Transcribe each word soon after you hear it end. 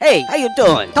Hey, how you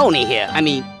doing? Tony here. I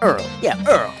mean, Earl. Yeah,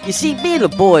 Earl. You see, me and the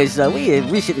boys, we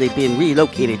have recently been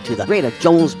relocated to the greater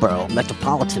Jonesboro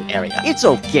metropolitan area. It's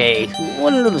okay.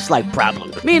 One little slight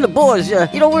problem. Me and the boys,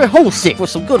 we're homesick for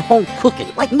some good home cooking,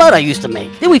 like Mother used to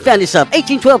make. Then we found this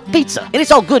 1812 pizza, and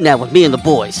it's all good now with me and the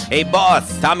boys. Hey,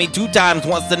 boss, Tommy 2 Times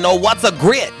wants to know what's a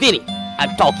grit. Vinny,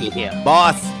 I'm talking here.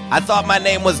 Boss, I thought my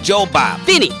name was Joe Bob.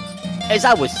 Vinny! As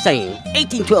I was saying,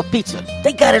 1812 Pizza,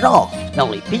 they got it all. Not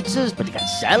only pizzas, but they got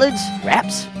salads,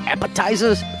 wraps,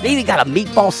 appetizers. They even got a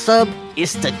meatball sub.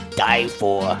 It's to die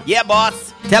for. Yeah,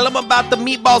 boss. Tell them about the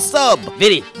meatball sub.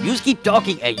 Vinny, you just keep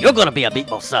talking and you're gonna be a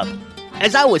meatball sub.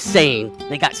 As I was saying,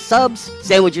 they got subs,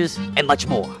 sandwiches, and much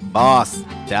more. Boss,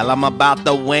 tell them about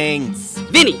the wings.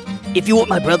 Vinny, if you want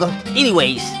my brother,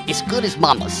 anyways, it's good as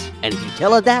mama's. And if you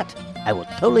tell her that, I will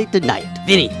totally deny it.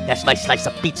 Vinny, that's my slice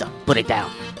of pizza. Put it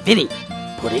down. Vinny,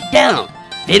 put it down.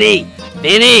 Vinny!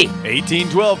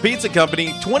 1812 Pizza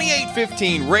Company,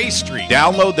 2815 Ray Street.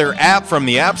 Download their app from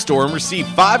the App Store and receive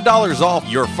 $5 off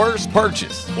your first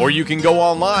purchase. Or you can go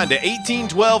online to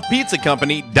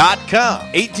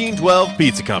 1812pizzacompany.com. 1812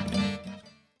 Pizza Company.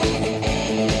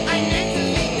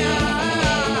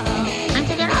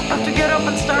 To get up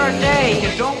and start a day,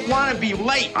 you don't want to be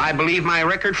late. I believe my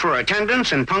record for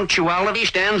attendance and punctuality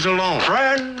stands alone.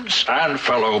 Friends and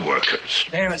fellow workers,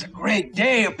 There is a great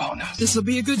day upon us. This'll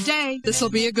be a good day. This'll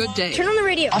be a good day. Turn on the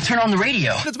radio. I'll turn on the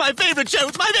radio. It's my favorite show.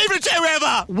 It's my favorite show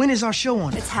ever. When is our show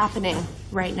on? It's happening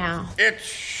right now. it's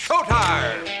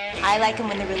showtime. I like them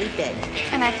when they're really big.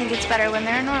 And I think it's better when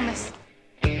they're enormous.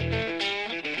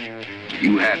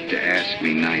 You have to ask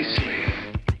me nicely.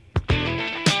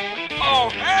 Oh,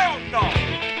 hell no!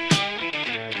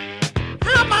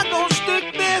 How am I gonna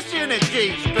stick this in a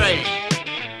G-string?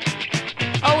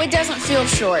 Oh, it doesn't feel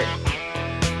short.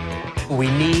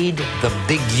 We need the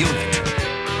big unit.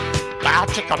 Bow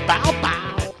chicka bow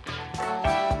bow.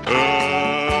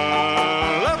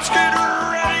 Let's get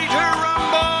ready to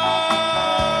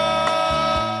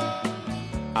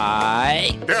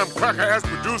rumble! Damn cracker-ass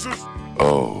producers.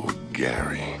 Oh,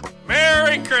 Gary.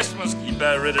 Merry Christmas. You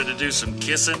about ready to do some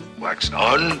kissing? Wax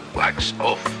on, wax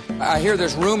off. I hear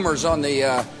there's rumors on the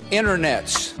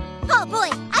internets. Oh boy,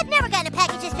 I've never gotten a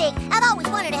package this big. I've always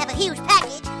wanted to have a huge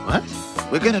package. What?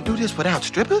 We're gonna do this without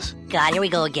strippers? God, here we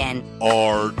go again.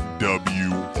 RWRC.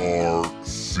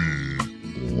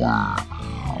 Wow.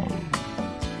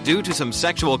 Due to some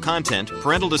sexual content,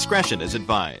 parental discretion is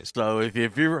advised. So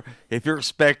if you're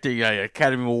expecting a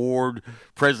Academy Award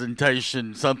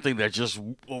presentation, something that's just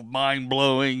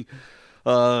mind-blowing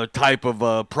type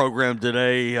of program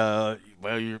today,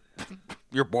 well,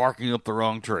 you're barking up the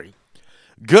wrong tree.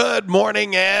 Good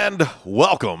morning and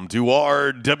welcome to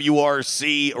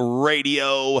RWRC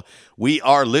Radio. We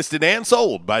are listed and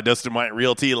sold by Dustin White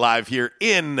Realty live here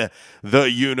in the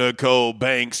Unico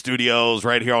Bank Studios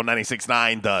right here on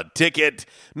 96.9 The Ticket,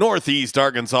 Northeast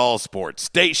Arkansas Sports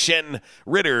Station,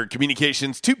 Ritter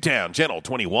Communications, Tubetown Channel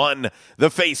 21, the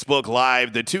Facebook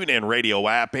Live, the TuneIn Radio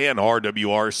app, and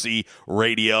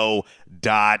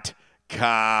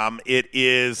RWRCradio.com. It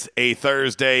is a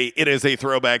Thursday. It is a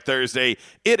Throwback Thursday.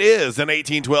 It is an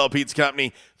 1812 Pizza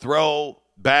Company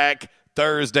Throwback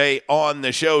Thursday on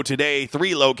the show today.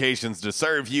 3 locations to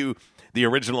serve you. The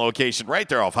original location right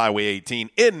there off Highway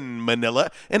 18 in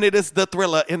Manila, and it is the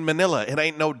Thrilla in Manila. It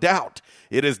ain't no doubt.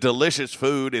 It is delicious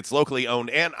food. It's locally owned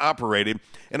and operated.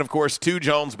 And, of course, 2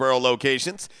 Jonesboro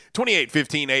locations,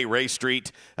 2815A Ray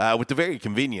Street with the very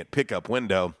convenient pickup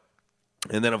window.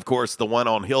 And then, of course, the one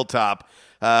on Hilltop,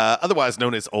 otherwise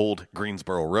known as Old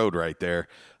Greensboro Road right there.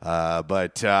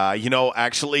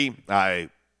 Actually, I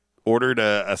ordered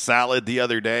a salad the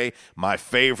other day. My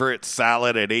favorite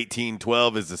salad at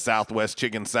 1812 is the Southwest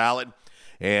Chicken Salad.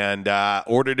 And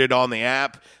ordered it on the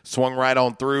app, swung right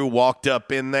on through, walked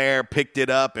up in there, picked it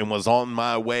up, and was on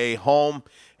my way home.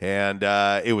 And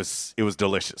it was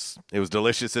delicious. It was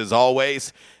delicious as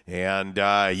always. And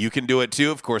you can do it too.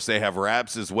 Of course, they have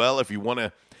wraps as well. If you want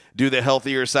to do the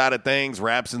healthier side of things,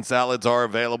 wraps and salads are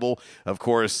available. Of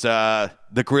course, the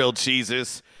grilled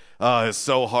cheeses is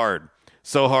so hard.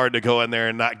 So hard to go in there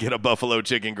and not get a buffalo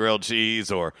chicken grilled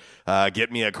cheese or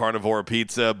get me a carnivore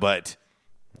pizza. But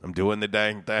I'm doing the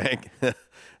dang thing.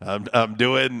 I'm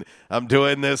doing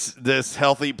this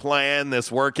healthy plan,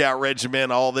 this workout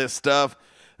regimen, all this stuff.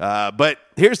 But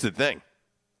here's the thing.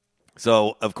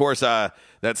 So, of course,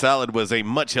 that salad was a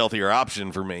much healthier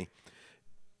option for me,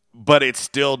 but it's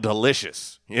still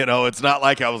delicious. You know, it's not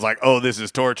like I was like, oh, this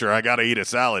is torture. I got to eat a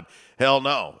salad. Hell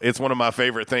no. It's one of my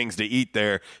favorite things to eat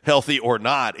there, healthy or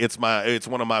not. It's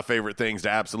one of my favorite things to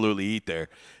absolutely eat there.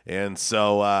 And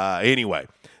so, anyway,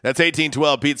 That's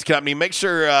 1812 Pizza Company. Make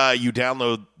sure you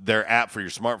download their app for your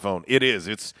smartphone.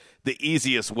 It's the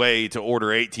easiest way to order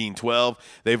 1812.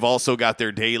 They've also got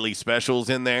their daily specials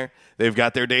in there. They've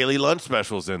got their daily lunch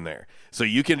specials in there. So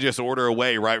you can just order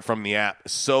away right from the app.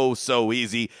 So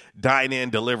easy.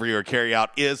 Dine-in, delivery, or carry-out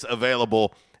is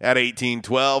available at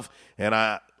 1812.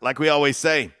 And like we always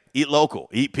say, eat local,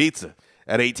 eat pizza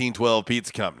at 1812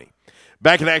 Pizza Company.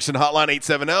 Back in action, hotline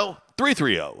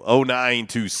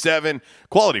 870-330-0927.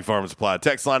 Quality Farm Supply.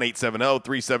 Text line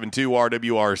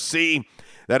 870-372-RWRC.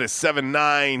 That is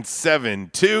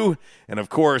 7972. And, of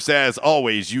course, as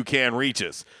always, you can reach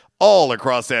us all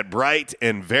across that bright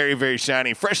and very, very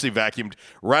shiny, freshly vacuumed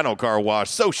Rhino Car Wash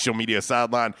social media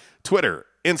sideline, Twitter,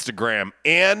 Instagram,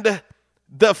 and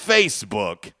the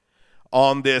Facebook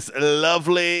on this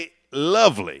lovely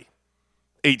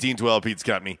 1812 Pizza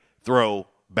Company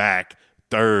Throwback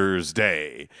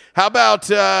Thursday. How about,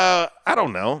 I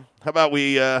don't know, how about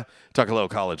we talk a little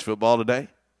college football today?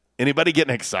 Anybody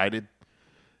getting excited?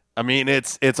 I mean,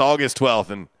 it's August 12th,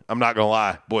 and I'm not going to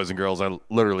lie, boys and girls, I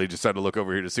literally just had to look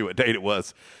over here to see what date it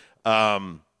was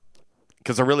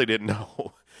because I really didn't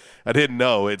know. I didn't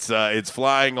know. It's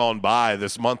flying on by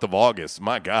this month of August.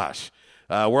 My gosh.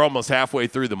 We're almost halfway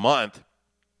through the month.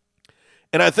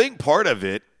 And I think part of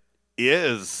it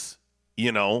is,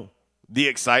 the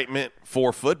excitement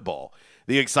for football,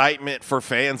 the excitement for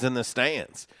fans in the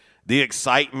stands, the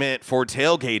excitement for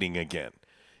tailgating again.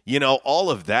 All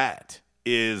of that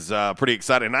is pretty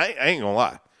exciting. I ain't going to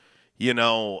lie.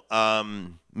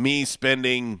 Me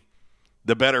spending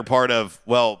the better part of,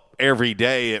 every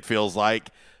day it feels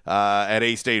like at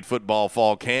A-State football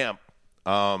fall camp,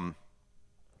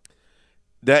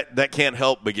 that can't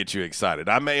help but get you excited.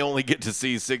 I may only get to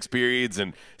see 6 periods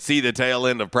and see the tail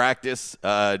end of practice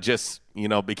because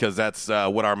that's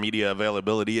what our media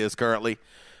availability is currently.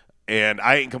 And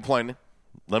I ain't complaining.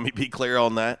 Let me be clear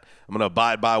on that. I'm going to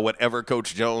abide by whatever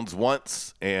Coach Jones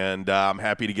wants, and I'm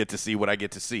happy to get to see what I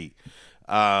get to see.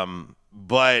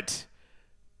 But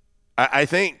I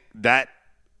think that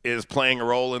is playing a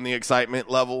role in the excitement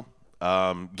level,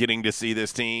 getting to see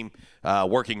this team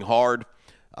working hard,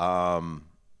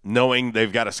 knowing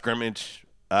they've got a scrimmage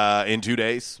in 2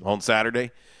 days on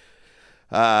Saturday.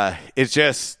 It's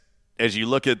just, as you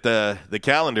look at the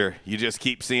calendar, you just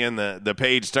keep seeing the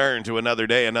page turn to another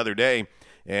day.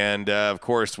 And, of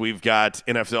course, we've got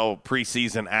NFL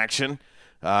preseason action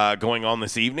going on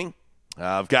this evening.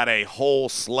 I've got a whole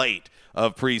slate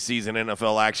of preseason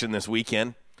NFL action this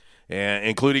weekend,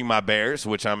 including my Bears,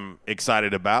 which I'm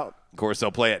excited about. Of course,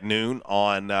 they'll play at noon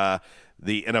on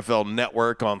the NFL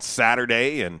Network on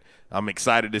Saturday, and I'm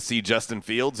excited to see Justin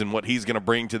Fields and what he's going to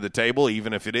bring to the table,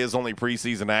 even if it is only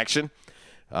preseason action.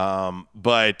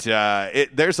 But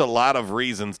there's a lot of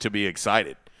reasons to be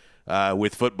excited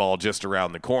with football just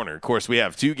around the corner. Of course, we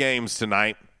have 2 games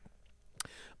tonight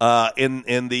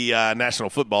in the National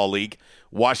Football League.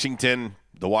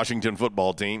 The Washington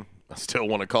football team, I still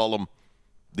want to call them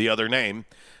the other name,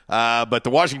 but the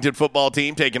Washington football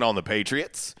team taking on the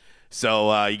Patriots.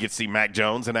 So you get to see Mac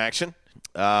Jones in action.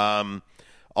 Also,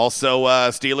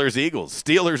 Steelers-Eagles.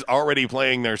 Steelers already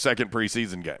playing their second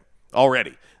preseason game.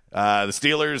 Already. The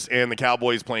Steelers and the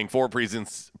Cowboys playing 4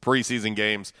 preseason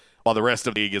games, while the rest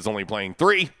of the league is only playing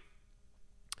 3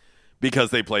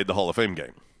 because they played the Hall of Fame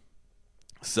game.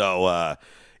 So,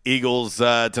 Eagles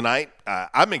tonight.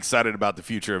 I'm excited about the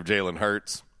future of Jalen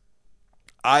Hurts.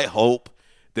 I hope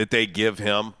that they give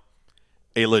him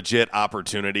a legit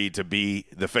opportunity to be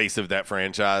the face of that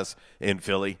franchise in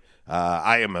Philly.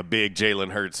 I am a big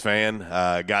Jalen Hurts fan.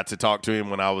 Got to talk to him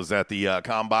when I was at the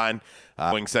Combine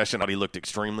session. I thought he looked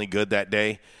extremely good that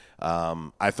day.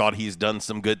 I thought he's done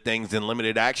some good things in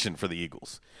limited action for the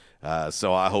Eagles.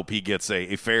 So I hope he gets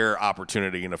a fair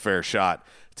opportunity and a fair shot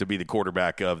to be the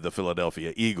quarterback of the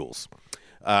Philadelphia Eagles.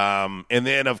 And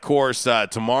then, of course,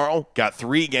 tomorrow, got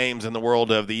 3 games in the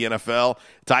world of the NFL.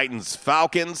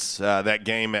 Titans-Falcons, that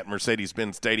game at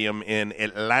Mercedes-Benz Stadium in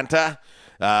Atlanta.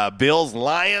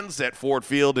 Bills-Lions at Ford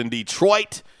Field in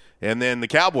Detroit. And then the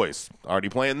Cowboys already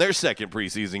playing their second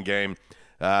preseason game.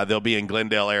 They'll be in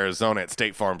Glendale, Arizona at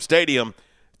State Farm Stadium,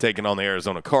 taking on the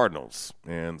Arizona Cardinals.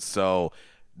 And so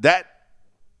that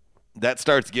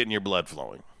starts getting your blood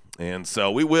flowing. And so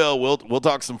we'll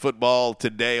talk some football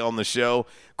today on the show.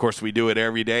 Of course, we do it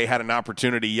every day. Had an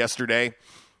opportunity yesterday.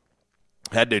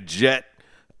 Had to jet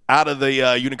out of the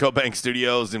Unico Bank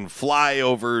Studios and fly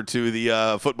over to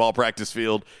the football practice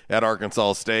field at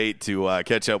Arkansas State to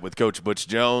catch up with Coach Butch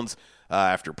Jones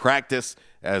after practice,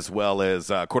 as well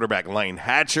as quarterback Lane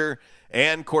Hatcher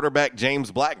and quarterback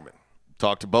James Blackman.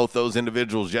 Talked to both those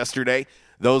individuals yesterday.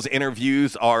 those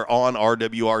interviews are on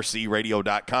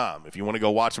RWRCradio.com. If you want to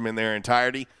go watch them in their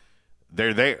entirety,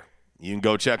 they're there. You can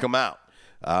go check them out.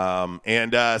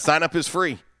 And sign up is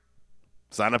free.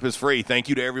 Sign up is free. Thank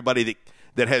you to everybody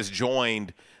that has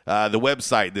joined the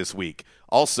website this week.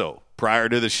 Also, prior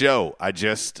to the show, I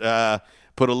just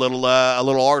put a little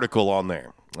article on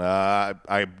there.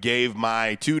 I gave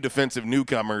my 2 defensive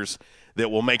newcomers that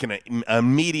will make an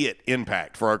immediate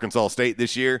impact for Arkansas State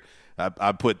this year.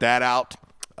 I put that out.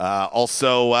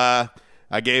 Also,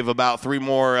 I gave about 3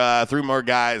 more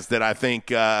guys that I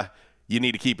think you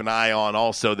need to keep an eye on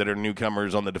also that are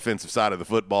newcomers on the defensive side of the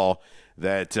football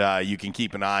that you can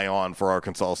keep an eye on for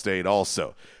Arkansas State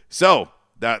also. So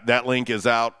that link is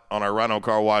out on our Rhino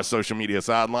Car Wash social media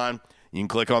sideline. You can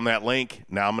click on that link.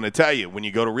 Now I'm going to tell you, when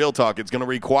you go to Real Talk, it's going to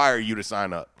require you to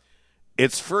sign up.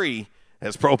 It's free.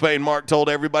 As Propane Mark told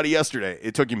everybody yesterday,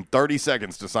 it took him 30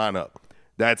 seconds to sign up.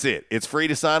 That's it. It's free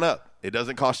to sign up. It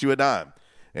doesn't cost you a dime.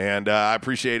 And I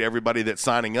appreciate everybody that's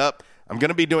signing up. I'm going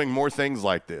to be doing more things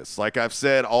like this, like I've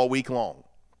said all week long.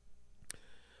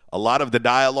 A lot of the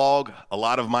dialogue, a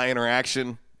lot of my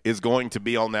interaction is going to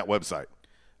be on that website.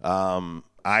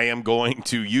 I am going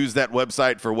to use that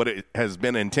website for what it has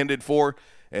been intended for,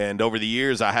 and over the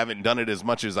years I haven't done it as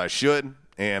much as I should,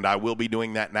 and I will be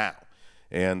doing that now.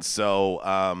 And so,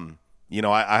 I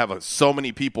have so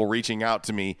many people reaching out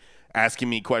to me, asking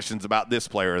me questions about this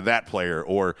player or that player,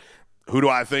 or who do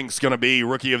I think is going to be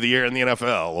Rookie of the Year in the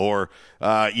NFL, or,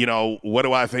 what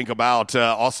do I think about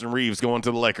Austin Reeves going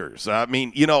to the Lakers? I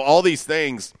mean, all these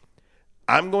things,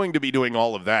 I'm going to be doing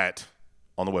all of that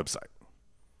on the website.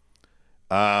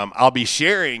 I'll be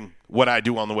sharing what I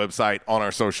do on the website on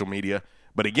our social media,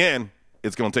 but again,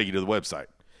 it's going to take you to the website.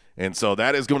 And so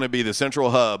that is going to be the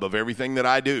central hub of everything that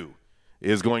I do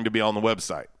is going to be on the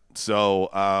website. So,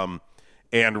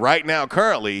 and right now,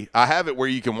 currently, I have it where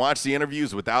you can watch the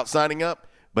interviews without signing up,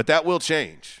 but that will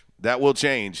change. That will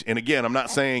change. And again, I'm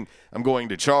not saying I'm going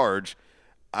to charge.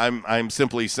 I'm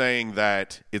simply saying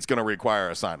that it's going to require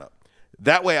a sign up.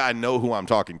 That way I know who I'm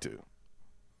talking to.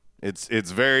 It's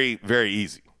very, very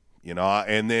easy,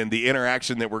 and then the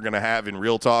interaction that we're going to have in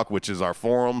Real Talk, which is our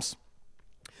forums.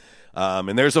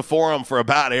 And there's a forum for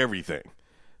about everything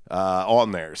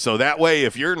on there. So that way,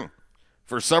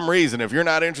 for some reason, if you're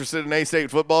not interested in A-State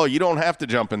football, you don't have to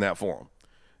jump in that forum.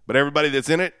 But everybody that's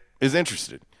in it is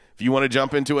interested. If you want to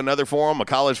jump into another forum, a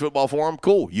college football forum,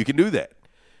 cool, you can do that.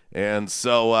 And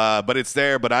so, but it's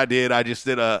there. But I just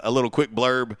did a little quick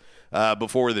blurb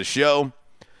before the show.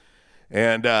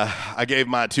 And I gave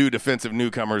my 2 defensive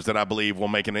newcomers that I believe will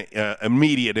make an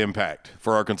immediate impact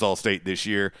for Arkansas State this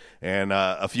year, and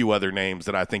a few other names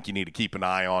that I think you need to keep an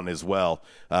eye on as well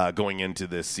going into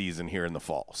this season here in the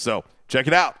fall. So check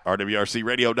it out,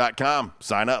 RWRCradio.com.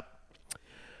 Sign up.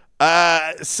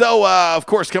 Of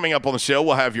course, coming up on the show,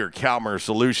 we'll have your Calmer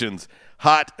Solutions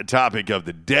hot topic of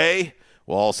the day.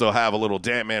 We'll also have a little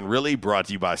Damn Man Really brought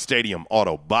to you by Stadium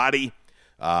Auto Body,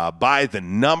 by the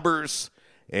numbers,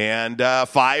 and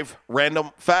 5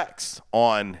 random facts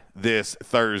on this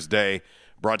Thursday,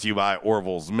 brought to you by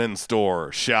Orville's Men's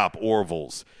Store. Shop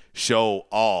Orville's. Show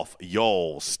off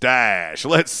your stash.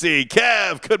 Let's see.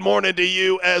 Kev, good morning to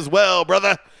you as well,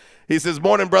 brother. He says,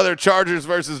 morning, brother. Chargers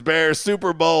versus Bears.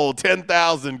 Super Bowl,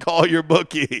 10,000. Call your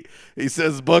bookie. He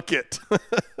says, book it.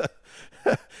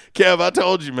 Kev, I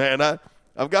told you, man.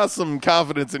 I've got some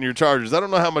confidence in your Chargers. I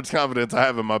don't know how much confidence I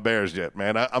have in my Bears yet,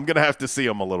 man. I'm going to have to see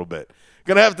them a little bit.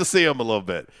 If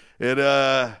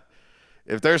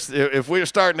we're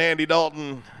starting Andy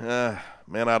Dalton,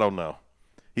 man, I don't know.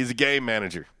 He's a game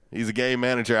manager.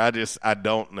 I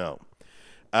don't know.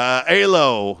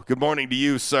 Alo, good morning to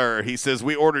you, sir. He says,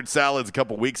 we ordered salads a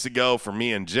couple weeks ago for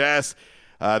me and Jess.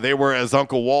 They were, as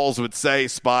Uncle Walls would say,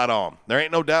 spot on. There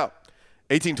ain't no doubt.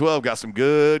 1812 got some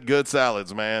good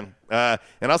salads, man. And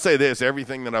I'll say this,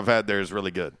 everything that I've had there is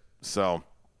really good. So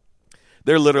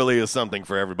there literally is something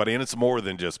for everybody, and it's more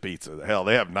than just pizza. Hell,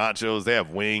 they have nachos, they have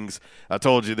wings. I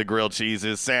told you the grilled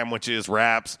cheeses, sandwiches,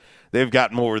 wraps. They've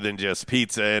got more than just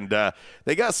pizza, and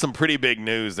they got some pretty big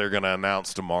news they're going to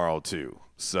announce tomorrow too.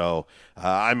 So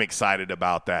I'm excited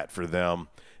about that for them,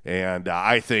 and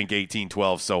I think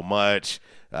 1812 so much.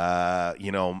 Matt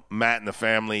and the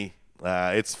family,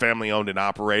 it's family-owned and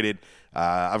operated.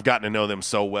 I've gotten to know them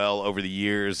so well over the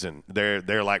years, and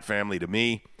they're like family to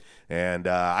me. And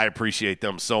I appreciate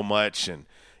them so much. And,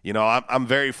 I'm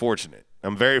very fortunate.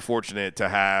 I'm very fortunate to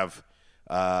have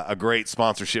a great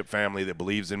sponsorship family that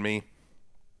believes in me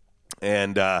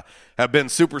and have been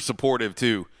super supportive,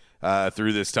 too,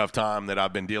 through this tough time that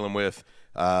I've been dealing with.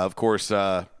 Of course,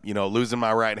 losing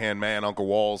my right-hand man, Uncle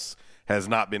Walls, has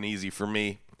not been easy for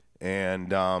me.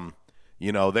 And,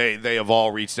 they have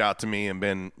all reached out to me and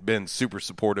been super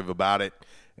supportive about it,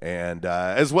 and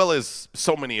as well as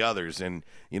so many others. And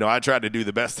I tried to do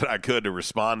the best that I could to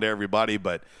respond to everybody,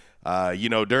 but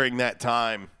during that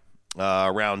time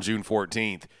around June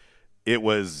 14th, it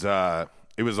was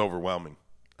overwhelming.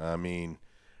 I mean,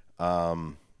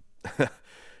 I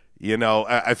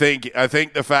think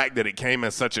the fact that it came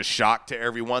as such a shock to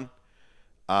everyone,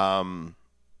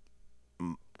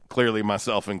 clearly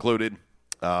myself included.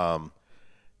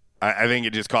 I think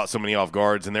it just caught so many off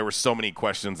guards, and there were so many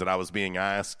questions that I was being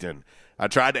asked, and I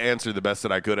tried to answer the best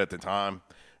that I could at the time,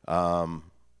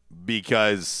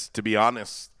 because, to be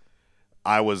honest,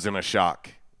 I was in a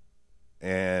shock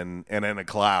and in a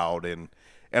cloud, and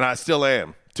I still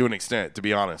am to an extent, to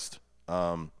be honest.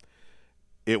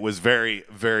 It was very,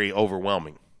 very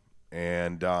overwhelming,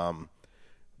 and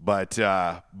but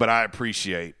I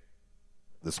appreciate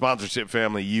the sponsorship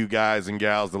family, you guys and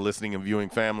gals, the listening and viewing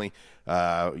family.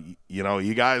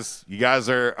 You guys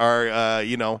are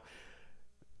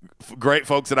great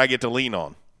folks that I get to lean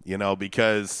on,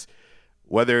 because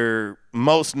whether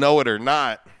most know it or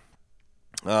not,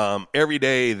 every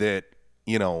day that,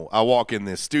 I walk in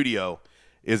this studio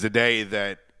is a day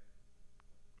that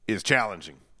is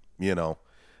challenging.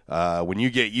 When you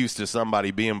get used to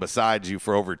somebody being beside you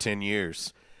for over 10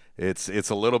 years, it's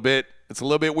a little bit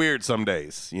weird some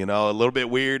days, a little bit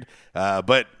weird.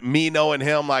 But me knowing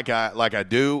him like I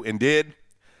do and did,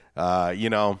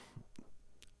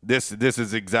 this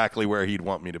is exactly where he'd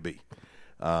want me to be.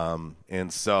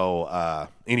 And so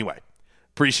anyway,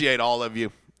 appreciate all of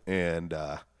you, and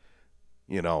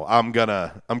I'm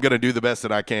gonna do the best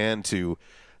that I can to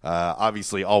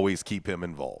obviously always keep him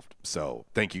involved. So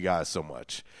thank you guys so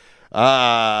much.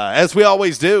 As we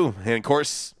always do, and of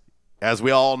course, as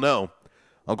we all know,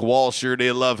 Uncle Wall sure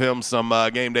did love him some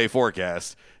game day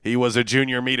forecast. He was a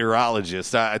junior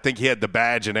meteorologist. I think he had the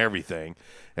badge and everything.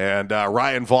 And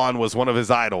Ryan Vaughn was one of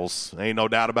his idols. Ain't no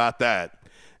doubt about that.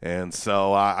 And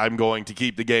so I'm going to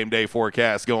keep the game day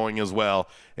forecast going as well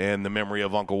in the memory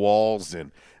of Uncle Walls.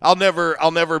 And I'll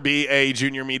never be a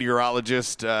junior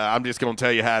meteorologist. I'm just going to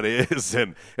tell you how it is.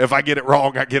 And if I get it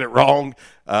wrong, I get it wrong.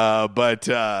 But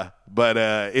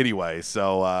anyway,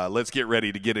 so let's get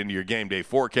ready to get into your game day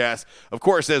forecast. Of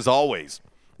course, as always,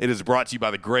 it is brought to you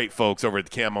by the great folks over at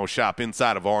the Camo Shop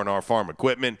inside of R&R Farm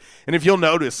Equipment. And if you'll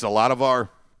notice, a lot of our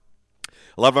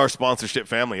sponsorship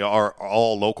family are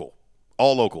all local,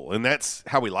 and that's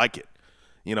how we like it.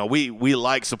 We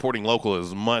like supporting local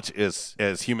as much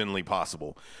as humanly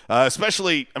possible.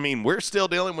 Especially, we're still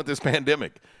dealing with this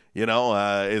pandemic.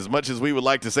 As much as we would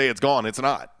like to say it's gone, it's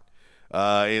not.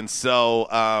 And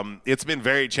so it's been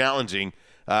very challenging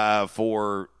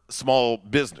for small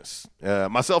business,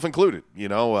 myself included.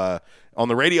 On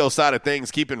the radio side of things,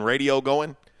 keeping radio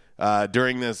going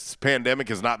during this pandemic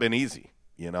has not been easy.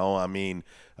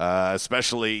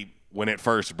 Especially when it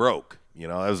first broke. It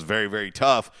was very, very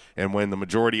tough. And when the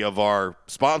majority of our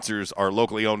sponsors are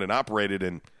locally owned and operated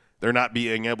and they're not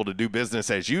being able to do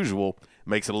business as usual,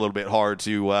 makes it a little bit hard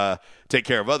to take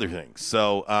care of other things.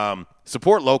 So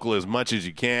support local as much as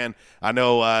you can. I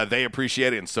know they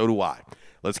appreciate it, and so do I.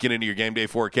 Let's get into your game day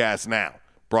forecast now.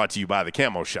 Brought to you by the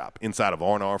Camo Shop inside of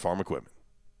R&R Farm Equipment.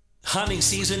 Hunting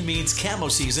season means camo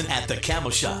season at the Camo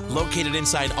Shop, located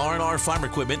inside R&R Farm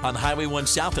Equipment on Highway 1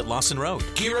 South at Lawson Road.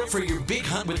 Gear up for your big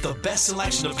hunt with the best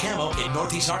selection of camo in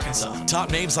Northeast Arkansas. Top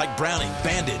names like Browning,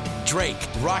 Bandit, Drake,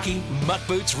 Rocky, Muck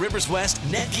Boots, Rivers West,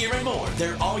 Netgear, and more.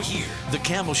 They're all here. The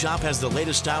Camo Shop has the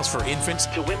latest styles for infants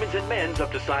to women's and men's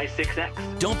up to size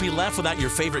 6X. Don't be left without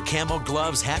your favorite camo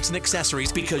gloves, hats, and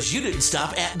accessories because you didn't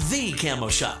stop at the Camo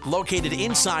Shop, located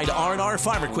inside R&R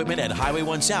Farm Equipment at Highway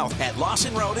 1 South at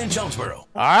Lawson Road in Jonesboro.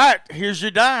 All right, here's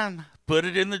your dime. Put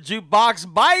it in the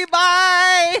jukebox.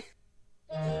 Bye-bye.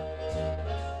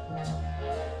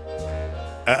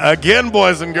 Again,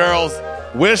 boys and girls,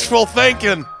 wishful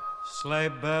thinking. Sleigh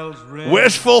bells ring.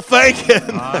 Wishful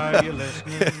thinking. Are you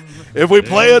listening? If we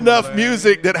play enough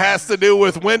music that has to do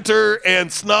with winter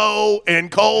and snow and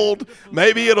cold,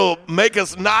 maybe it'll make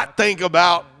us not think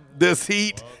about this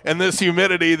heat and this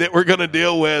humidity that we're going to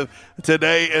deal with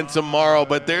today and tomorrow.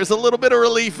 But there's a little bit of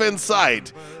relief in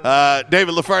sight.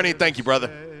 David LaFernie, thank you,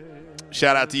 brother.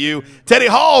 Shout out to you. Teddy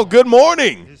Hall, good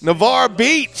morning. Navarre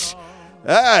Beach.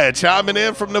 Chiming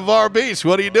in from Navarre Beach.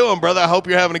 What are you doing, brother? I hope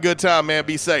you're having a good time, man.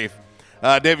 Be safe.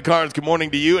 David Carnes, good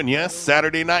morning to you. And yes,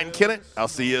 Saturday night in Kennett, I'll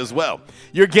see you as well.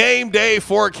 Your game day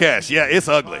forecast. Yeah, it's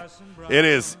ugly. It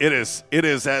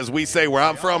is, as we say where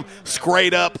I'm from,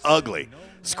 straight up ugly.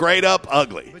 Straight up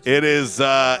ugly. It is.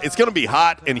 It's going to be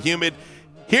hot and humid.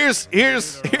 Here's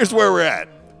where we're at.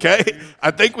 Okay?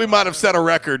 I think we might have set a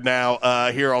record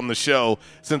now here on the show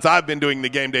since I've been doing the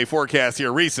game day forecast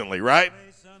here recently, right?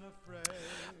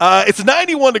 It's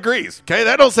 91 degrees. Okay?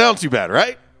 That don't sound too bad,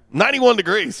 right? 91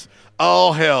 degrees.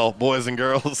 Oh, hell, boys and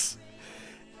girls.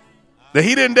 The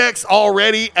heat index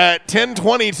already at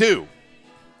 1022.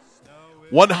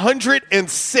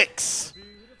 106.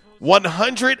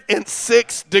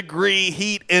 106 degree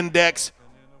heat index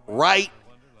right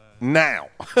now.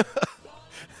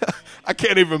 I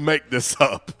can't even make this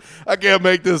up. I can't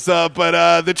make this up.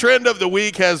 But the trend of the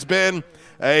week has been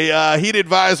a heat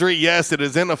advisory. Yes, it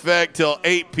is in effect till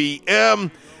 8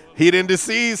 p.m. Heat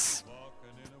indices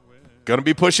going to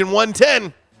be pushing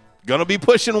 110. Going to be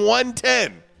pushing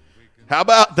 110. How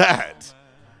about that?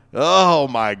 Oh,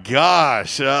 my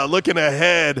gosh. Looking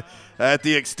ahead at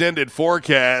the extended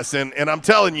forecast, and I'm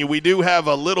telling you, we do have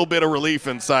a little bit of relief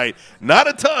in sight. Not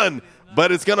a ton,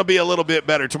 but it's going to be a little bit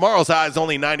better. Tomorrow's high is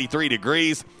only 93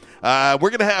 degrees. We're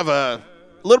going to have a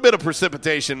little bit of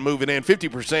precipitation moving in,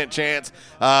 50% chance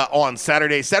on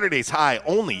Saturday. Saturday's high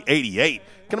only 88.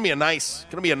 Going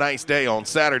to be a nice day on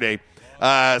Saturday.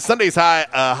 Sunday's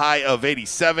high of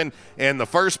 87, and the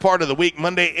first part of the week,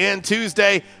 Monday and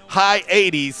Tuesday, high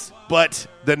 80s, but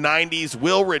the 90s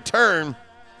will return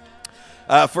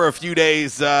for a few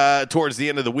days towards the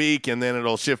end of the week, and then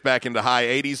it'll shift back into high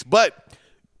 80s. But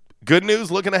good news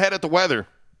looking ahead at the weather.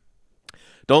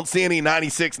 Don't see any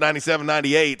 96, 97,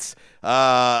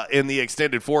 98s in the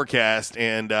extended forecast,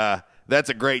 and that's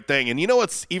a great thing. And you know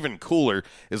what's even cooler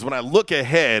is when I look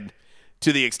ahead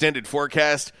to the extended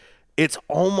forecast, it's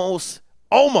almost,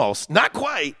 not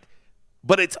quite,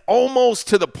 but it's almost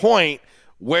to the point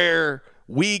where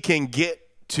we can get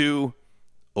to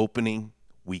opening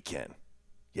weekend.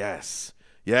 Yes.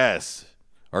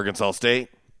 Arkansas State,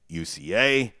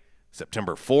 UCA,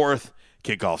 September 4th,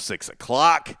 kickoff 6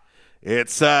 o'clock.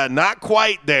 It's not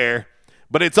quite there,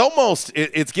 but it's almost,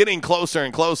 it's getting closer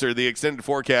and closer. The extended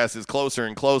forecast is closer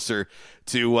and closer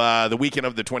to the weekend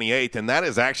of the 28th, and that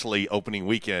is actually opening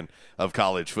weekend of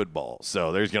college football.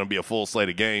 So there's going to be a full slate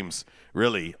of games,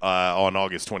 really, on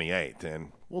August 28th,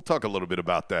 and we'll talk a little bit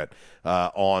about that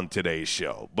on today's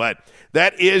show. But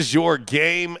that is your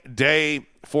game day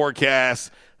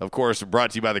forecast, of course,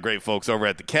 brought to you by the great folks over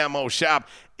at the Camo Shop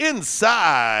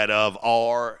inside of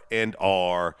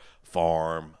R&R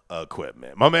Farm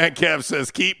Equipment. My man Kev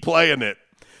says, keep playing it.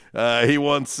 He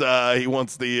wants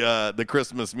the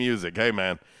Christmas music. Hey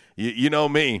man, you know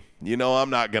me. You know I'm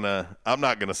not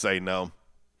gonna say no.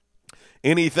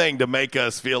 Anything to make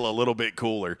us feel a little bit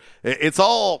cooler. It's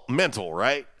all mental,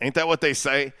 right? Ain't that what they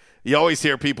say? You always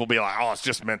hear people be like, "Oh, it's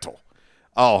just mental."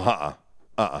 Oh,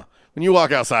 When you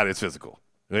walk outside, it's physical.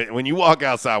 When you walk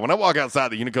outside, when I walk outside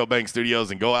the Unico Bank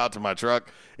Studios and go out to my truck,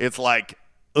 it's like,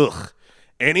 ugh.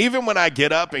 And even when I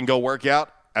get up and go work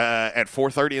out at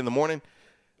 4:30 in the morning,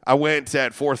 I went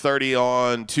at 4:30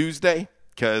 on Tuesday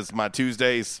because my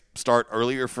Tuesdays start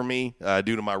earlier for me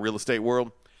due to my real estate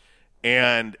world.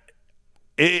 And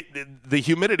the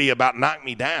humidity about knocked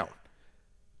me down.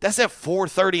 That's at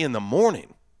 4:30 in the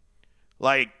morning.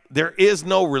 Like, there is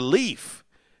no relief.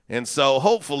 And so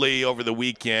hopefully over the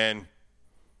weekend,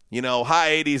 you know, high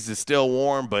 80s is still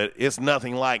warm, but it's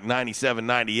nothing like 97,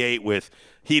 98 with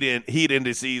heat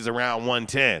indices around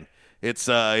 110.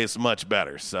 It's much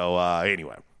better. So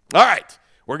anyway. All right.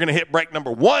 We're going to hit break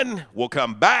number 1. We'll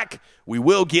come back. We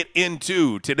will get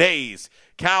into today's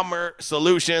Calmer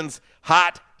Solutions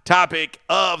hot topic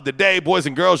of the day. Boys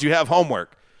and girls, you have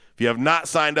homework. If you have not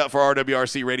signed up for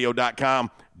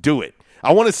RWRCradio.com, do it.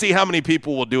 I want to see how many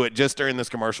people will do it just during this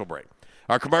commercial break.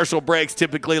 Our commercial breaks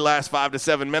typically last 5 to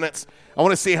 7 minutes. I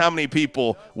want to see how many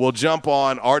people will jump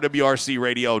on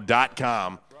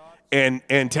RWRCradio.com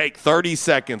and take 30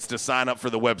 seconds to sign up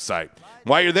for the website.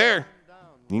 While you're there,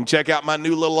 you can check out my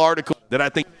new little article that I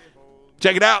think.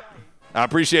 Check it out. I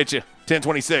appreciate you.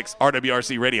 1026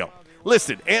 RWRC Radio.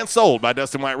 Listed and sold by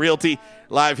Dustin White Realty.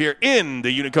 Live here in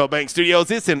the Unico Bank Studios.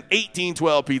 It's an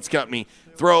 1812 Pete's Company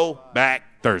Throwback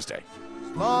Thursday.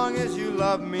 As long as you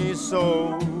love me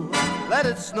so, let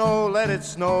it snow, let it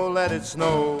snow, let it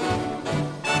snow.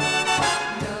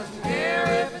 Doesn't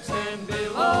care if it's 10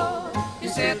 below.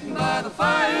 He's sitting by the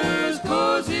fire's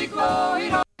cozy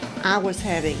glow. I was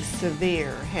having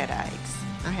severe headaches.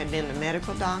 I had been to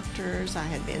medical doctors. I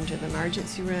had been to the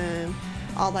emergency room.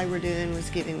 All they were doing was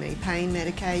giving me pain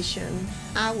medication.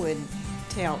 I would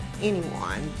tell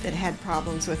anyone that had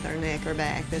problems with their neck or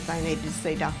back that they needed to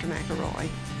see Dr. McElroy.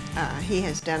 He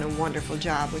has done a wonderful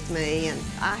job with me, and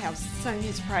I have sung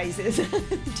his praises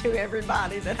to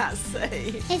everybody that I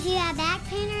see. If you have back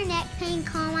pain or neck pain,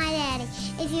 call my daddy.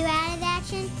 If you're out of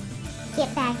action,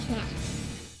 get back now.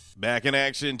 Back in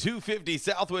action, 250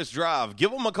 Southwest Drive. Give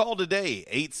them a call today,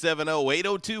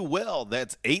 870-802-WELL.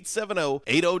 That's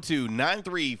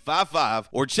 870-802-9355.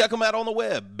 Or check them out on the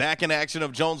web,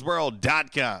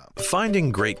 backinactionofjonesboro.com.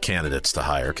 Finding great candidates to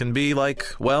hire can be like,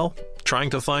 well,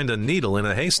 trying to find a needle in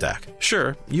a haystack.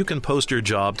 Sure, you can post your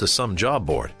job to some job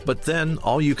board, but then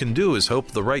all you can do is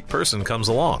hope the right person comes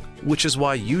along, which is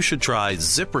why you should try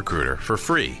ZipRecruiter for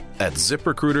free at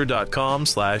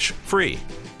ZipRecruiter.com/free.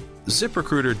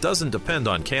 ZipRecruiter doesn't depend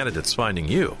on candidates finding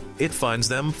you. It finds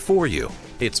them for you.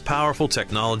 Its powerful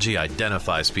technology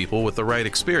identifies people with the right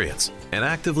experience and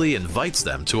actively invites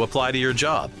them to apply to your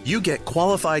job. You get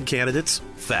qualified candidates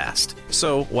fast.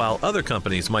 So while other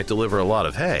companies might deliver a lot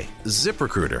of hay,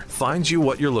 ZipRecruiter finds you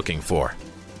what you're looking for.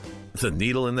 The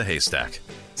needle in the haystack.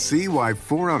 See why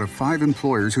 4 out of 5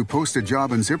 employers who post a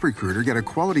job on ZipRecruiter get a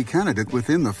quality candidate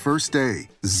within the first day.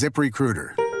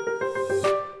 ZipRecruiter,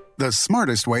 the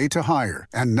smartest way to hire.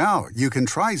 And now you can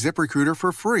try ZipRecruiter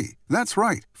for free. That's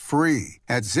right, free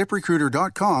at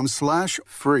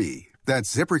ZipRecruiter.com/free.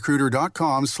 That's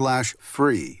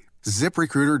ZipRecruiter.com/free.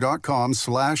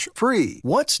 ZipRecruiter.com/free.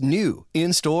 What's new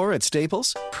in store at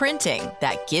Staples? Printing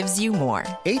that gives you more.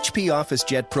 HP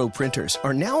OfficeJet Pro printers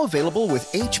are now available with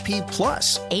HP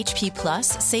Plus. HP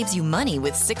Plus saves you money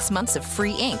with 6 months of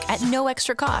free ink at no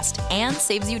extra cost and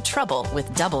saves you trouble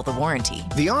with double the warranty.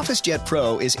 The OfficeJet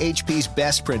Pro is HP's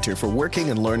best printer for working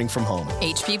and learning from home.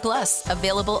 HP Plus,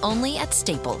 available only at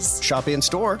Staples. Shop in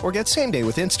store or get same day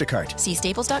with Instacart. See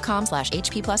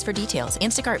staples.com/HP Plus for details.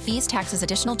 Instacart fees, taxes,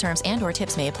 additional terms, and or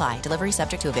tips may apply. Delivery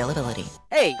subject to availability.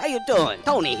 Hey, how you doing?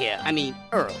 Tony here.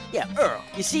 Earl. Yeah, Earl.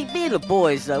 You see, me and the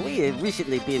boys, we have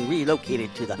recently been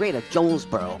relocated to the greater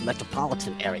Jonesboro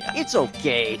metropolitan area. It's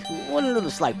okay. One little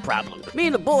slight problem. Me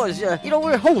and the boys,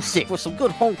 we're homesick for some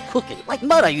good home cooking, like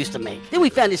Mud I used to make. Then we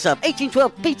found this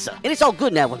 1812 pizza, and it's all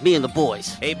good now with me and the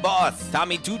boys. Hey, boss,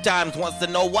 Tommy 2 Times wants to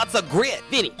know what's a grit.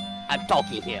 Vinny, I'm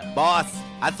talking here. Boss,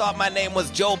 I thought my name was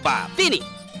Joe Bob. Vinny!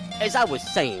 As I was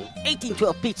saying,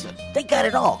 1812 Pizza, they got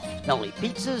it all. Not only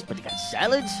pizzas, but they got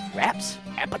salads, wraps,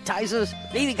 appetizers.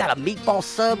 They even got a meatball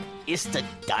sub. It's to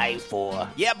die for.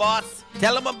 Yeah, boss.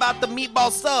 Tell them about the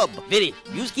meatball sub. Vinny,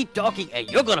 you just keep talking and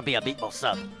you're gonna be a meatball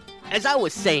sub. As I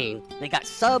was saying, they got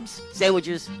subs,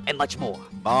 sandwiches, and much more.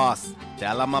 Boss,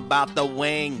 tell them about the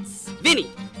wings.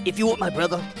 Vinny, if you want my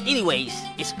brother, anyways,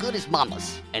 it's good as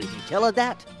mama's. And if you tell her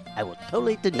that, I will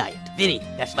totally deny it. Vinny,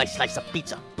 that's my slice of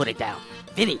pizza. Put it down.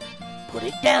 Vinny, put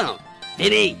it down.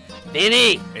 Vinny!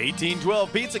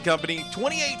 1812 Pizza Company,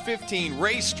 2815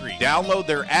 Ray Street. Download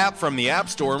their app from the App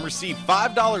Store and receive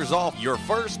 $5 off your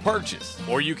first purchase.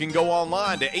 Or you can go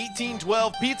online to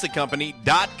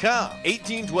 1812pizzacompany.com.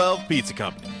 1812 Pizza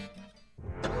Company.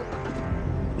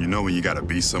 You know when you gotta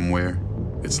be somewhere,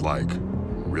 it's like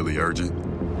really urgent.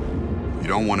 You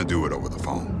don't want to do it over the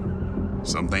phone.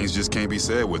 Some things just can't be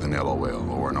said with an LOL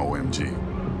or an OMG.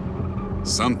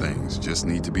 Some things just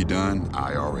need to be done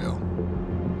IRL.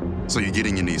 So you get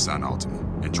in your Nissan Altima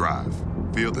and drive.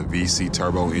 Feel the VC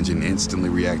turbo engine instantly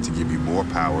react to give you more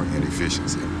power and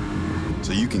efficiency,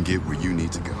 so you can get where you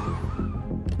need to go.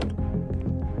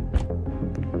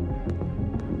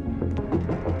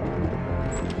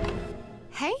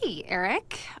 Hey,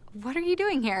 Eric. What are you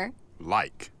doing here?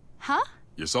 Like. Huh?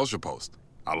 Your social post.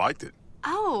 I liked it.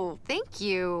 Oh, thank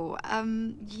you.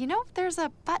 There's a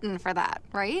button for that,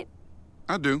 right?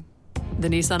 I do. The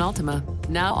Nissan Altima,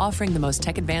 now offering the most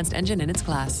tech-advanced engine in its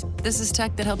class. This is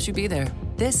tech that helps you be there.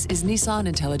 This is Nissan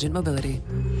Intelligent Mobility.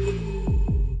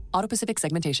 Auto-Pacific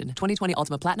segmentation. 2020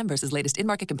 Altima Platinum versus latest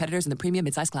in-market competitors in the premium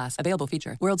midsize class. Available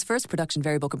feature. World's first production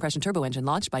variable compression turbo engine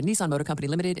launched by Nissan Motor Company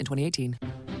Limited in 2018.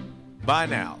 By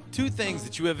now, 2 things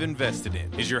that you have invested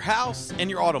in is your house and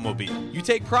your automobile. You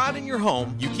take pride in your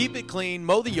home, you keep it clean,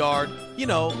 mow the yard,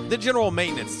 the general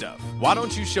maintenance stuff. Why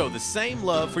don't you show the same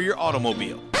love for your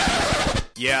automobile?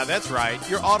 Yeah, that's right,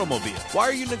 your automobile. Why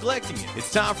are you neglecting it? It's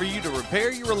time for you to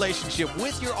repair your relationship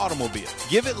with your automobile.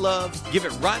 Give it love, give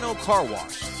it Rhino Car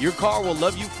Wash. Your car will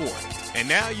love you for it. And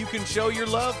now you can show your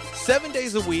love 7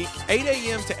 days a week, 8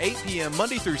 a.m. to 8 p.m.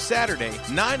 Monday through Saturday,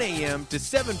 9 a.m. to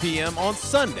 7 p.m. on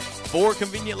Sunday. 4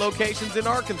 convenient locations in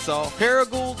Arkansas: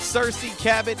 Paragould, Searcy,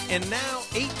 Cabot, and now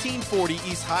 1840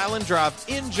 East Highland Drive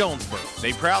in Jonesboro.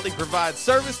 They proudly provide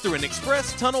service through an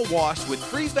express tunnel wash with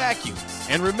free vacuums.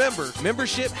 And remember,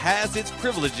 membership has its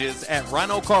privileges at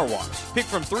Rhino Car Wash. Pick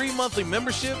from 3 monthly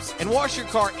memberships and wash your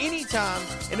car anytime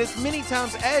and as many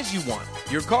times as you want.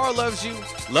 Your car loves you,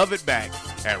 love it back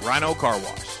at Rhino Car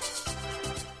Wash.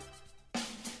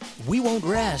 We won't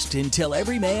rest until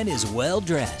every man is well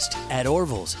dressed. At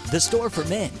Orville's, the store for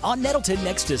men, on Nettleton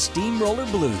next to Steamroller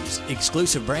Blues.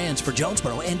 Exclusive brands for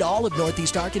Jonesboro and all of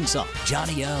Northeast Arkansas.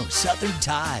 Johnny O, Southern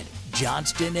Tide,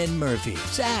 Johnston and Murphy,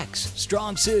 Saks,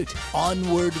 Strong Suit,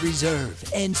 Onward Reserve,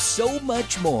 and so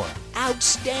much more.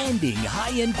 Outstanding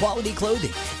high-end quality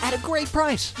clothing at a great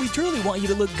price. We truly want you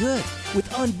to look good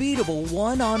with unbeatable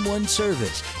one-on-one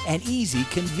service and easy,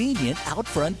 convenient out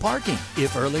front parking.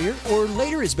 If earlier or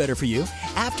later is better for you,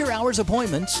 after-hours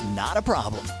appointments, not a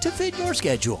problem. To fit your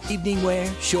schedule. Evening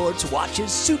wear, shorts,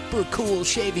 watches, super cool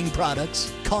shaving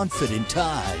products, confident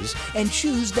ties, and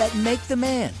shoes that make the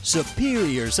man.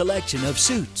 Superior selection of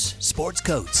suits, sports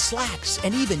coats, slacks,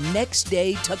 and even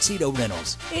next-day tuxedo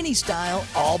rentals. Any style,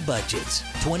 all budgets.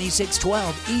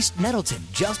 2612 East Nettleton,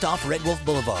 just off Red Wolf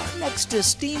Boulevard, next to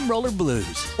Steamroller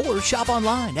Blues. Or shop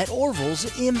online at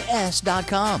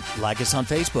orvillesms.com. Like us on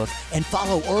Facebook and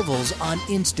follow Orville's on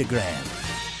Instagram.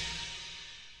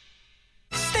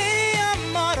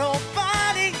 Stadium Auto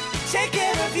Body, take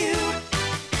care of you.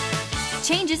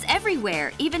 Changes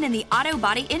everywhere, even in the auto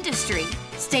body industry.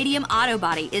 Stadium Auto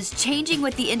Body is changing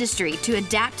with the industry to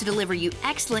adapt to deliver you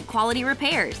excellent quality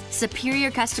repairs,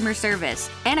 superior customer service,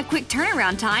 and a quick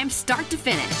turnaround time start to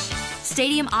finish.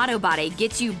 Stadium Auto Body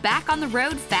gets you back on the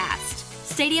road fast.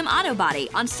 Stadium Auto Body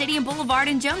on Stadium Boulevard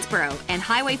in Jonesboro and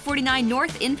Highway 49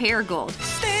 North in Paragould.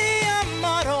 Stadium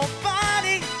Auto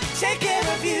Body, take care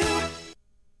of you.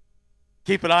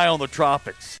 Keep an eye on the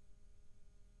tropics.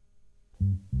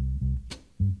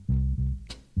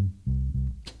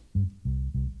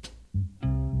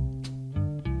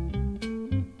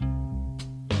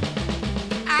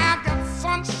 I've got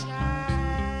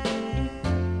sunshine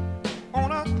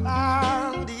on a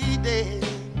cloudy day,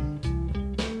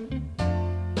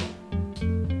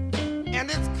 and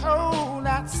it's cold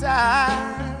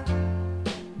outside.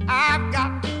 I've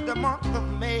got the month of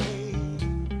May.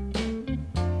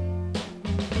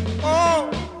 Oh,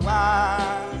 why?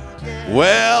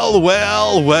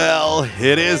 Well,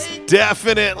 it is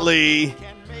definitely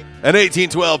an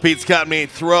 1812 Pete's Company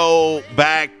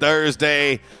Throwback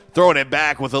Thursday. Throwing it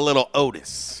back with a little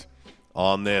Otis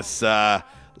on this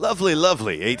lovely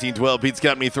 1812 Pete's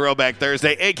Company Throwback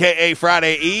Thursday, a.k.a.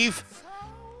 Friday Eve.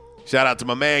 Shout out to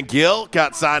my man Gil.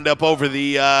 Got signed up over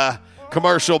the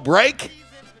commercial break.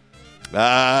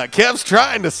 Kev's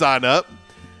trying to sign up.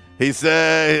 It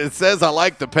says I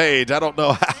like the page. I don't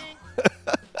know how.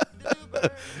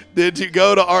 Did you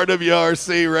go to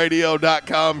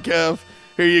RWRCradio.com, Kev?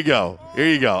 Here you go.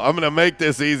 I'm going to make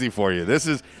this easy for you. This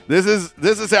is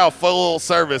how full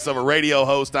service of a radio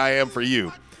host I am for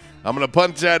you. I'm going to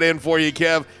punch that in for you,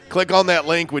 Kev. Click on that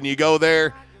link when you go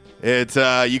there.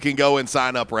 You can go and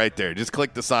sign up right there. Just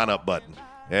click the sign up button,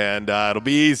 and it'll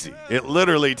be easy. It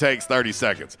literally takes 30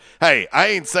 seconds. Hey, I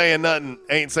ain't saying nothing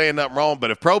wrong, but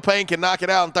if Propane can knock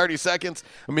it out in 30 seconds,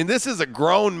 I mean, this is a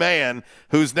grown man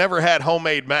who's never had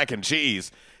homemade mac and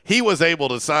cheese. He was able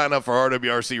to sign up for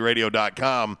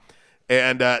RWRCradio.com,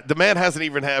 and the man hasn't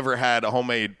even ever had a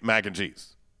homemade mac and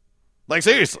cheese. Like,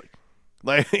 seriously.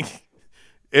 Like,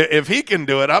 if he can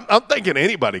do it, I'm thinking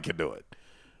anybody can do it.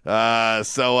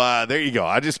 So there you go.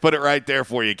 I just put it right there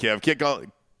for you,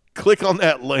 Kev. Click on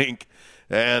that link,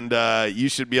 and you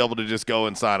should be able to just go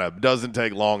and sign up. Doesn't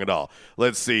take long at all.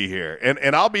 Let's see here.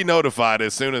 And I'll be notified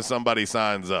as soon as somebody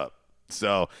signs up.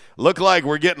 So look like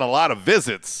we're getting a lot of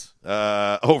visits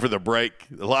over the break.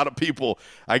 A lot of people.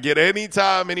 I get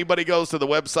anytime anybody goes to the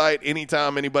website,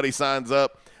 anytime anybody signs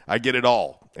up, I get it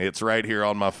all. It's right here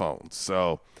on my phone.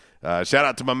 So shout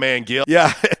out to my man Gil.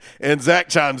 Yeah, and Zach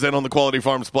chimes in on the Quality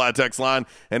Farm Supply text line,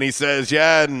 and he says,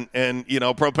 yeah, and you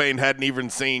know, Propane hadn't even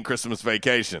seen Christmas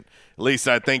Vacation. At least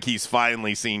I think he's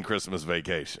finally seen Christmas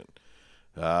Vacation.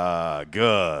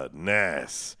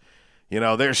 Goodness. You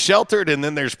know, there's Sheltered and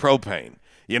then there's Propane.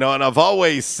 You know, and I've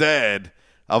always said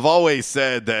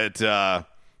that,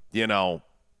 you know,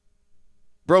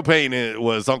 Propane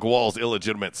was Uncle Wal's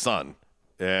illegitimate son.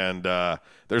 And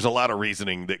there's a lot of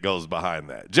reasoning that goes behind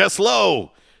that. Jess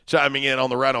Lowe chiming in on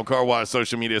the Rhino Car Wash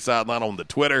social media sideline on the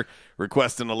Twitter,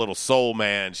 requesting a little Soul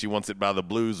Man. She wants it by the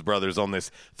Blues Brothers on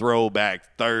this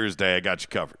Throwback Thursday. I got you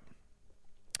covered.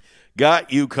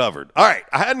 Got you covered. All right,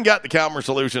 I hadn't got the Calmer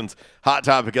Solutions hot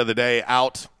topic of the day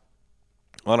out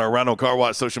on our Rhino Car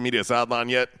Wash social media sideline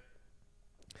yet.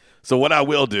 So what I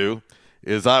will do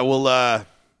is I'm going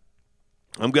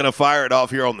to fire it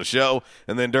off here on the show,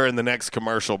 and then during the next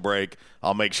commercial break,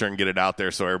 I'll make sure and get it out there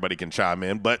so everybody can chime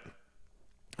in. But,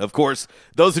 of course,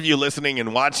 those of you listening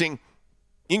and watching,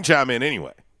 you can chime in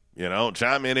anyway. You know,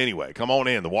 chime in anyway. Come on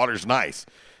in. The water's nice.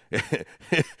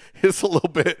 It's a little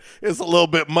bit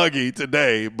muggy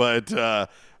today, but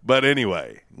But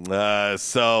anyway,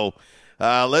 so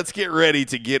let's get ready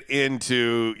to get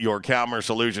into your Calmer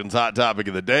Solutions hot topic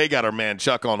of the day. Got our man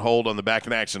Chuck on hold on the Back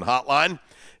in Action hotline,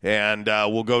 and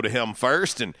we'll go to him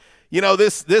first. And,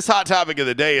 this hot topic of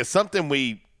the day is something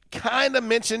we kind of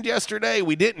mentioned yesterday.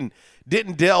 We didn't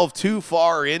delve too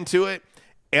far into it,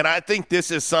 and I think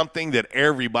this is something that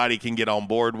everybody can get on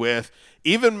board with.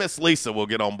 Even Miss Lisa will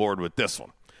get on board with this one.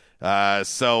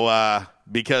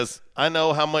 Because I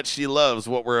know how much she loves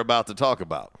what we're about to talk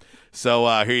about. So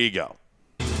here you go.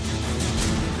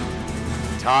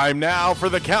 Time now for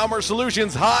the Calmer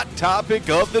Solutions hot topic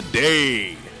of the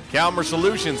day. Calmer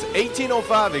Solutions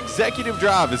 1805 Executive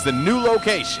Drive is the new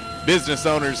location. Business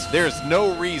owners, there's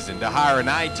no reason to hire an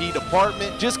IT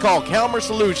department. Just call Calmer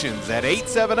Solutions at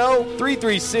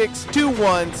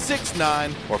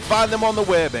 870-336-2169 or find them on the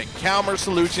web at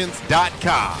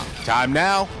calmersolutions.com. Time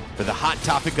now for the hot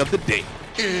topic of the day.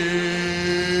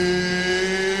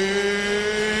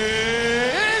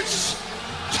 It's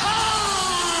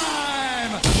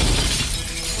time!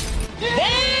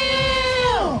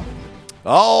 Damn!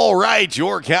 All right,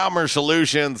 your Calmer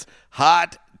Solutions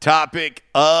hot topic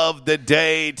of the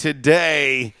day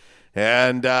today.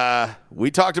 And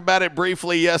we talked about it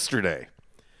briefly yesterday.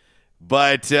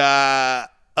 But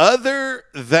other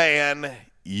than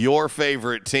your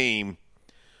favorite team,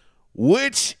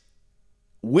 which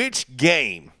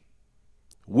game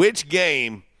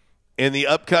in the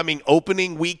upcoming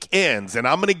opening weekends, and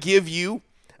I'm going to give you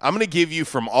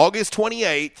from August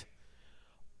 28th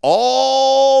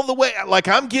all the way, like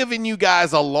I'm giving you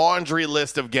guys a laundry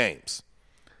list of games,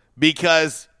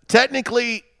 because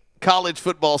technically college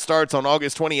football starts on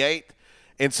August 28th,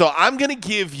 and so I'm going to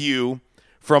give you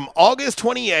from August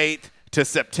 28th to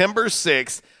September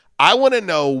 6th. I want to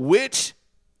know which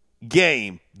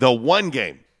game, the one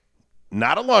game,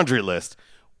 not a laundry list,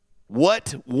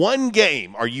 what one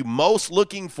game are you most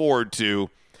looking forward to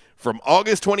from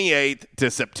August 28th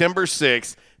to September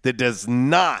 6th that does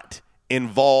not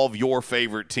involve your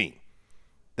favorite team?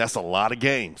 That's a lot of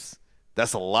games.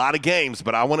 But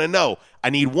I want to know. I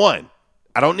need one.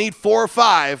 I don't need 4 or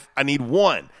 5. I need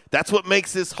one. That's what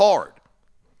makes this hard.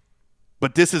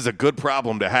 But this is a good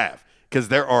problem to have, because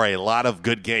there are a lot of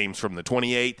good games from the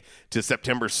 28th to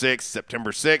September 6th.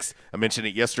 September 6th, I mentioned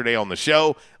it yesterday on the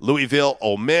show, Louisville,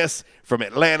 Ole Miss from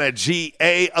Atlanta,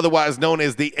 GA, otherwise known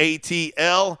as the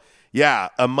ATL. Yeah,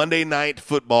 a Monday night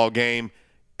football game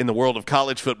in the world of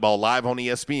college football, live on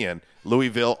ESPN,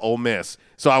 Louisville, Ole Miss.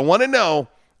 So I want to know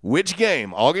which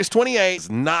game, August 28th, does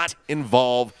not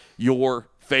involve your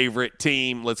favorite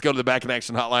team. Let's go to the Back in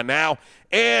Action hotline now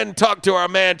and talk to our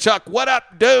man, Chuck. What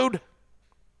up, dude?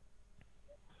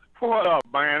 What up,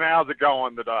 man? How's it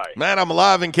going today? Man, I'm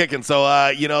alive and kicking. So,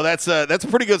 that's a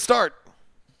pretty good start.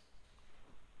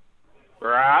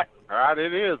 Right,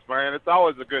 it is, man. It's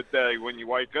always a good day when you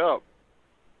wake up.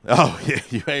 Oh, yeah,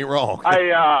 you ain't wrong.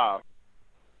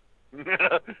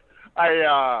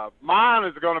 Mine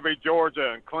is going to be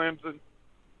Georgia and Clemson.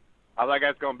 I think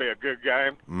that's going to be a good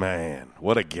game. Man,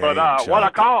 what a game! But what I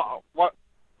called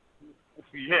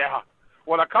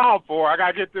for, I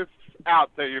got to get this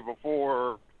out to you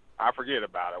before I forget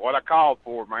about it. What I called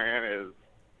for, man, is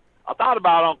I thought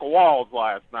about Uncle Walls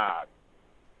last night.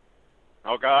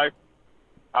 Okay?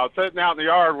 I was sitting out in the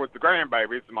yard with the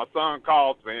grandbabies, and my son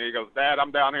calls me, and he goes, Dad,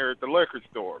 I'm down here at the liquor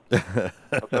store. I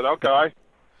said, okay.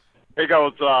 He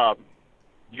goes, you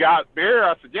got beer?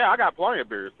 I said, yeah, I got plenty of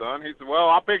beer, son. He said, well,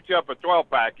 I picked you up a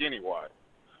 12-pack anyway.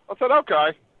 I said,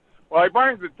 okay. Well, he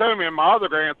brings it to me, and my other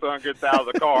grandson gets out of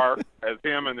the car as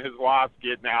him and his wife's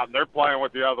getting out, and they're playing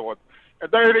with the other one. And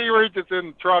dude, he reaches in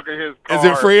the trunk of his car. Is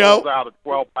it Frio? And pulls out a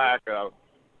 12-pack of.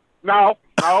 No.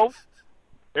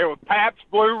 It was Pabst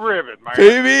Blue Ribbon, man.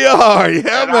 PBR,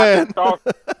 yeah, and man.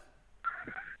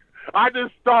 I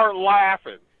just start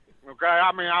laughing. Okay,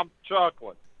 I mean, I'm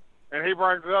chuckling. And he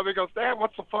brings it up. He goes, Dad,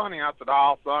 what's so funny? I said,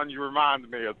 oh, son, you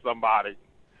reminded me of somebody.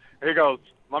 He goes,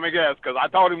 let me guess, because I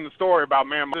told him the story about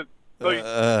me and my so you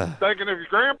thinking of your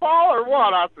grandpa or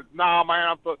what? I said, no, man,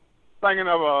 I'm thinking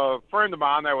of a friend of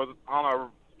mine that was on a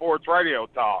sports radio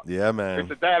talk. Yeah, man. He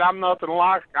said, Dad, I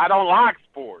don't like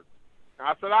sports.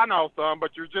 I said, I know, son,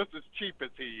 but you're just as cheap as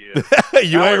he is.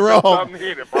 You ain't wrong. Something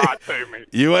he'd have brought to me.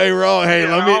 You ain't wrong. Hey,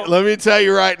 let me tell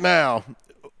you right now.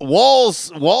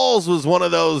 Walls was one of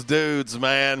those dudes,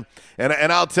 man.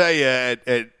 And I'll tell you,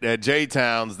 at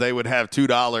J-Towns, they would have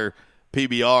 $2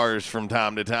 PBRs from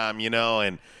time to time,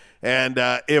 and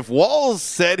if Walls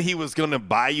said he was going to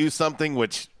buy you something,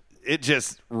 which it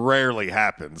just rarely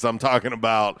happens. I'm talking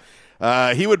about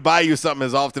he would buy you something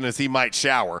as often as he might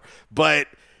shower. But,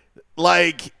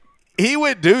 like, he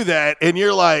would do that, and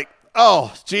you're like,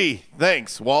 oh, gee,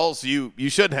 thanks, Walls. You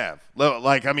should have.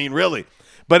 Like, I mean, really.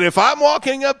 But if I'm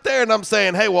walking up there and I'm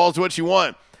saying, hey, Walls, what you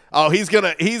want? Oh, he's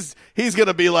gonna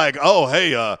be like, oh,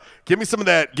 hey, give me some of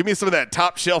that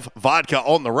top shelf vodka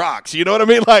on the rocks. You know what I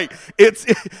mean? Like,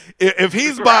 if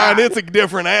he's buying, it's a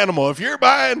different animal. If you're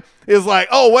buying, it's like,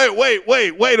 oh,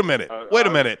 wait a minute.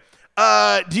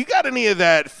 Do you got any of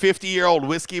that 50-year-old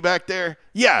whiskey back there?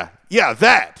 Yeah,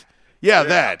 that.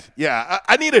 Yeah,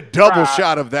 I need a double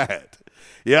shot of that.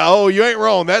 Yeah, oh, you ain't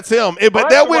wrong. That's him. But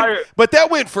that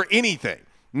went for anything.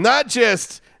 Not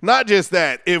just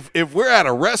that. If we're at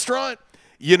a restaurant,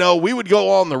 we would go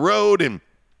on the road, and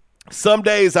some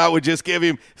days I would just give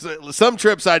him – some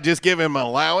trips I'd just give him an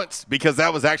allowance because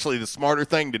that was actually the smarter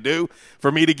thing to do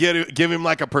for me to give him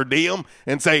like a per diem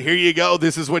and say, here you go,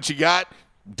 this is what you got.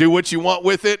 Do what you want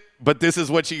with it, but this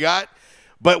is what you got.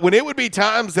 But when it would be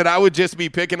times that I would just be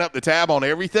picking up the tab on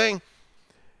everything,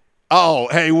 oh,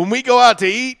 hey, when we go out to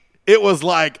eat, it was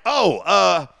like,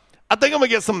 I think I'm going to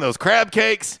get some of those crab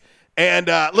cakes, and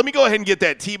let me go ahead and get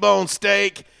that T-bone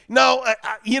steak. No,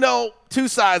 2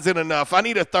 sides isn't enough. I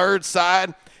need a third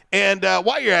side. And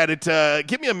while you're at it,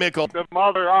 give me a mickle. The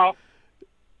mother off.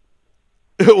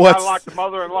 What's... Kind of like the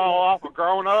mother-in-law off of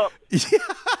Growing Up. Yeah.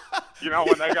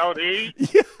 When they go to eat.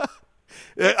 Yeah.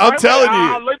 I'm telling you.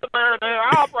 I'll leave the bear there.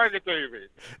 I'll bring it to you.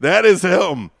 That is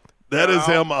him. That is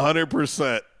him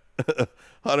 100%.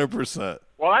 100%.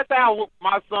 Well, that's how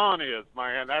my son is,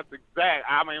 man. That's exact.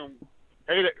 I mean,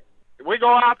 we go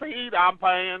out to eat, I'm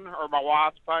paying, or my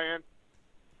wife's paying.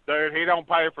 Dude, he don't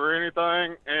pay for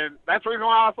anything. And that's the reason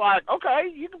why I was like,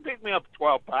 okay, you can pick me up a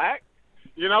 12-pack,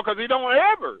 because he don't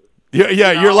ever.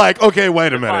 Yeah, you're like, okay,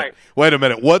 wait a minute.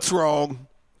 What's wrong?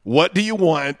 What do you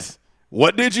want?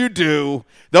 What did you do?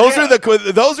 Those are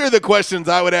the questions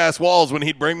I would ask Walls when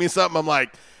he'd bring me something. I'm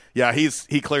like, yeah,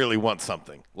 he clearly wants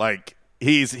something. Like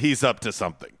he's up to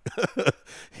something.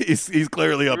 he's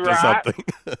clearly up to something.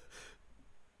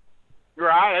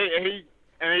 Right.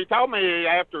 He told me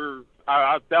after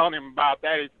I was telling him about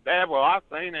that. He said, Dad, well, I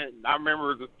seen it, and I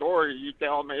remember the story you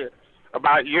telling me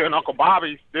about you and Uncle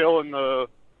Bobby stealing the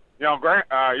your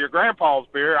grandpa's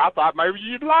beer. I thought maybe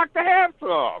you'd like to have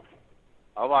some.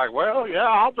 I was like, well, yeah,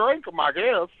 I'll drink them, I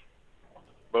guess.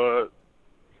 But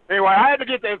anyway, I had to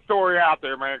get that story out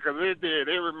there, man, because it did.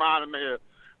 It reminded me of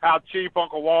how cheap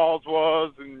Uncle Walls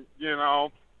was and,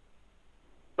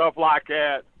 stuff like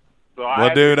that. So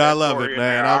well, dude, I love it,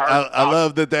 man. I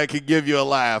love that could give you a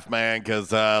laugh, man,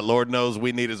 because Lord knows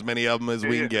we need as many of them as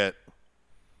we can get.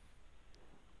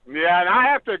 Yeah, and I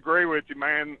have to agree with you,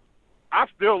 man. I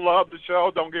still love the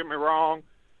show, don't get me wrong.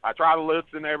 I try to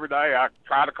listen every day. I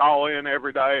try to call in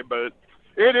every day, but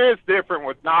it is different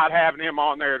with not having him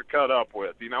on there to cut up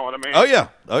with. You know what I mean?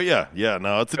 Oh yeah. Yeah,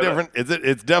 no, it's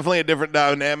it's definitely a different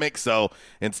dynamic. So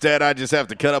instead, I just have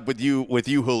to cut up with you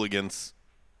hooligans.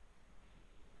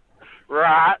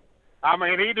 Right. I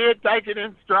mean, he did take it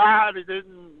in stride. He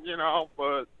didn't,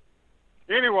 but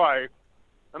anyway,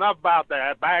 enough about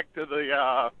that. Back to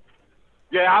the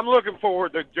I'm looking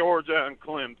forward to Georgia and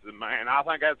Clemson, man. I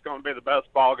think that's going to be the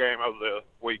best ball game of the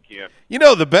weekend.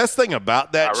 The best thing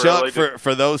about that, Chuck,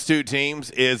 for those two teams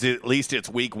is at least it's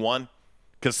week 1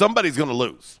 because somebody's going to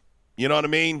lose. You know what I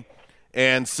mean?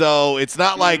 And so it's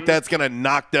not like that's going to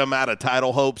knock them out of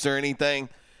title hopes or anything.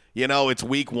 It's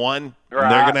week 1. Right.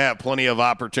 And they're going to have plenty of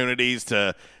opportunities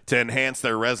to enhance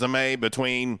their resume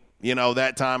between,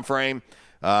 that time frame.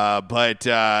 But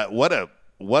what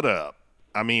a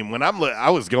I mean, when I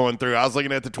was going through, I was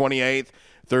looking at the 28th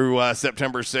through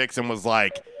September 6th and was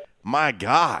like, my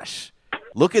gosh,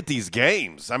 look at these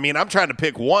games. I mean, I'm trying to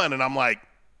pick one, and I'm like,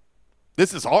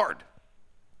 this is hard.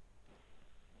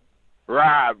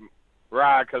 Right,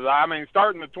 because, I mean,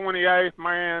 starting the 28th,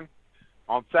 man,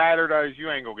 on Saturdays, you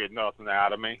ain't going to get nothing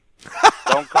out of me.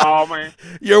 Don't call me.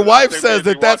 Your wife says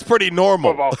that's pretty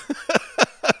normal.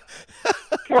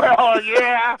 Well,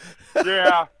 yeah,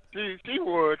 she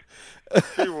would.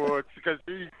 She would, because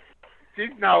she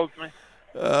knows me.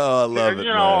 Oh, I love it,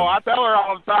 man. I tell her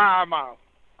all the time,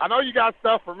 I know you got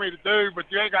stuff for me to do, but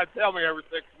you ain't got to tell me every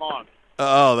 6 months.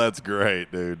 Oh, that's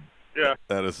great, dude. Yeah.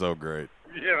 That is so great.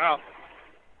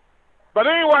 But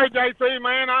anyway, JC,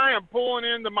 man, I am pulling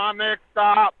into my next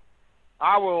stop.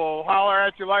 I will holler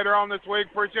at you later on this week.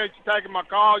 Appreciate you taking my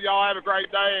call. Y'all have a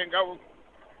great day, and go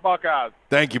Buckeyes.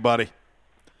 Thank you, buddy.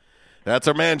 That's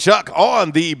our man Chuck on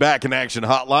the Back in Action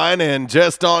hotline, and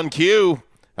just on cue,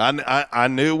 I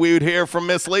knew we would hear from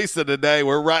Miss Lisa today.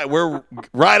 We're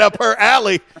right up her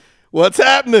alley. What's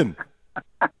happening?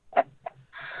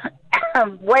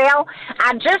 Well,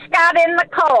 I just got in the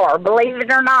car, believe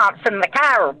it or not, from the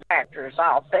chiropractor's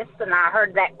office, and I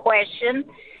heard that question,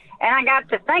 And I got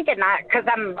to thinking, because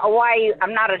I'm away,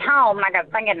 I'm not at home, and I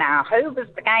got thinking now, who was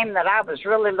the game that I was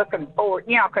really looking forward,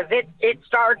 because it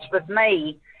starts with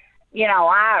me.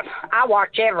 I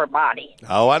watch everybody.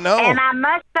 Oh, I know. And I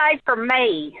must say for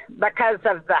me, because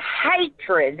of the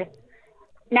hatred,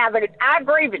 now I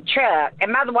agree with Chuck,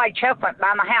 and by the way, Chuck went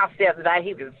by my house the other day.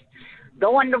 He was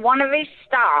going to one of his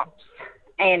stops,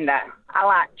 and I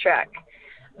like Chuck.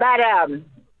 But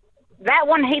that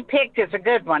one he picked is a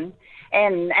good one.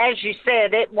 And as you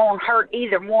said, it won't hurt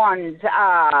either one's.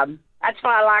 That's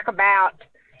what I like about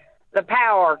the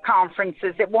power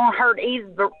conferences. It won't hurt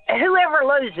either. Whoever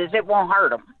loses, it won't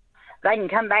hurt them. They can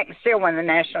come back and still win the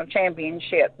national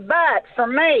championship. But for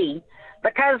me,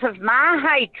 because of my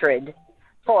hatred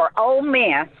for Ole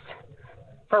Miss,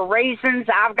 for reasons,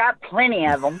 I've got plenty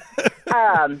of them,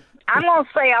 I'm going to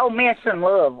say Ole Miss and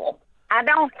Louisville.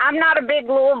 I'm not a big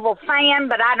Louisville fan,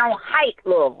 but I don't hate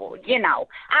Louisville.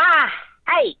 I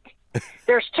hate.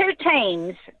 There's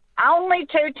only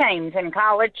two teams in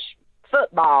college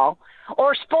football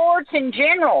or sports in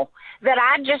general that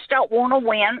I just don't want to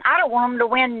win. I don't want them to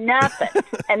win nothing.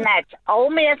 And that's Ole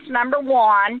Miss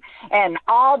 #1 and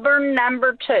Auburn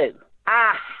 #2.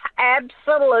 I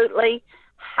absolutely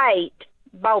hate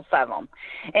both of them.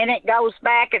 And it goes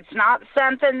back, it's not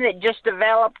something that just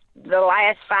developed the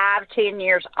last 5-10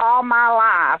 years. All my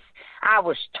life, I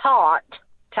was taught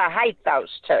to hate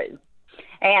those two.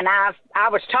 And I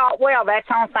was taught, well, that's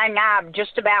the only thing I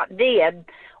just about did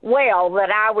well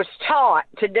that I was taught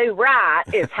to do right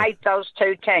is hate those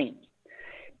two teams.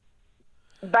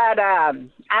 But I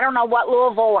don't know what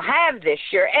Louisville will have this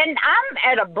year. And I'm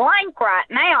at a blank right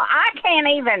now. I can't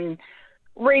even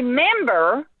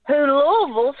remember who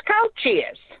Louisville's coach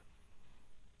is.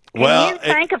 Can you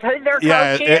think of who their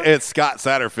coach is? It's Scott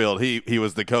Satterfield. He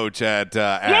was the coach at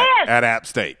App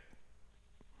State.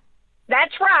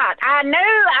 That's right. I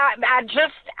knew. I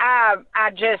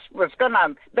just was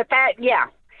gonna. But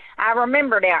I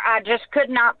remember now. I just could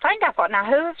not think. I thought, now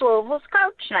who's Louisville's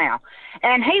coach now?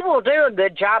 And he will do a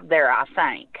good job there, I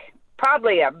think.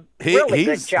 Probably a really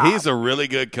good job. He's a really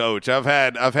good coach. I've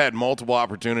had multiple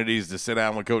opportunities to sit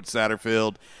down with Coach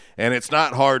Satterfield, and it's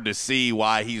not hard to see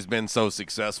why he's been so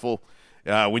successful.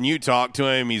 When you talk to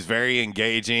him, he's very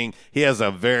engaging. He has a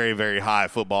very, very high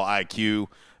football IQ.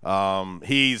 I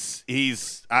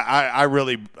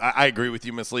agree with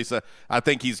you, Miss Lisa. I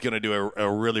think he's going to do a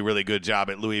really, really good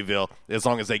job at Louisville as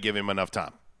long as they give him enough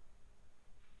time.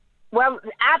 Well,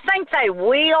 I think they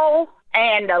will.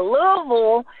 And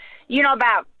Louisville,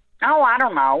 I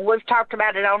don't know. We've talked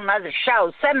about it on other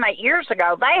shows. 7-8 years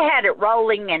ago, they had it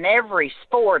rolling in every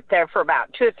sport there for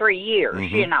about 2 or 3 years.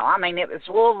 Mm-hmm. It was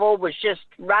Louisville was just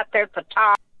right there at the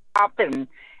top and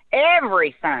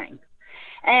everything.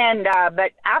 And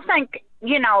but I think,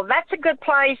 that's a good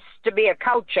place to be a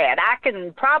coach at. I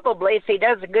can probably, if he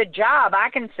does a good job, I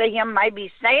can see him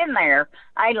maybe staying there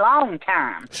a long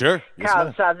time. Sure.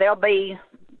 Because they'll be,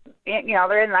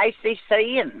 they're in the ACC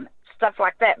and stuff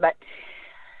like that. But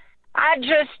I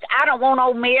don't want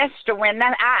Ole Miss to win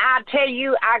that. I tell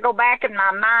you, I go back in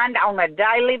my mind on a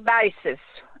daily basis,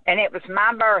 and it was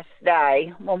my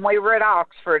birthday when we were at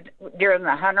Oxford during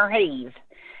the Hunter Heave.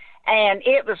 And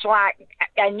it was like,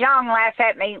 and y'all can laugh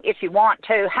at me if you want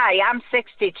to. Hey, I'm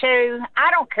 62.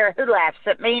 I don't care who laughs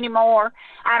at me anymore.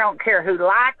 I don't care who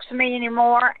likes me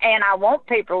anymore. And I want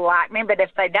people to like me, but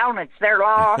if they don't, it's their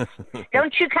loss.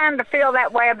 Don't you kind of feel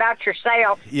that way about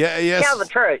yourself? Yeah, yes. Tell the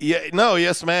truth. Yeah, no,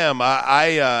 yes, ma'am.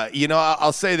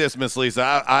 I'll say this, Miss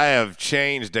Lisa. I have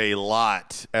changed a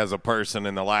lot as a person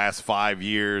in the last 5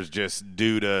 years just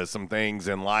due to some things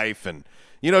in life and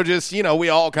we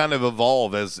all kind of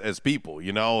evolve as people,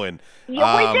 and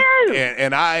yeah, we do.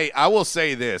 And I will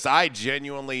say this: I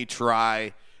genuinely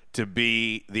try to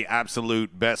be the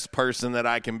absolute best person that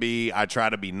I can be. I try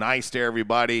to be nice to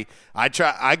everybody. I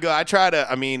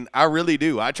really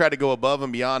do. I try to go above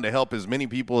and beyond to help as many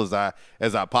people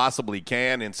as I possibly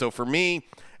can. And so for me,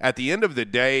 at the end of the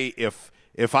day,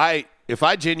 if I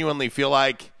genuinely feel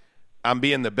like I'm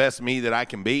being the best me that I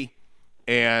can be,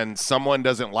 and someone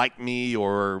doesn't like me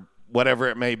or whatever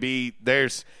it may be,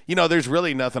 there's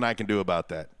really nothing I can do about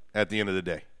that at the end of the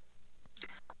day.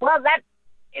 Well,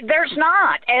 there's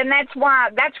not, and that's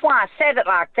why I said it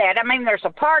like that. There's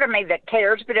a part of me that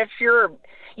cares, but if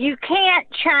you can't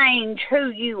change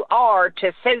who you are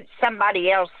to suit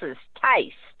somebody else's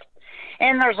taste.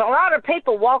 And there's a lot of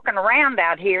people walking around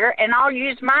out here, and I'll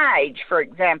use my age, for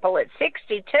example, at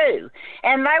 62,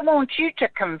 and they want you to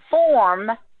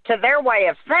conform to their way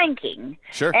of thinking.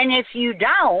 Sure. And if you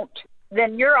don't,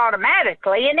 then you're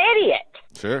automatically an idiot.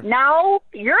 Sure. No,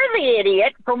 you're the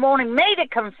idiot for wanting me to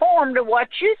conform to what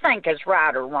you think is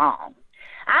right or wrong.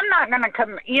 I'm not going to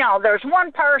there's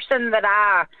one person that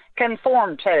I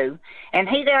conform to, and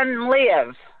he doesn't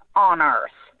live on Earth.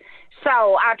 So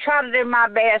I try to do my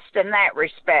best in that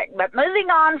respect. But moving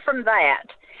on from that,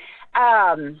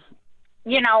 and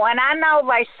I know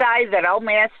they say that Ole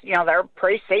Miss, they're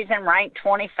preseason ranked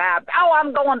 25. Oh,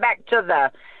 I'm going back to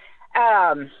the,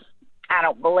 I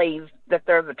don't believe that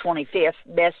they're the 25th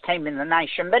best team in the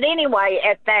nation. But anyway,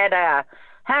 at that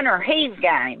Hunter Heave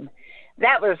game,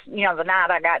 that was, the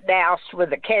night I got doused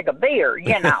with a keg of beer,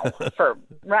 for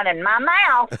running my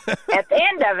mouth at the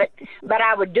end of it. But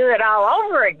I would do it all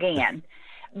over again.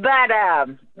 But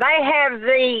they have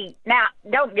now,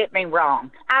 don't get me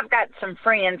wrong. I've got some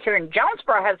friends here, and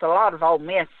Jonesboro has a lot of Ole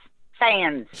Miss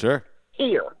fans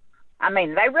here. I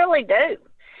mean, they really do.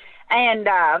 And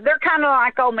they're kind of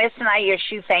like Ole Miss and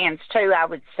ASU fans, too, I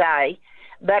would say.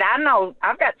 But I know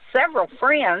I've got several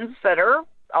friends that are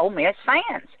Ole Miss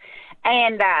fans.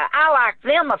 And I like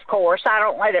them, of course. I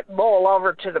don't let it boil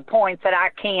over to the point that I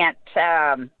can't,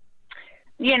 like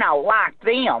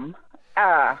them.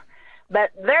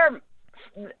 But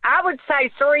I would say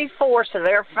 3/4 of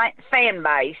their fan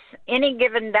base any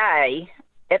given day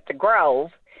at the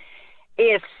Grove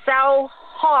is so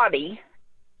haughty,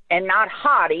 and not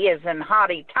haughty as in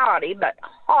hotty-toddy, but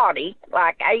haughty,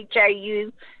 like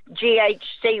Haughcy, I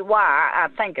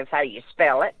think is how you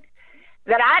spell it,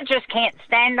 that I just can't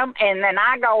stand them, and then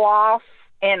I go off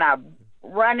in a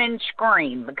running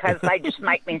scream because they just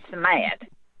make me so mad.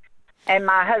 And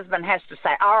my husband has to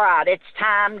say, all right, it's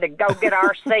time to go get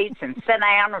our seats and sit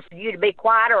down, or for you to be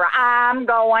quiet, or I'm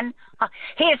going.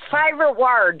 His favorite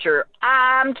words are,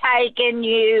 I'm taking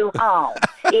you home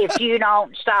if you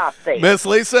don't stop this. Miss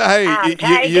Lisa, hey,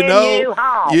 you know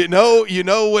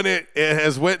when it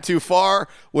has went too far,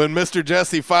 when Mr.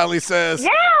 Jesse finally says,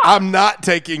 I'm not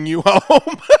taking you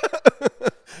home.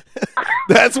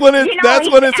 that's when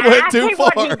it's went too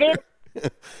far.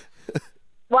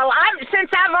 Well, since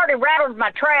I've already rattled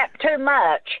my trap too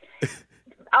much,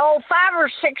 5 or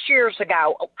 6 years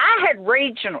ago, I had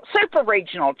super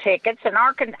regional tickets in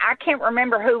Arkansas. I can't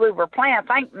remember who we were playing. I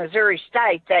think Missouri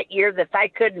State that year, that they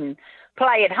couldn't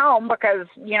play at home because,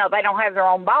 they don't have their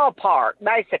own ballpark,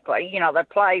 basically. They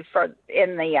play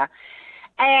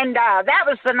and that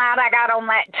was the night I got on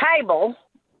that table.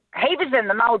 He was in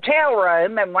the motel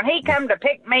room, and when he come to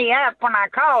pick me up when I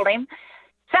called him,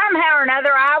 somehow or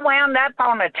another, I wound up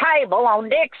on a table on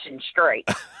Dixon Street.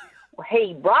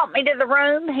 He brought me to the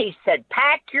room. He said,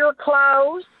 pack your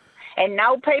clothes. And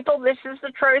no, people, this is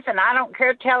the truth, and I don't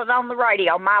care to tell it on the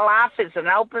radio. My life is an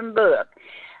open book.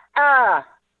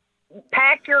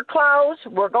 Pack your clothes.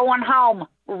 We're going home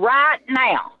right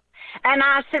now. And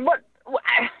I said, what?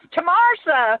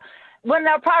 Tomorrow's when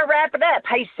they'll probably wrap it up.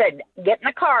 He said, get in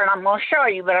the car, and I'm going to show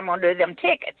you, but I'm going to do them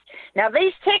tickets. Now,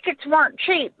 these tickets weren't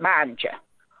cheap, mind you.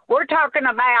 We're talking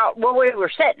about where we were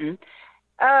sitting,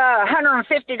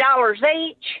 $150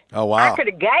 each. Oh, wow. I could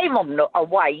have gave them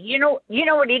away. You know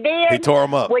what he did? He tore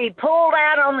them up. We pulled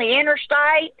out on the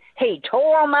interstate. He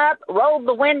tore them up, rolled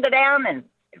the window down, and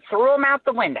threw them out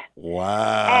the window.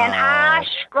 Wow. And I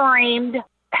screamed,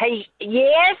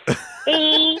 yes,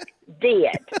 he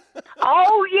did.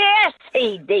 Oh, yes,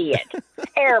 he did,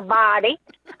 everybody.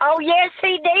 Oh, yes,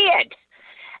 he did.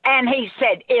 And he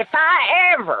said, if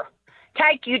I ever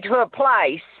take you to a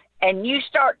place and you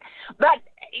start, but,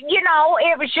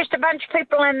 it was just a bunch of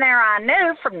people in there I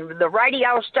knew from the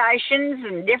radio stations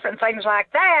and different things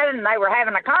like that, and they were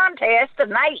having a contest,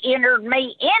 and they entered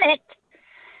me in it.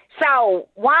 So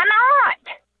why not?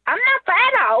 I'm not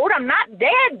that old. I'm not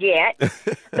dead yet.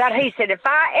 But he said,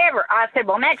 I said,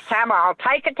 well, next time I'll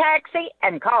take a taxi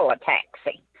and call a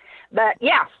taxi. But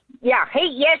yes,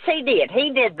 he did.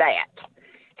 He did that.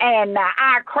 And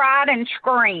I cried and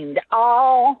screamed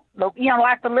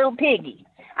like the little piggy.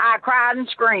 I cried and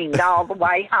screamed all the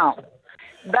way home.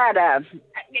 But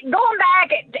going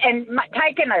back and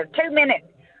taking a 2-minute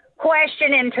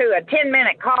question into a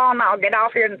 10-minute call, and I'll get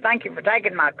off here and thank you for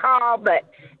taking my call, but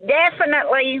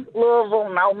definitely Louisville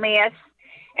and Ole Miss,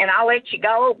 and I'll let you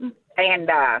go.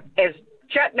 And as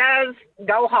Chuck does,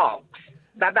 go Hawks.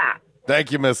 Bye-bye.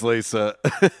 Thank you, Miss Lisa.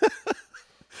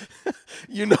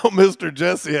 Mr.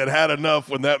 Jesse had enough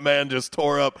when that man just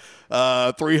tore up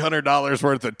 $300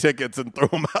 worth of tickets and threw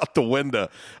them out the window.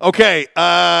 Okay,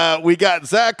 we got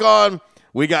Zach on.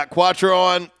 We got Quattro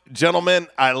on. Gentlemen,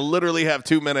 I literally have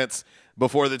 2 minutes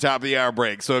before the top of the hour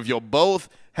break. So if you'll both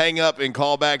hang up and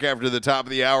call back after the top of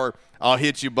the hour, I'll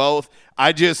hit you both.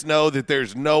 I just know that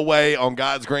there's no way on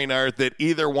God's green earth that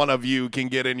either one of you can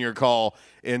get in your call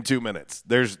in 2 minutes.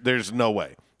 There's no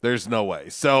way. There's no way.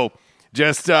 So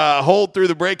just hold through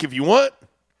the break if you want.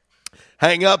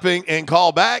 Hang up and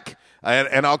call back,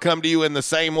 and I'll come to you in the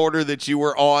same order that you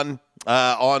were on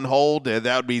hold.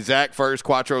 That would be Zach first,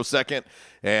 Quattro second.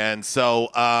 And so,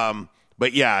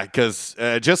 but yeah, because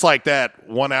just like that,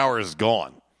 1 hour is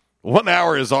gone. 1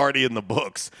 hour is already in the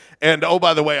books. And, oh,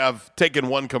 by the way, I've taken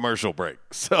one commercial break.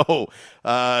 So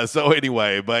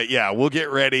anyway, but yeah, we'll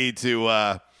get ready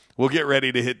to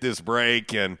hit this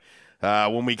break. And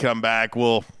when we come back,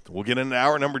 we'll get into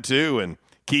hour number 2 and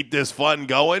keep this fun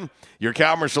going. Your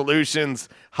Calmer Solutions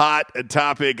hot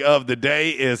topic of the day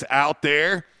is out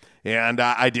there. And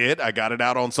I got it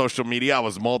out on social media. I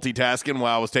was multitasking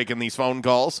while I was taking these phone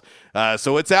calls.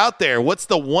 So it's out there. What's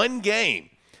the one game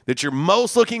that you're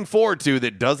most looking forward to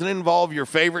that doesn't involve your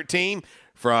favorite team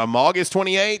from August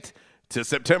 28th to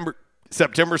September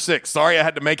 6th? Sorry I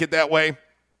had to make it that way.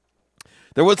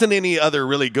 There wasn't any other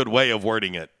really good way of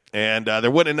wording it. And there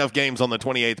wasn't enough games on the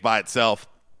 28th by itself.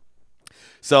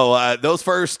 So those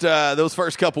first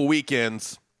couple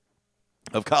weekends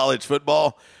of college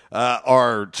football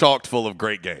are chocked full of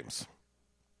great games.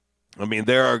 I mean,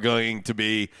 there are going to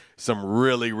be some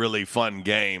really, really fun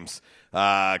games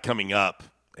coming up.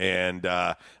 And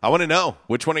I want to know,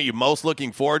 which one are you most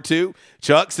looking forward to?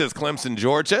 Chuck says Clemson,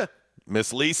 Georgia.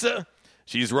 Miss Lisa,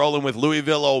 she's rolling with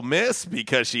Louisville, Ole Miss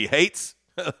because she hates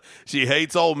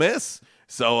Ole Miss.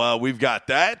 So we've got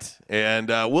that, and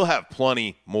we'll have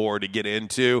plenty more to get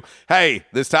into. Hey,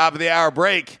 this top of the hour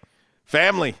break,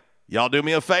 family, y'all do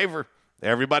me a favor.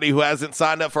 Everybody who hasn't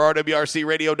signed up for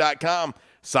RWRCradio.com,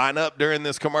 sign up during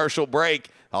this commercial break.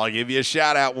 I'll give you a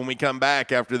shout-out when we come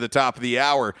back after the top of the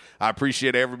hour. I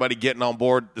appreciate everybody getting on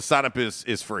board. The sign-up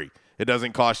is free. It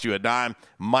doesn't cost you a dime.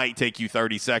 Might take you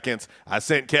 30 seconds. I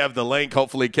sent Kev the link.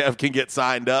 Hopefully Kev can get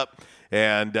signed up.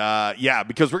 And, yeah,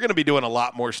 because we're going to be doing a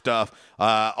lot more stuff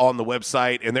on the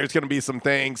website, and there's going to be some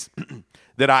things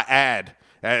that I add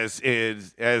as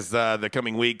the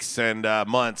coming weeks and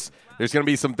months. There's going to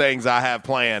be some things I have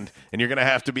planned, and you're going to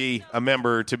have to be a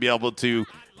member to be able to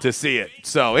see it.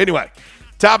 So, anyway,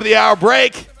 top of the hour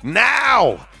break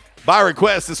now. By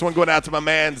request, this one going out to my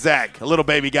man, Zach. A little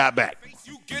baby got back.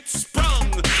 You get sprung.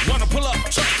 Wanna pull up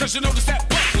Chuck, cause you notice that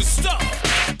butt was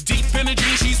stuffed. Deep in the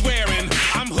jeans she's wearing.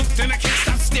 I'm hooked and I can't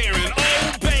stop staring.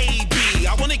 Oh, baby,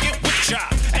 I wanna get with ya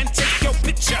and take your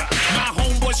picture. My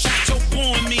homeboy shot your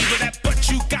on me, but that butt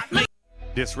you got me.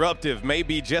 Disruptive may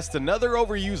be just another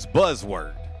overused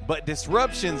buzzword, but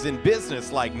disruptions in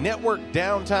business like network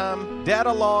downtime,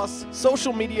 data loss,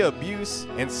 social media abuse,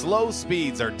 and slow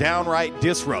speeds are downright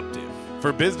disruptive.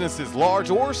 For businesses large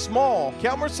or small,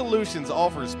 Calmer Solutions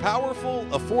offers powerful,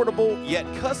 affordable, yet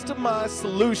customized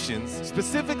solutions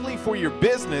specifically for your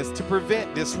business to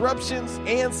prevent disruptions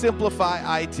and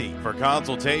simplify IT. For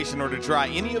consultation or to try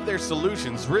any of their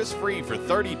solutions risk-free for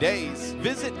 30 days,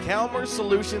 visit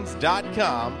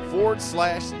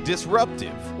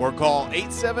calmersolutions.com/disruptive or call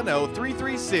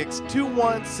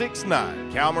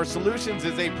 870-336-2169. Calmer Solutions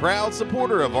is a proud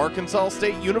supporter of Arkansas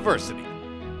State University.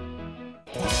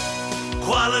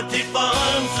 Quality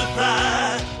Farm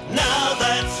Supply, now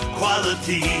that's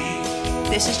quality.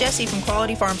 This is Jessie from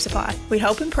Quality Farm Supply. We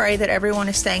hope and pray that everyone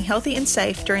is staying healthy and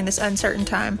safe during this uncertain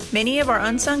time. Many of our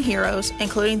unsung heroes,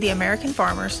 including the American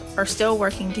farmers, are still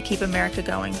working to keep America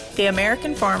going. The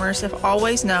American farmers have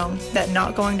always known that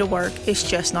not going to work is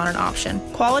just not an option.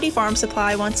 Quality Farm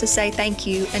Supply wants to say thank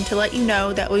you and to let you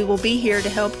know that we will be here to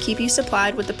help keep you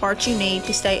supplied with the parts you need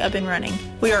to stay up and running.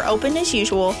 We are open as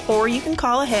usual, or you can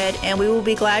call ahead and we will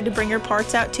be glad to bring your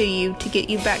parts out to you to get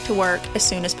you back to work as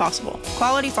soon as possible.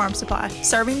 Quality Farm Supply,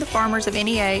 serving the farmers of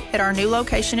NEA at our new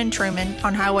location in Truman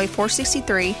on Highway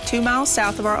 463, 2 miles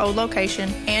south of our old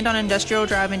location, and on Industrial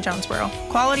Drive in Jonesboro.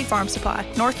 Quality Farm Supply,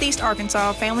 Northeast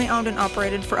Arkansas, family owned and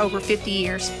operated for over 50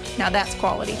 years. Now that's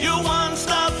quality. Your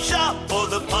one-stop shop for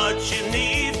the parts you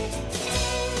need.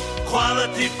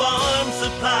 Quality Farm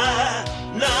Supply,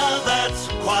 now that's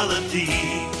quality.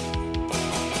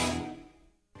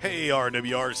 Hey,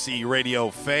 RWRC Radio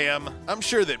fam. I'm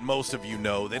sure that most of you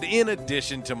know that in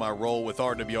addition to my role with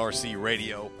RWRC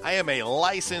Radio, I am a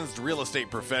licensed real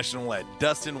estate professional at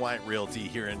Dustin White Realty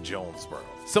here in Jonesboro.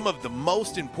 Some of the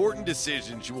most important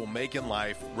decisions you will make in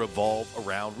life revolve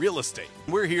around real estate.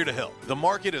 We're here to help. The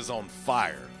market is on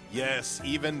fire. Yes,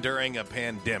 even during a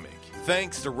pandemic,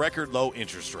 thanks to record low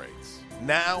interest rates.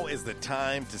 Now is the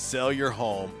time to sell your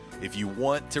home if you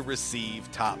want to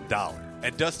receive top dollar.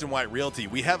 At Dustin White Realty,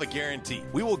 we have a guarantee.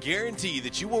 We will guarantee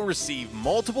that you will receive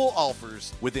multiple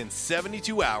offers within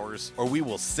 72 hours, or we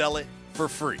will sell it for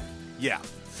free. Yeah,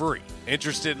 free.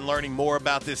 Interested in learning more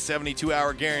about this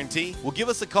 72-hour guarantee? Well, give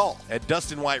us a call at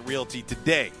Dustin White Realty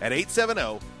today at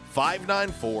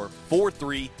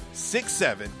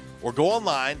 870-594-4367 or go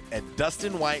online at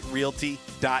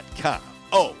DustinWhiteRealty.com.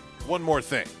 Oh, one more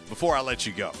thing before I let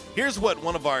you go. Here's what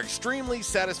one of our extremely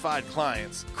satisfied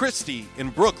clients, Christy in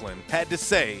Brooklyn, had to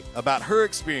say about her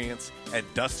experience at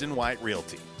Dustin White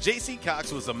Realty. J.C.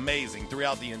 Cox was amazing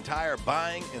throughout the entire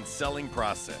buying and selling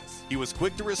process. He was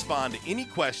quick to respond to any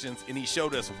questions, and he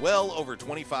showed us well over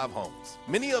 25 homes.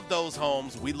 Many of those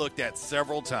homes we looked at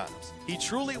several times. He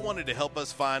truly wanted to help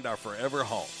us find our forever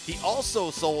home. He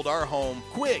also sold our home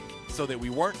quick so that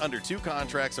we weren't under 2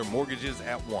 contracts or mortgages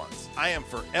at once. I am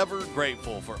forever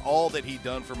grateful for all that he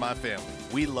done for my family.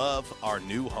 We love our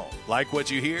new home. Like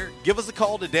what you hear? Give us a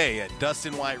call today at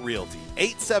Dustin White Realty,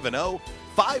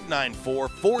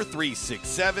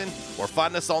 870-594-4367, or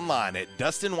find us online at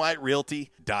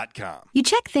DustinWhiteRealty.com. You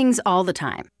check things all the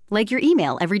time, like your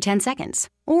email every 10 seconds,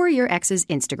 or your ex's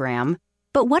Instagram.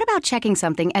 But what about checking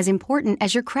something as important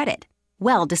as your credit?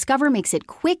 Well, Discover makes it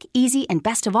quick, easy, and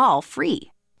best of all,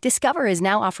 free. Discover is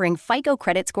now offering FICO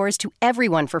credit scores to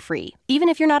everyone for free, even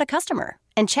if you're not a customer.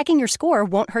 And checking your score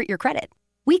won't hurt your credit.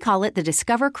 We call it the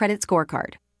Discover Credit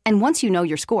Scorecard. And once you know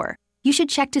your score, you should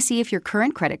check to see if your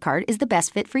current credit card is the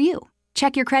best fit for you.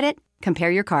 Check your credit,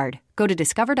 compare your card. Go to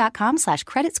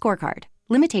discover.com/credit scorecard.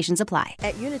 Limitations apply.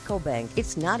 At Unico Bank,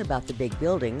 it's not about the big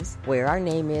buildings, where our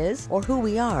name is, or who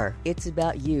we are. It's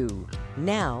about you,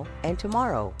 now and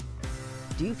tomorrow.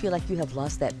 Do you feel like you have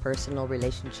lost that personal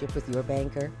relationship with your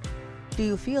banker? Do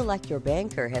you feel like your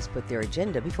banker has put their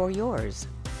agenda before yours?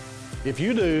 If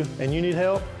you do and you need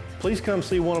help, please come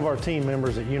see one of our team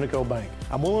members at Unico Bank.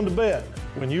 I'm willing to bet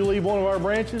when you leave one of our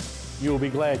branches, you will be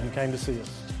glad you came to see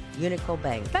us. Unico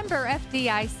Bank. Member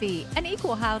FDIC, an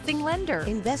equal housing lender.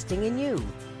 Investing in you.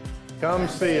 Come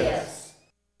see us.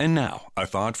 And now, a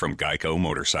thought from Geico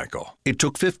Motorcycle. It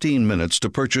took 15 minutes to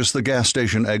purchase the gas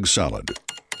station egg salad.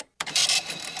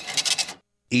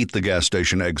 Eat the gas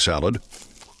station egg salad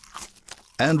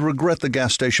and regret the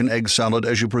gas station egg salad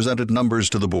as you presented numbers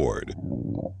to the board.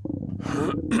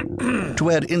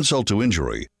 To add insult to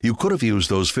injury, you could have used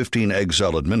those 15 egg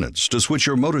salad minutes to switch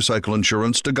your motorcycle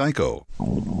insurance to Geico.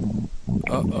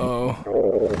 Uh-oh.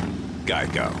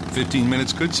 Geico. 15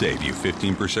 minutes could save you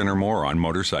 15% or more on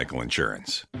motorcycle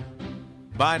insurance.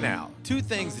 By now, 2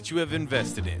 things that you have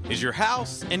invested in is your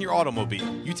house and your automobile.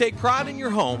 You take pride in your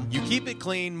home, you keep it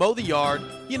clean, mow the yard,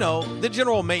 you know, the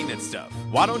general maintenance stuff.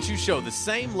 Why don't you show the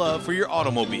same love for your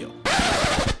automobile?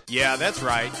 Yeah, that's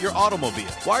right, your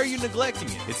automobile. Why are you neglecting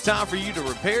it? It's time for you to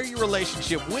repair your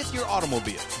relationship with your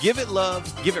automobile. Give it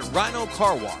love, give it Rhino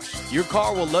Car Wash. Your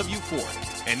car will love you for it.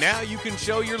 And now you can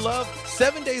show your love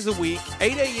 7 days a week,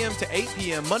 8 a.m. to 8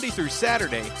 p.m. Monday through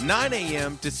Saturday, 9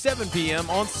 a.m. to 7 p.m.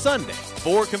 on Sunday.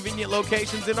 4 convenient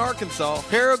locations in Arkansas: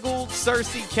 Paragould,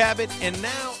 Searcy, Cabot, and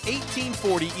now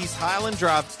 1840 East Highland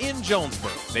Drive in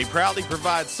Jonesboro. They proudly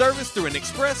provide service through an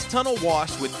express tunnel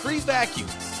wash with free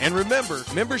vacuums. And remember,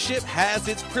 membership has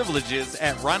its privileges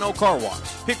at Rhino Car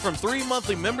Wash. Pick from 3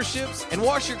 monthly memberships and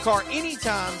wash your car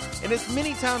anytime and as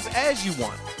many times as you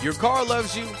want. Your car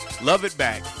loves you, love it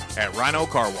back at Rhino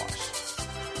Car Wash.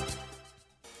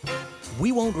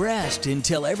 We won't rest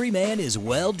until every man is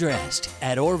well dressed.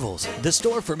 At Orville's, the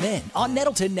store for men, on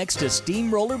Nettleton next to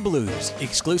Steamroller Blues.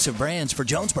 Exclusive brands for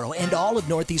Jonesboro and all of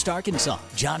Northeast Arkansas.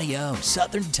 Johnny O,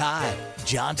 Southern Tide,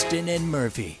 Johnston and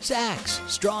Murphy, Saks,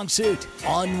 Strong Suit,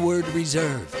 Onward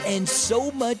Reserve, and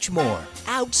so much more.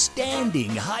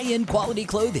 Outstanding high-end quality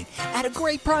clothing at a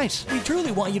great price. We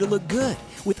truly want you to look good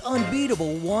with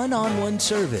unbeatable one-on-one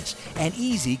service and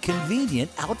easy,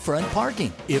 convenient out-front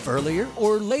parking. If earlier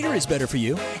or later is better for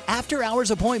you,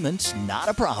 after-hours appointments, not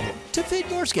a problem. To fit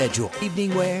your schedule.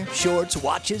 Evening wear, shorts,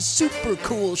 watches, super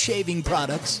cool shaving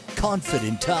products,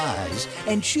 confident ties,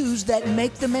 and shoes that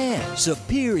make the man.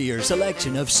 Superior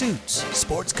selection of suits,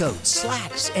 sports coats,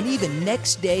 slacks, and even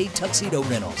next-day tuxedo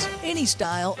rentals. Any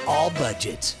style, all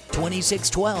budgets.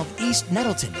 2612 East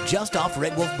Nettleton, just off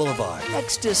Red Wolf Boulevard,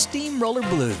 next to Steamroller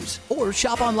Blues. Or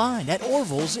shop online at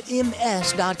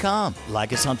orvillesms.com.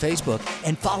 Like us on Facebook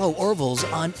and follow Orville's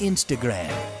on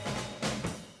Instagram.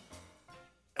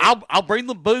 I'll bring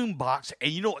the boom box,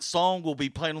 and you know what song will be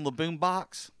playing on the boom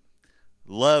box?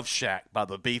 Love Shack by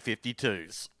the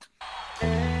B-52s.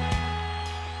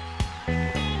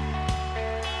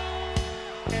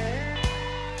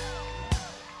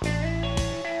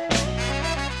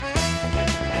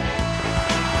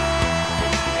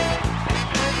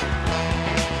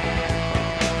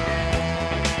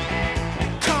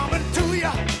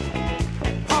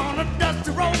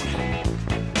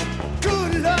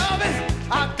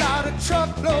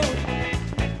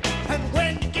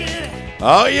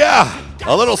 Oh, yeah.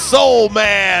 A little Soul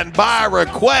Man by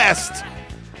request.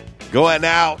 Going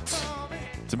out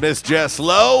to Miss Jess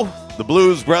Lowe, the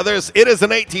Blues Brothers. It is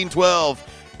an 1812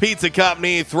 Pizza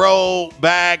Company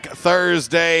Throwback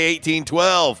Thursday,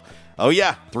 1812. Oh,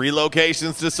 yeah. 3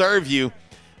 locations to serve you.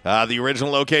 The original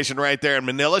location right there in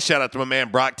Manila. Shout out to my man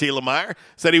Brock Thielemeyer.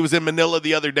 Said he was in Manila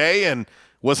the other day and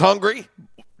was hungry.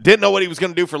 Didn't know what he was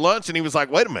going to do for lunch. And he was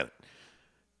like, wait a minute.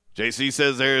 JC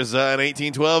says there's an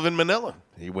 1812 in Manila.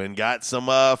 He went and got some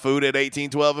food at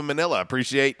 1812 in Manila.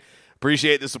 Appreciate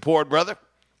the support, brother.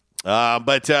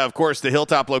 But of course, the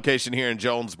Hilltop location here in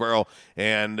Jonesboro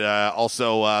and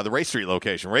also the Ray Street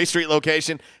location. Ray Street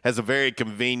location has a very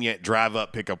convenient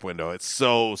drive-up pickup window. It's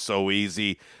so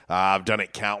easy. I've done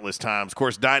it countless times. Of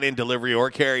course, dine-in, delivery, or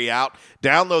carry-out.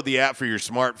 Download the app for your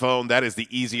smartphone. That is the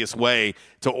easiest way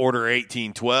to order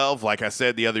 1812. Like I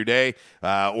said the other day,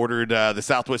 ordered the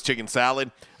Southwest Chicken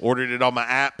Salad, ordered it on my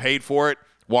app, paid for it,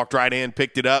 walked right in,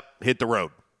 picked it up, hit the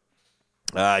road.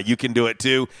 You can do it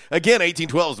too. Again,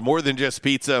 1812 is more than just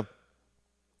pizza.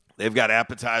 They've got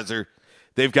appetizer.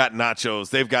 They've got nachos.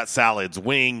 They've got salads,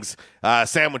 wings,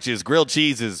 sandwiches, grilled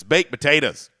cheeses, baked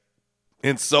potatoes,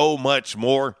 and so much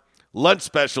more. Lunch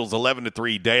specials 11 to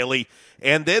 3 daily.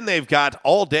 And then they've got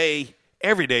all day,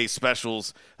 everyday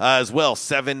specials as well,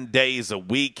 7 days a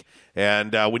week.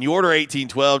 And when you order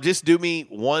 1812, just do me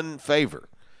one favor.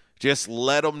 Just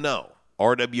let them know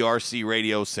RWRC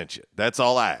Radio sent you. That's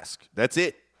all I ask. That's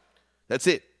it.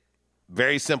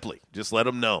 Very simply, just let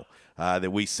them know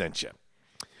that we sent you.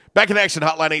 Back in action,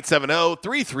 hotline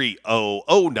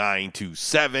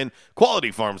 870-330-0927. Quality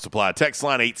Farm Supply. Text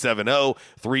line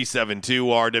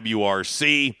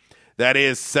 870-372-RWRC. That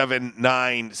is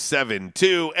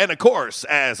 7972. And, of course,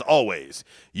 as always,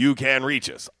 you can reach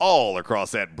us all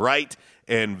across that bright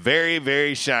and very,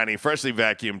 very shiny, freshly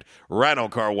vacuumed Rhino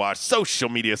Car Wash social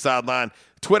media sideline,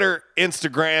 Twitter,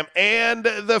 Instagram, and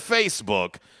the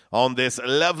Facebook on this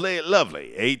lovely, lovely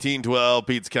 1812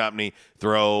 Pizza Company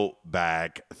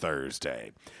Throwback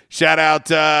Thursday. Shout out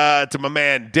to my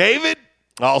man David,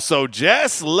 also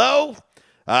Jess, Lowe,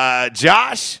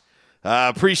 Josh.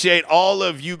 Appreciate all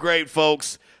of you great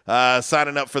folks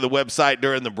signing up for the website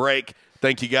during the break.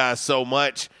 Thank you guys so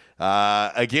much.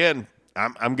 Again,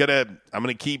 I'm gonna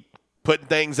keep putting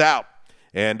things out,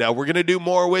 and we're gonna do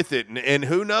more with it. And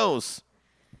who knows?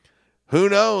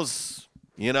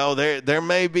 You know, there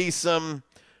may be some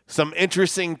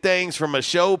interesting things from a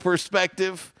show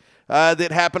perspective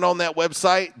that happen on that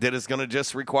website that is gonna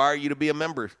just require you to be a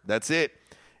member. That's it,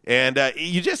 and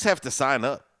you just have to sign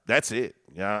up. That's it.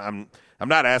 I'm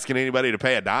not asking anybody to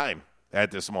pay a dime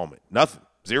at this moment. Nothing.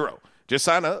 Zero. Just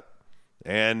sign up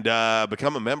and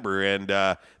become a member, and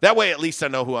that way at least I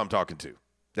know who I'm talking to.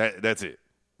 That's it.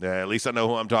 At least I know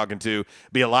who I'm talking to.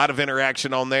 Be a lot of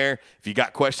interaction on there. If you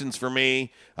got questions for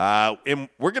me, and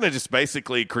we're going to just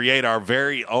basically create our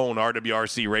very own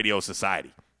RWRC Radio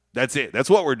Society. That's it. That's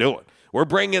what we're doing. We're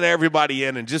bringing everybody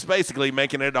in and just basically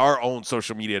making it our own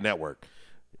social media network.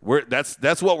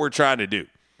 That's what we're trying to do.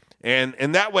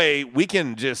 And that way we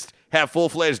can just have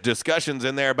full-fledged discussions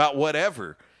in there about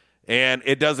whatever. And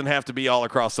it doesn't have to be all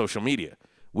across social media.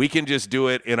 We can just do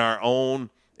it in our own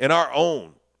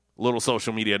little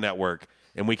social media network,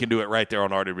 and we can do it right there on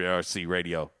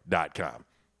RWRCradio.com.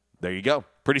 There you go.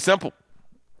 Pretty simple.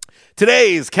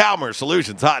 Today's Calmer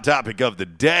Solutions hot topic of the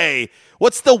day.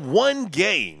 What's the one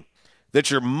game that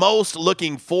you're most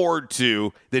looking forward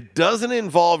to that doesn't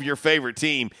involve your favorite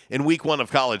team in week 1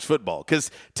 of college football? Because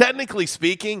technically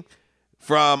speaking,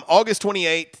 from August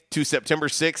 28th to September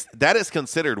 6th, that is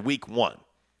considered week 1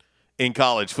 in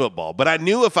college football. But I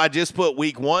knew if I just put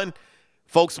week 1,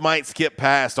 folks might skip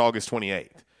past August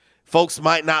 28th. Folks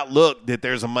might not look that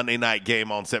there's a Monday night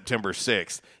game on September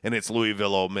 6th, and it's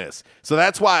Louisville Ole Miss. So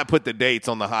that's why I put the dates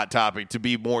on the hot topic to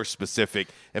be more specific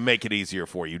and make it easier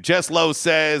for you. Jess Lowe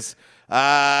says,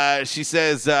 she's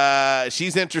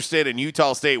interested in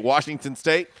Utah State, Washington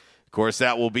State. Of course,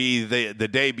 that will be the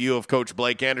debut of Coach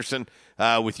Blake Anderson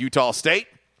with Utah State.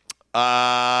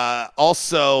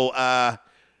 Also,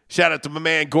 shout out to my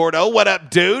man Gordo. What up,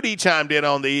 dude? He chimed in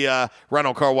on the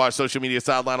Rhino Car Wash social media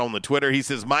sideline on the Twitter. He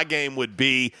says, my game would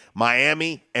be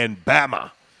Miami and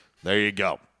Bama. There you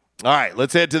go. All right,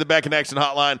 let's head to the Back in Action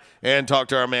hotline and talk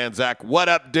to our man Zach. What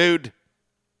up, dude?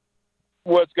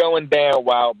 What's going down,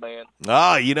 wild man?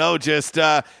 Just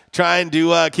trying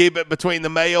to keep it between the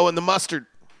mayo and the mustard.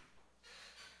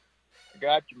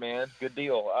 Got you, man. Good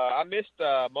deal. I missed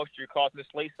most of your calls this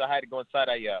week, so I had to go inside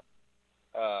a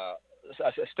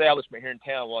establishment here in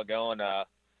town a while ago, and I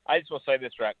just want to say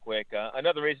this right quick.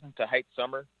 Another reason to hate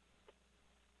summer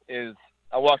is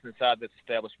I walked inside this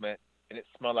establishment, and it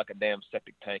smelled like a damn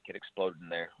septic tank had exploded in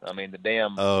there. I mean,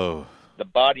 Oh. the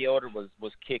body odor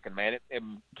was kicking, man. It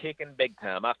kicking big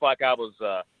time. I felt like I was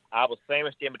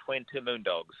sandwiched in between two moon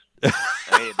dogs.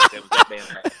 I mean, it was that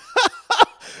damn bad.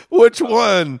 Which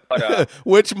one? But,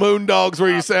 which moon dogs were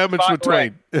you sandwiched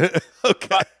between?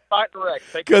 Okay. Fight direct.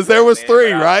 Because there was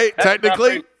three, right?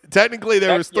 Technically,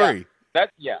 there was three.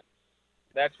 Yeah.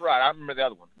 That's right. I remember the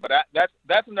other one. But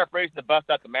that's enough reason to bust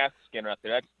out the master skin right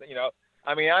there. That's, you know,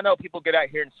 I mean, I know people get out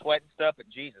here and sweat and stuff, but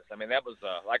Jesus, I mean, that was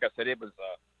like I said,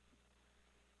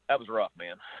 that was rough,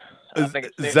 man. I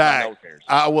think it's Zach,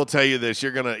 I will tell you this: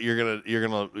 you're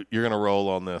gonna roll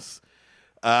on this.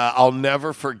 I'll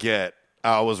never forget.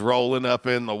 I was rolling up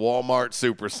in the Walmart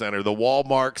Supercenter, the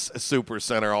Walmart's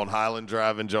Supercenter on Highland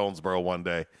Drive in Jonesboro one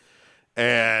day,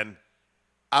 and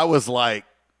I was like,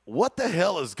 "What the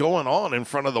hell is going on in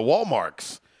front of the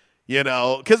Walmarts?" You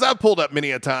know, because I pulled up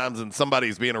many a times and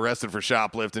somebody's being arrested for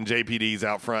shoplifting, JPD's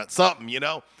out front, something, you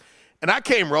know. And I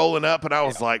came rolling up and I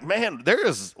was like, man, there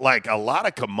is like a lot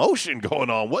of commotion going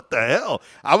on. What the hell?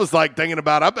 I was like thinking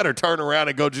about, I better turn around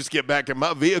and go just get back in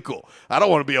my vehicle. I don't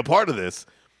want to be a part of this.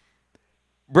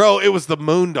 Bro, it was the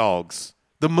Moondogs.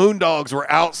 The Moondogs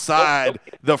were outside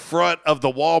the front of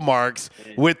the Walmarts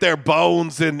with their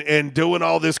bones and doing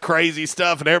all this crazy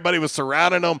stuff, and everybody was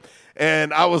surrounding them.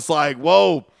 And I was like,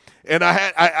 whoa. And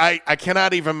I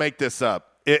cannot even make this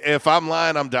up. If I'm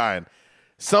lying, I'm dying.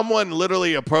 Someone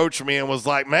literally approached me and was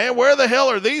like, man, where the hell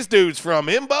are these dudes from?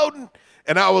 Imboden?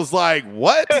 And I was like,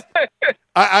 what?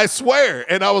 I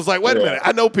swear. And I was like, wait a minute.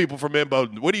 I know people from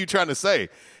Imboden. What are you trying to say?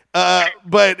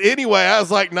 But anyway, I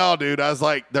was like, no, dude. I was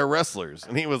like, they're wrestlers.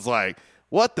 And he was like,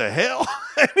 what the hell?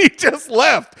 And he just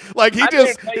left. Like,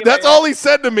 that's all he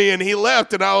said to me, and he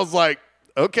left. And I was like,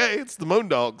 okay, it's the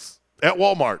Moondogs at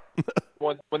Walmart.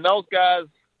 when those guys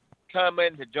come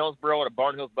into Jonesboro at a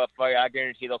Barn Hills buffet, I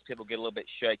guarantee those people get a little bit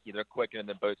shaky. They're quicker in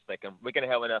the boots. We can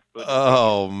have enough food.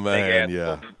 Oh, man,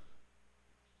 yeah.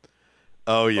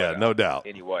 Oh, yeah, no doubt.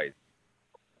 Anyways.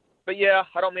 But, yeah,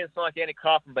 I don't mean to sound like Andy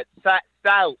Kaufman, but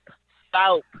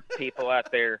soap people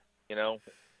out there, you know.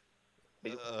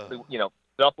 You know,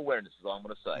 self-awareness is all I'm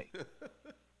going to say.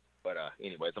 But,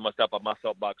 anyways, I'm going to step up my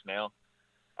soapbox now.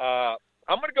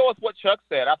 I'm going to go with what Chuck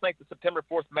said. I think the September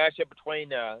 4th matchup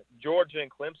between Georgia and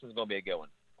Clemson is going to be a good one,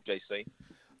 JC.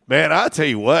 Man, I'll tell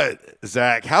you what,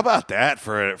 Zach, how about that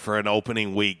for an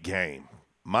opening week game?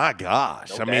 My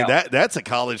gosh. No I mean, doubt. that's a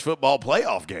college football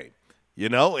playoff game, you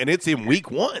know, and it's in week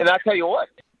 1. And I tell you what,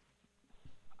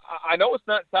 I know it's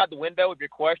not inside the window of your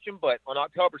question, but on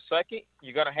October 2nd,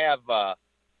 you're going to have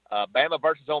Bama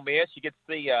versus Ole Miss. You get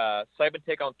to see Saban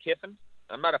take on Kiffin.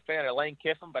 I'm not a fan of Lane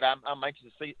Kiffin, but I'm anxious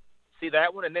to see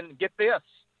that one. And then get this.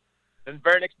 Then the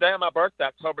very next day on my birthday,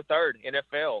 October 3rd,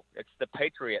 NFL, it's the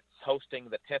Patriots hosting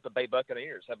the Tampa Bay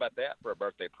Buccaneers. How about that for a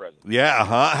birthday present? Yeah,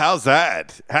 how's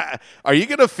that? Are you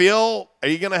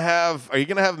gonna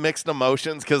have mixed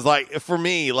emotions? Because like for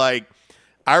me, like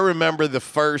I remember the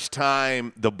first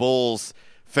time the Bulls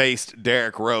faced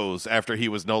Derrick Rose after he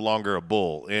was no longer a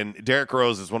Bull, and Derrick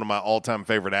Rose is one of my all-time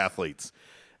favorite athletes.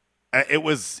 It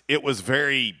was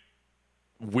very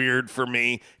weird for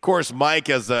me. Of course, Mike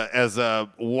as a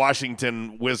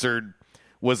Washington Wizard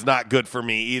was not good for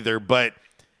me either, but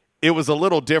it was a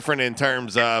little different in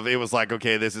terms of it was like,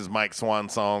 okay, this is Mike Swan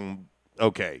song.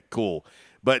 Okay, cool.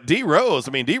 But D Rose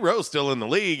still in the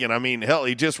league, and I mean, hell,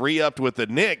 he just re-upped with the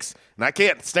Knicks, and I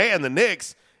can't stand the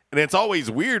Knicks, and it's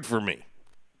always weird for me.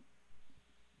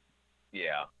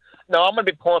 Yeah. No, I'm going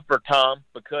to be pulling for Tom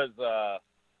because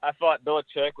I thought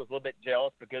Belichick was a little bit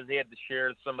jealous because he had to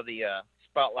share some of the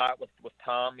spotlight with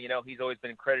Tom. You know, he's always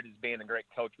been credited as being a great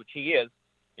coach, which he is.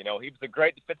 You know, he was a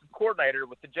great defensive coordinator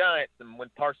with the Giants, and when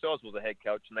Parcells was a head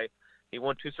coach, and he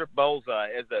won 2 Super Bowls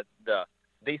as the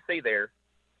DC there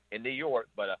in New York.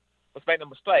 But let's make no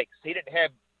mistakes, he didn't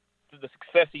have the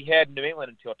success he had in New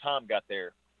England until Tom got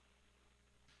there.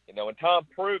 You know, and Tom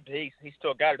proved he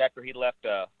still got it after he left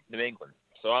New England.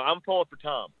 So I'm pulling for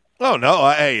Tom. Oh no!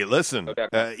 Hey, listen,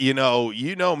 you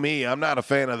know me. I'm not a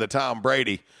fan of the Tom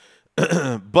Brady.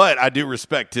 But I do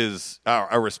respect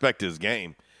I respect his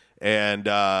game, and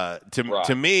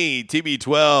to me,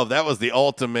 TB12 that was the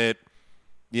ultimate,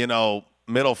 you know,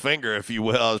 middle finger, if you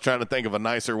will. I was trying to think of a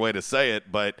nicer way to say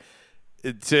it, but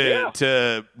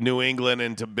to New England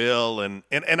and to Bill, and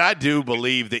I do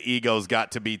believe the egos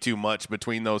got to be too much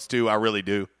between those two. I really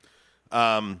do.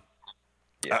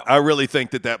 I really think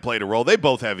that played a role. They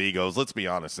both have egos. Let's be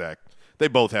honest, Zach. They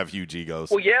both have huge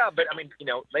egos. Well, yeah, but I mean, you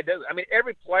know, they do. I mean,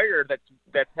 every player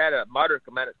that's had a moderate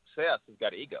amount of success has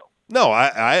got ego. No,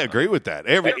 I agree with that.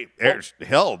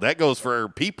 Hell, that goes for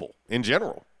people in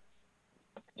general.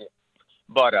 Yeah.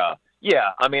 But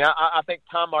Yeah, I mean, I think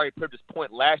Tom already proved his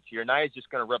point last year. Now he's just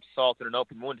going to rub salt in an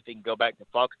open wound if he can go back to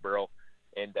Foxborough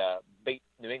and beat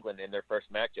New England in their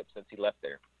first matchup since he left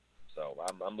there. So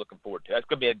I'm looking forward to it. That's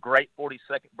going to be a great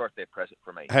 42nd birthday present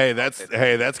for me. Hey, that's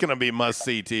going to be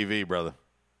must-see TV, brother.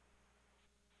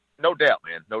 No doubt,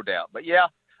 man. No doubt. But, yeah,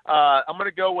 I'm going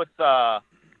to go with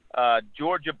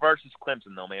Georgia versus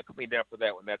Clemson, though, man. Put me down for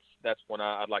that one. That's one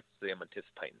I'd like to see. I'm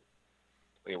anticipating.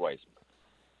 Anyways.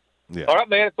 Yeah. All right,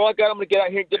 man. That's all I got. I'm going to get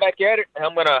out here and get back at it. And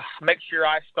I'm going to make sure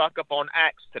I stock up on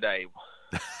Axe today.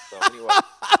 So, anyway.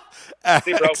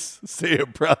 Axe. See you,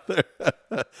 brother.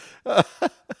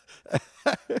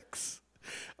 Axe.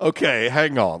 Okay,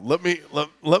 hang on. Let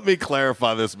me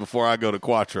clarify this before I go to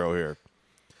Quattro here.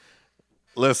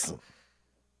 Listen,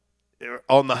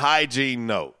 on the hygiene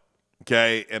note,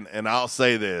 okay, and I'll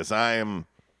say this: I am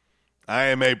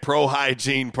a pro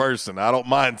hygiene person. I don't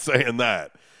mind saying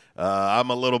that. I'm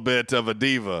a little bit of a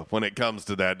diva when it comes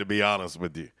to that, to be honest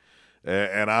with you,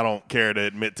 and I don't care to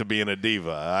admit to being a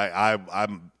diva.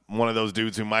 I'm one of those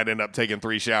dudes who might end up taking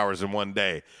 3 showers in one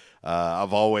day.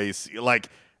 I've always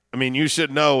you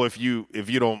should know if you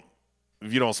don't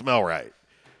smell right.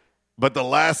 But the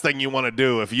last thing you want to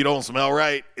do if you don't smell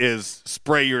right is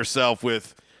spray yourself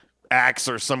with Axe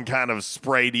or some kind of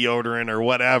spray deodorant or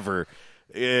whatever.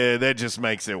 That just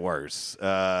makes it worse.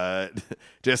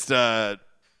 Hit the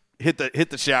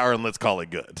shower and let's call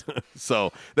it good.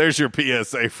 So there's your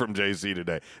PSA from JC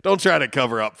today. Don't try to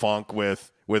cover up funk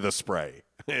with a spray.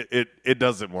 It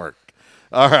doesn't work.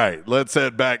 All right, let's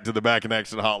head back to the Back in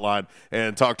Action hotline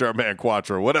and talk to our man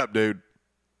Quattro. What up, dude?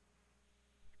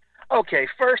 Okay,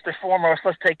 first and foremost,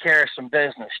 let's take care of some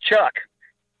business. Chuck,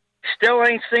 still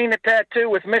ain't seen the tattoo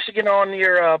with Michigan on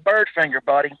your bird finger,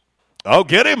 buddy. Oh,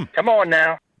 get him. Come on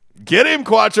now. Get him,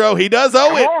 Quattro. He does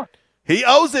owe it. On. He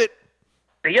owes it.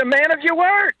 Be a man of your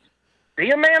word. Be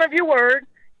a man of your word.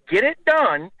 Get it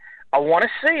done. I want to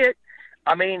see it.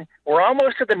 I mean, we're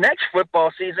almost to the next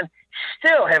football season.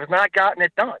 Still have not gotten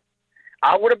it done.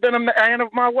 I would have been a man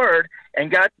of my word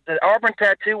and got the Auburn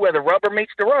tattoo where the rubber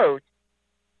meets the road.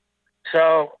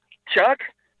 So, Chuck,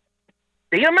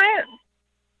 be a man.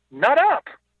 Nut up.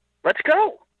 Let's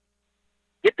go.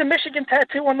 Get the Michigan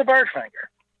tattoo on the bird finger.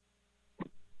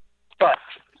 But,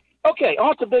 okay,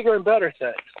 on to bigger and better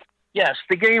things. Yes,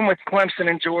 the game with Clemson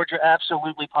and Georgia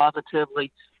absolutely,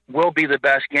 positively will be the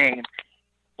best game.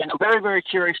 And I'm very, very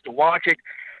curious to watch it.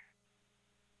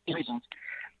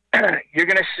 You're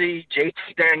going to see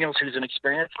JT Daniels, who's an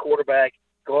experienced quarterback,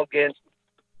 go against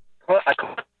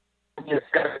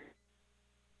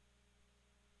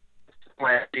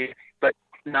but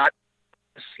not,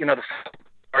 the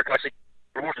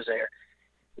North is there.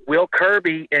 Will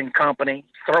Kirby and company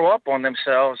throw up on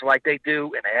themselves like they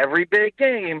do in every big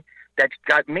game that's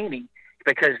got meaning?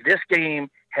 Because this game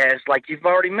has, like you've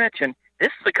already mentioned,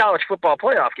 this is a college football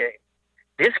playoff game.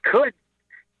 This could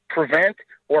prevent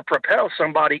or propel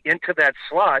somebody into that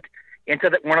slot,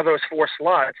 into one of those 4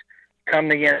 slots come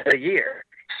the end of the year.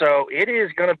 So it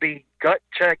is going to be gut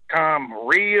check time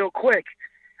real quick,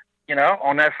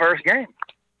 on that first game.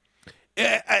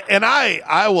 And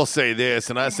I will say this,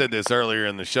 and I said this earlier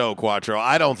in the show, Quattro,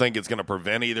 I don't think it's going to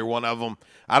prevent either one of them.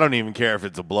 I don't even care if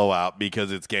it's a blowout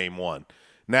because it's game 1.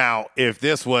 Now, if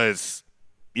this was,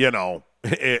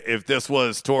 if this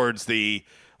was towards the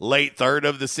late third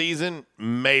of the season,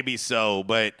 maybe so.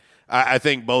 But I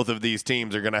think both of these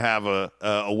teams are going to have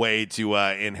a way to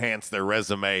enhance their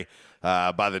resume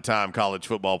by the time college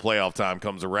football playoff time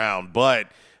comes around. But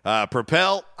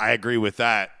propel, I agree with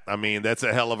that. I mean, that's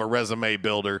a hell of a resume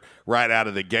builder right out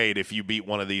of the gate if you beat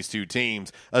one of these two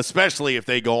teams, especially if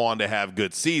they go on to have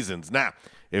good seasons. Now,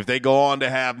 if they go on to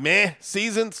have meh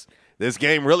seasons, this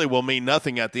game really will mean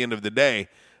nothing at the end of the day.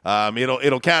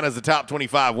 It'll count as a top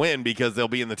 25 win because they'll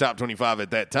be in the top 25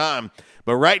 at that time.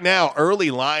 But right now,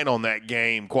 early line on that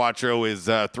game, Quattro, is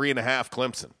 3.5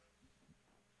 Clemson.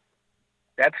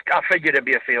 I figured it'd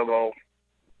be a field goal.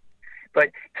 But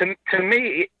to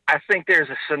me, I think there's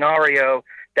a scenario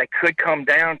that could come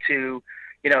down to,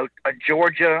 a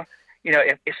Georgia,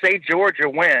 if say Georgia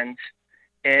wins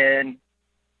and,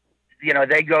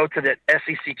 they go to the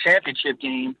SEC championship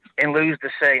game and lose to,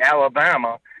 say,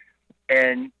 Alabama,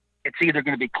 and it's either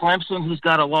going to be Clemson who's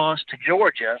got a loss to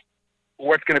Georgia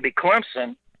or it's going to be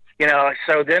Clemson,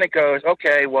 so then it goes,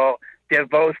 okay, well, they've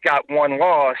both got one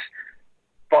loss,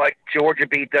 but Georgia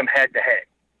beat them head-to-head.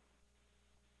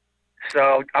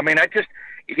 So, I mean,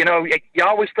 you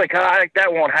always think,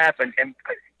 that won't happen. And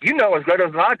as good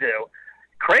as I do,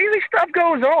 crazy stuff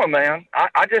goes on, man.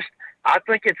 I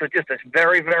think it's just a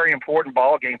very, very important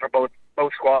ball game for both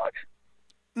squads.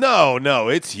 No,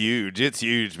 it's huge. It's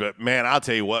huge. But, man, I'll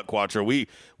tell you what, Quattro, we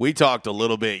talked a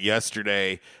little bit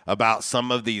yesterday about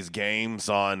some of these games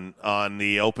on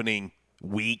the opening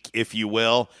week, if you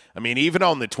will. I mean, even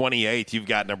on the 28th, you've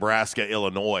got Nebraska,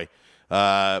 Illinois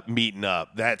meeting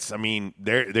up.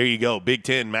 There you go. Big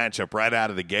Ten matchup right out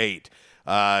of the gate.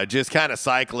 Just kind of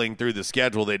cycling through the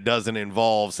schedule that doesn't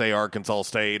involve, say, Arkansas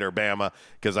State or Bama,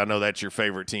 because I know that's your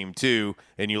favorite team too,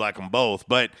 and you like them both.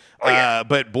 But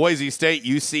but Boise State,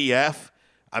 UCF.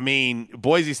 I mean,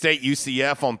 Boise State,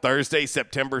 UCF on Thursday,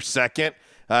 September 2nd.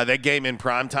 That game in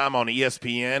primetime on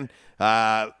ESPN.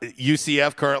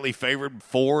 UCF currently favored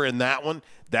 4 in that one.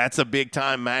 That's a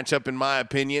big-time matchup in my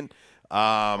opinion.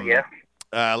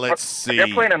 Let's see. They're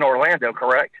playing in Orlando,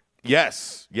 correct?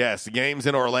 Yes. The game's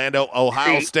in Orlando.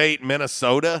 Ohio State,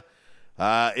 Minnesota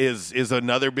is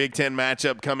another Big Ten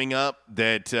matchup coming up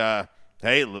that,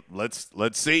 hey, let's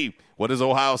see. What does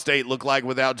Ohio State look like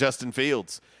without Justin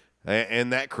Fields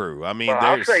and that crew? I mean,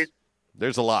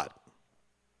 there's a lot.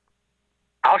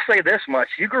 I'll say this much.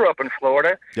 You grew up in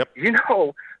Florida. Yep. You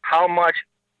know how much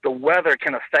the weather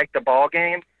can affect the ball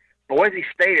game. Boise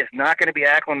State is not going to be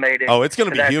acclimated. Oh, it's going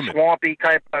to be that humid. Swampy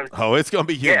type of. Oh, it's going to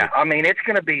be humid. Yeah, I mean, it's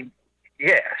going to be.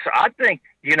 Yeah, so I think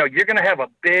you're going to have a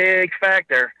big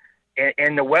factor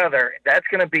in the weather. That's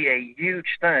going to be a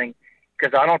huge thing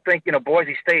because I don't think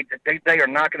Boise State they are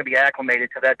not going to be acclimated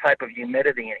to that type of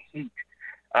humidity and heat.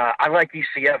 I like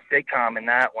UCF big time in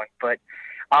that one, but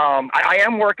I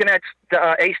am working at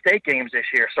the A-State games this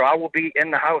year, so I will be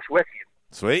in the house with you.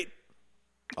 Sweet,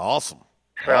 awesome.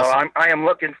 So I am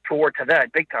looking forward to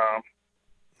that big time.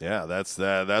 Yeah, that's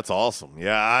awesome.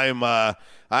 Yeah,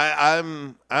 I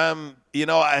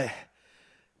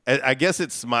guess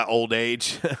it's my old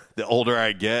age. The older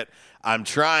I get, I'm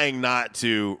trying not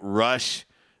to rush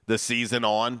the season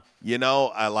on.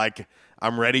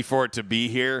 I'm ready for it to be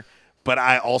here, but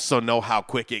I also know how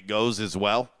quick it goes as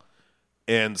well.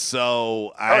 And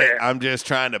so I'm just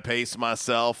trying to pace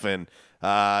myself and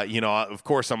of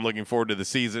course I'm looking forward to the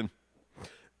season.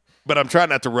 But I'm trying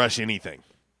not to rush anything.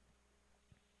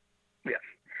 Yeah.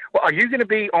 Well, are you going to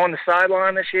be on the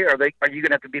sideline this year, or are you going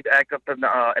to have to be back up in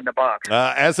the box?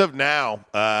 As of now,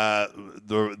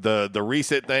 the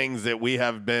recent things that we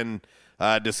have been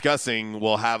discussing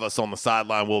will have us on the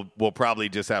sideline. We'll probably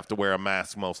just have to wear a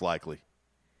mask, most likely.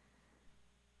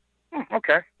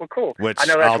 Okay. Well, cool. Which I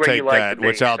know that's I'll where take you like that. to be,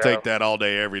 Which I'll so. take that all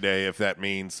day, every day. If that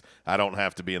means I don't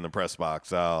have to be in the press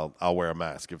box, I'll wear a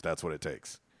mask if that's what it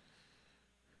takes.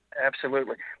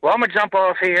 Absolutely. Well, I'm going to jump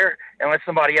off here and let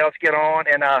somebody else get on.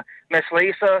 And Miss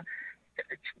Lisa,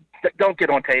 don't get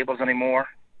on tables anymore.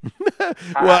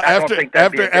 Well,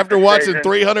 after watching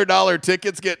 $300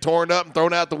 tickets get torn up and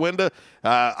thrown out the window,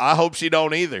 I hope she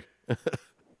don't either.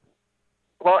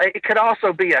 Well, it could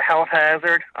also be a health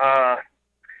hazard.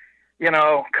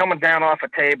 Coming down off a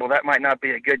table, that might not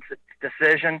be a good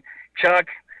decision. Chuck,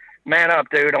 man up,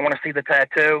 dude. I want to see the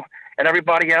tattoo. And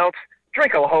everybody else,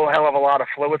 drink a whole hell of a lot of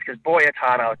fluids because, boy, it's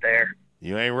hot out there.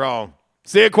 You ain't wrong.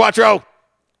 See you, Quattro.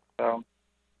 Have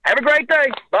a great day.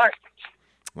 Bye.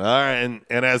 All right,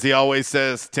 and as he always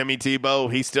says, Timmy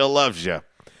Tebow, he still loves you.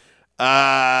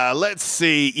 Let's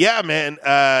see. Yeah, man,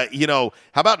 how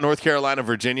about North Carolina,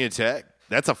 Virginia Tech?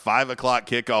 That's a 5 o'clock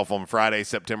kickoff on Friday,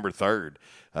 September 3rd.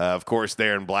 Of course,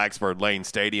 there in Blacksburg Lane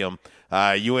Stadium.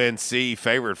 UNC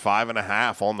favored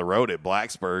 5.5 on the road at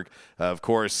Blacksburg. Of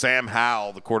course, Sam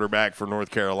Howell, the quarterback for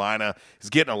North Carolina, is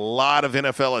getting a lot of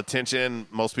NFL attention.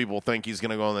 Most people think he's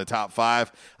going to go in the top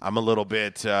 5. I'm a little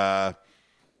bit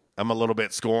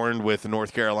scorned with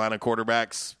North Carolina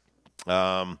quarterbacks,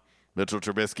 Mitchell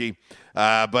Trubisky.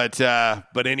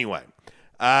 But anyway.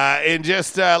 And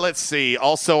just let's see.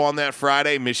 Also on that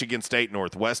Friday, Michigan State,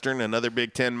 Northwestern, another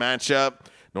Big Ten matchup.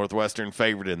 Northwestern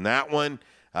favored in that one.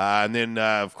 And then,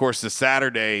 of course, the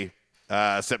Saturday,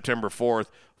 September 4th,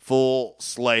 full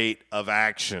slate of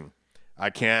action. I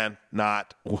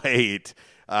cannot wait.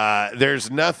 There's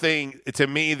nothing, to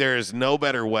me, there is no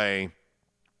better way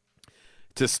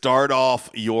to start off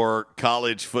your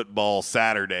college football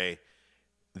Saturday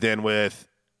than with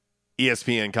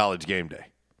ESPN College Game Day.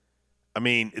 I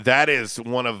mean, that is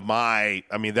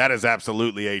that is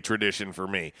absolutely a tradition for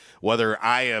me. Whether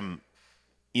I am,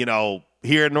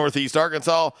 here in Northeast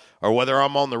Arkansas or whether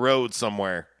I'm on the road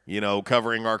somewhere,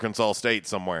 covering Arkansas State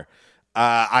somewhere,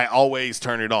 I always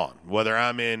turn it on. Whether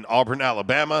I'm in Auburn,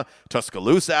 Alabama,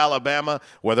 Tuscaloosa, Alabama,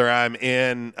 whether I'm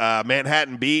in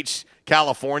Manhattan Beach,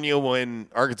 California when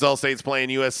Arkansas State's playing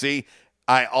USC,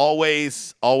 I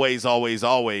always, always, always,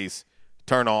 always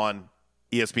turn on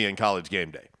ESPN College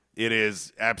Game Day. It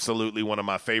is absolutely one of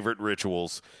my favorite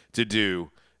rituals to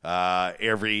do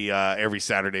every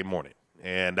Saturday morning.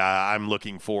 And I'm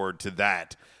looking forward to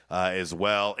that as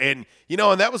well. And,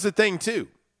 and that was the thing, too.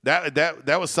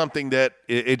 That was something that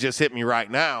it just hit me right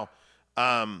now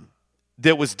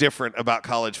that was different about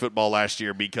college football last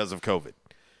year because of COVID.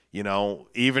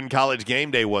 Even college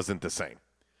game day wasn't the same.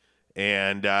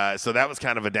 And so that was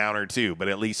kind of a downer, too. But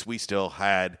at least we still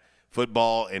had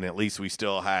football, and at least we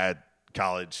still had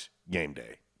college game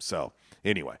day. So,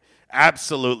 anyway,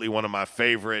 absolutely one of my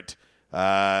favorite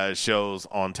shows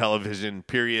on television,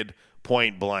 period,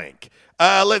 point blank.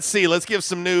 Let's see. Let's give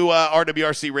some new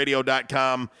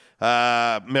RWRCradio.com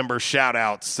member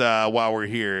shout-outs while we're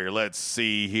here. Let's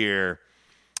see here.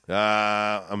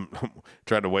 I'm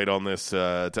trying to wait on this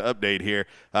to update here.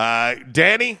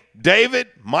 Danny, David,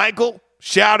 Michael,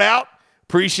 shout out.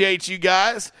 Appreciate you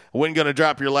guys. I wasn't going to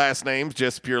drop your last names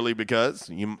just purely because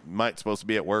you might supposed to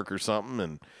be at work or something,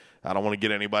 and I don't want to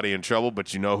get anybody in trouble,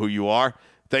 but you know who you are.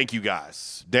 Thank you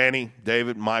guys. Danny,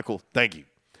 David, Michael, thank you.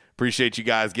 Appreciate you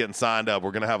guys getting signed up.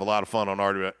 We're going to have a lot of fun on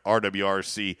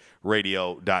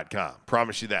RWRCradio.com.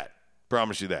 Promise you that.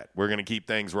 We're going to keep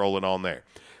things rolling on there.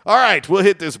 All right, we'll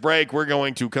hit this break. We're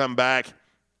going to come back,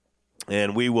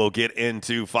 and we will get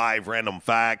into 5 random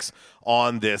facts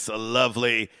on this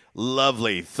lovely,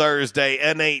 lovely Thursday,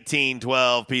 an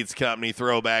 18-12 Pizza Company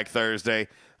Throwback Thursday.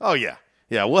 Oh, yeah.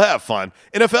 Yeah, we'll have fun.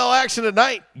 NFL action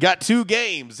tonight. Got 2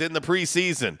 games in the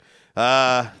preseason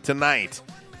tonight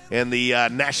in the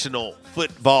National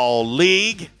Football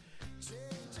League.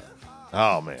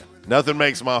 Oh, man. Nothing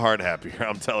makes my heart happier.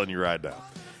 I'm telling you right now.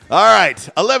 All right,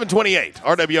 1128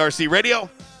 RWRC Radio,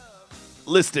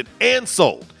 listed and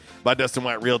sold by Dustin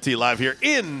White Realty, live here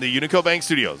in the Unico Bank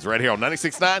Studios, right here on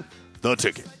 96.9 The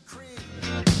Ticket.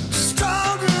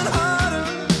 Stronger and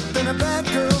harder than a bad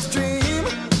girl's dream.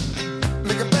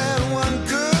 Make a bad one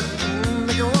good,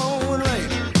 make a wrong one right.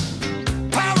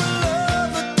 Power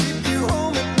love will keep you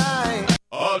home at night.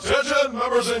 Attention,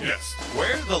 members and guests,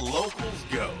 where the locals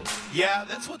go. Yeah,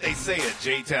 that's what they say at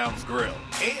J-Town's Grill.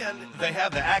 And they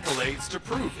have the accolades to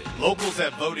prove it. Locals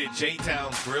have voted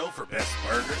J-Town's Grill for best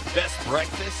burger, best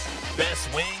breakfast, best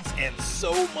wings, and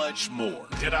so much more.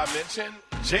 Did I mention?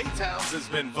 J-Town's has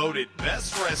been voted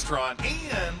best restaurant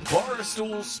and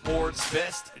Barstool Sports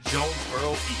best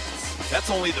Jonesboro Eats. That's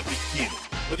only the beginning.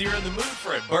 Whether you're in the mood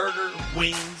for a burger,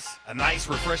 wings, a nice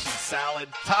refreshing salad,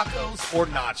 tacos, or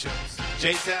nachos,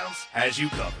 J-Town's has you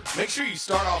covered. Make sure you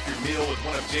start off your meal with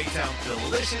one of J-Town's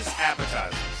delicious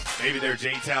appetizers. Maybe their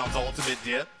J-Town's ultimate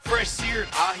dip, fresh seared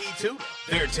ahi tuna,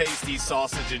 their tasty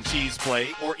sausage and cheese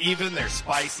plate, or even their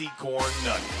spicy corn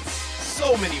nuggets.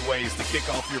 So many ways to kick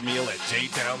off your meal at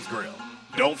J-Town's Grill.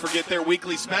 Don't forget their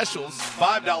weekly specials,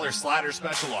 $5 slider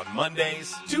special on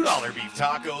Mondays, $2 beef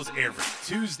tacos every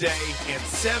Tuesday, and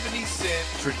 70-cent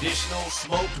traditional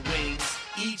smoked wings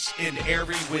each and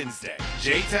every Wednesday.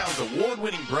 J-Town's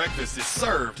award-winning breakfast is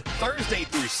served Thursday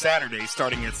through Saturday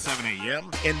starting at 7 a.m.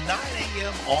 and 9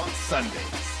 a.m. on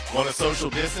Sundays. Want to social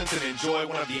distance and enjoy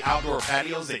one of the outdoor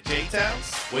patios at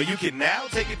J-Town's? Well, you can now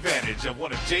take advantage of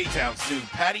one of J-Town's new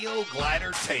patio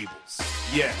glider tables.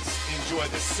 Yes, enjoy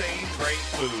the same great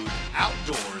food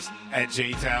outdoors at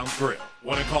J-Town's Grill.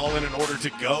 Want to call in order to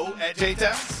go at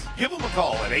J-Town's? Give them a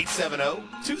call at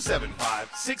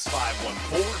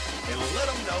 870-275-6514 and let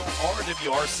them know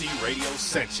RWRC Radio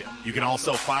sent you. You can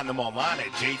also find them online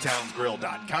at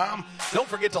jtownsgrill.com. Don't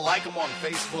forget to like them on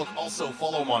Facebook. Also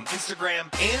follow them on Instagram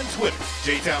and Twitter.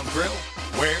 J-Town's Grill,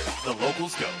 where the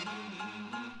locals go.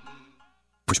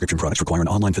 Prescription products require an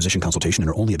online physician consultation and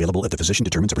are only available if the physician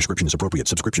determines a prescription is appropriate.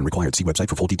 Subscription required. See website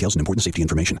for full details and important safety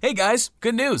information. Hey guys,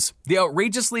 good news. The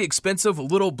outrageously expensive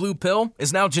little blue pill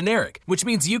is now generic, which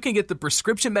means you can get the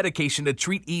prescription medication to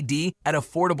treat ED at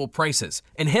affordable prices.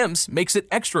 And Hims makes it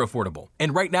extra affordable.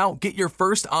 And right now, get your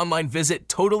first online visit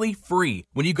totally free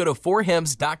when you go to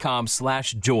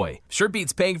 4hims.com/joy. Sure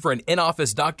beats paying for an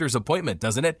in-office doctor's appointment,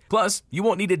 doesn't it? Plus, you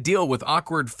won't need to deal with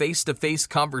awkward face-to-face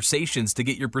conversations to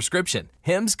get your prescription.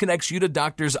 Hims connects you to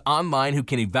doctors online who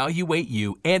can evaluate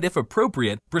you and, if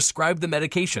appropriate, prescribe the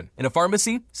medication. And a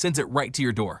pharmacy sends it right to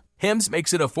your door. Hims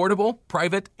makes it affordable,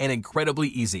 private, and incredibly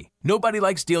easy. Nobody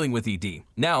likes dealing with ED.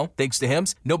 Now, thanks to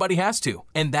Hims, nobody has to.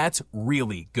 And that's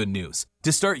really good news.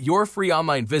 To start your free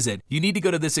online visit, you need to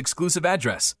go to this exclusive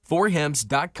address,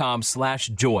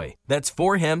 4hims.com/joy. That's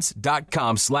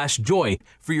 4hims.com/joy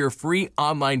for your free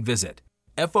online visit.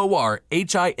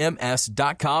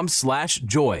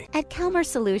 FORHIMS.com/joy. At Calmer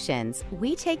Solutions,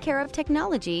 we take care of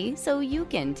technology so you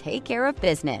can take care of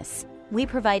business. We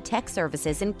provide tech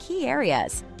services in key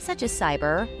areas such as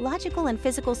cyber, logical and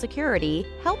physical security,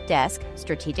 help desk,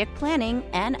 strategic planning,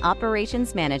 and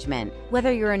operations management.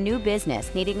 Whether you're a new business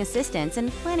needing assistance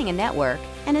in planning a network,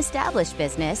 an established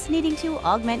business needing to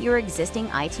augment your existing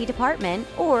IT department,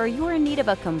 or you're in need of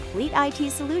a complete IT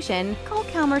solution, call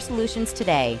Calmer Solutions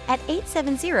today at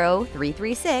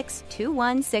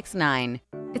 870-336-2169.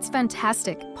 It's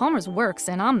fantastic. Palmer's works,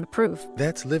 and I'm the proof.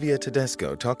 That's Livia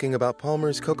Tedesco talking about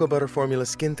Palmer's Cocoa Butter Formula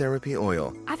Skin Therapy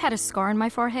Oil. I've had a scar on my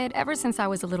forehead ever since I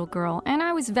was a little girl, and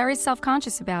I was very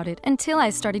self-conscious about it until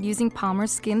I started using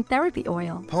Palmer's Skin Therapy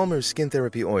Oil. Palmer's Skin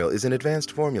Therapy Oil is an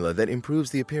advanced formula that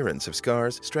improves the appearance of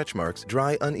scars, stretch marks,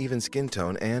 dry, uneven skin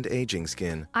tone, and aging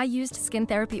skin. I used Skin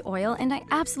Therapy Oil, and I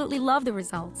absolutely love the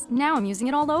results. Now I'm using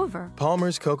it all over.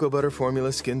 Palmer's Cocoa Butter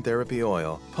Formula Skin Therapy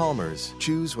Oil. Palmer's.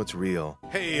 Choose what's real.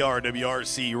 Hey,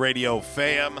 RWRC Radio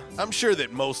fam. I'm sure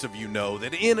that most of you know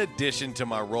that in addition to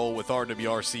my role with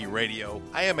RWRC Radio,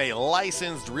 I am a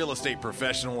licensed real estate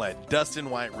professional at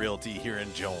Dustin White Realty here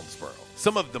in Jonesboro.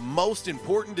 Some of the most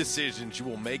important decisions you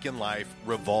will make in life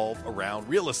revolve around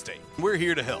real estate. We're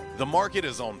here to help. The market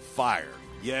is on fire.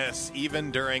 Yes,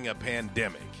 even during a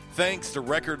pandemic, thanks to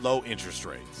record low interest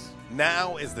rates.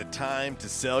 Now is the time to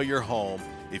sell your home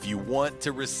if you want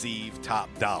to receive top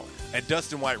dollar. At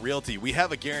Dustin White Realty, we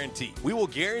have a guarantee. We will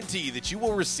guarantee that you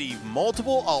will receive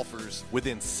multiple offers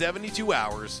within 72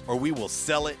 hours, or we will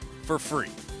sell it for free.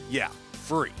 Yeah,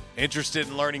 free. Interested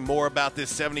in learning more about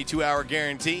this 72-hour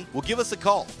guarantee? Well, give us a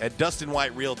call at Dustin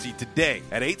White Realty today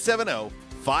at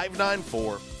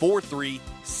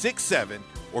 870-594-4367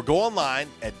 or go online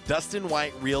at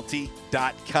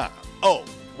DustinWhiteRealty.com. Oh,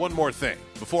 one more thing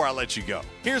before I let you go.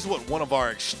 Here's what one of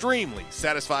our extremely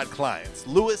satisfied clients,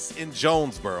 Lewis in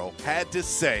Jonesboro, had to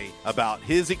say about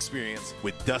his experience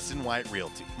with Dustin White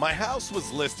Realty. My house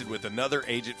was listed with another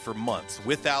agent for months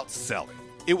without selling.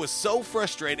 It was so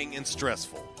frustrating and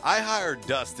stressful. I hired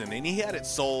Dustin and he had it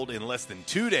sold in less than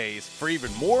 2 days for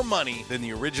even more money than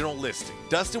the original listing.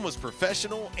 Dustin was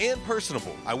professional and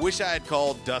personable. I wish I had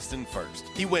called Dustin first.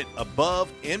 He went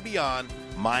above and beyond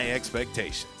my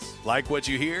expectations. Like what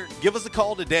you hear? Give us a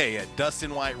call today at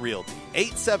Dustin White Realty,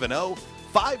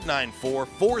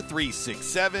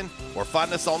 870-594-4367, or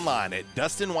find us online at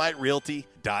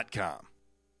DustinWhiteRealty.com.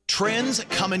 Trends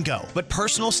come and go, but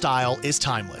personal style is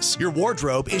timeless. Your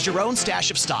wardrobe is your own stash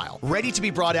of style, ready to be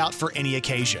brought out for any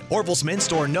occasion. Orville's Men's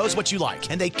Store knows what you like,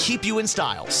 and they keep you in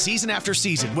style season after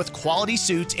season with quality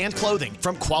suits and clothing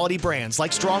from quality brands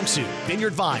like Strong Suit,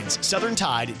 Vineyard Vines, Southern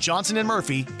Tide, Johnson &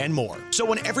 Murphy, and more. So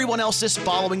when everyone else is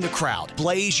following the crowd,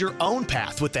 blaze your own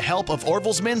path with the help of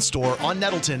Orville's Men's Store on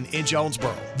Nettleton in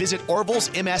Jonesboro. Visit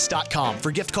orvillesms.com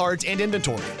for gift cards and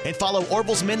inventory, and follow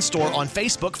Orville's Men's Store on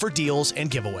Facebook for deals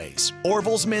and giveaways.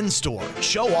 Orville's Men's Store.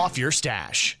 Show off your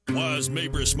stash. Why is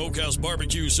Mabry Smokehouse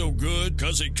Barbecue so good?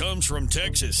 Because it comes from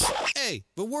Texas. Hey,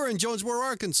 but we're in Jonesboro,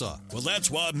 Arkansas. Well, that's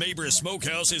why Mabry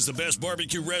Smokehouse is the best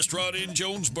barbecue restaurant in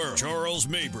Jonesboro. Charles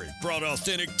Mabry brought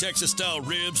authentic Texas-style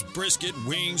ribs, brisket,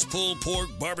 wings, pulled pork,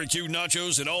 barbecue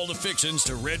nachos, and all the fixings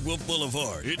to Red Wolf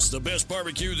Boulevard. It's the best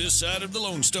barbecue this side of the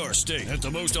Lone Star State at the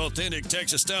most authentic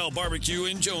Texas-style barbecue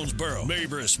in Jonesboro.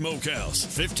 Mabry Smokehouse,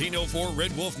 1504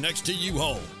 Red Wolf next to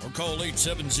U-Haul. Or call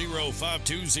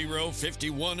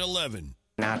 870-520-5111.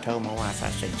 And I told my wife, I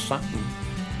said, something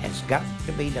has got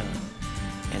to be done.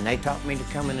 And they taught me to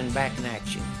come in and back in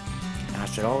action. And I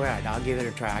said, all right, I'll give it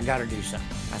a try. I got to do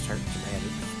something. I was hurting so bad,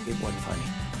 it wasn't funny.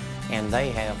 And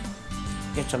they have,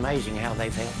 it's amazing how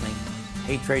they've helped me.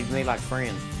 He treated me like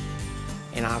friends.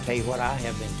 And I'll tell you what, I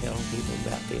have been telling people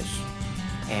about this.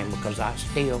 And because I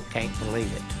still can't believe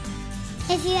it.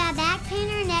 If you have back pain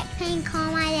or neck pain,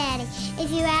 call my daddy.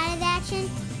 If you're out of action,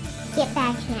 get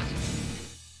back in action.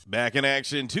 Back in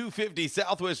action, 250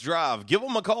 Southwest Drive. Give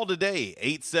them a call today,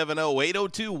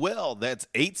 870-802-WELL. That's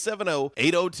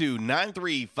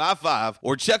 870-802-9355.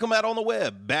 Or check them out on the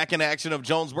web,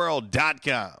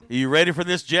 backinactionofjonesboro.com. You ready for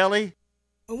this, Jelly?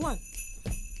 A one,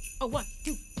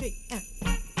 two, three,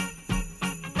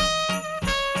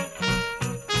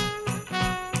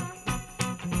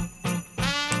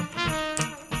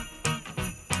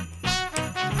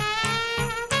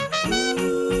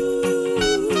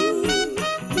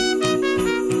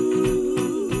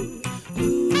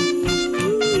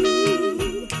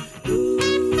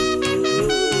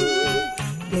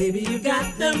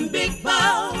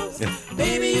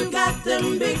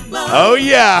 Oh,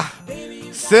 yeah.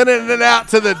 Sending it out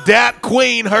to the Dat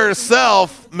Queen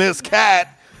herself, Miss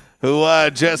Cat, who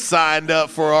just signed up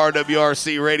for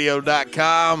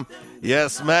RWRCradio.com.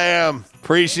 Yes, ma'am.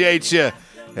 Appreciate you.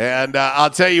 And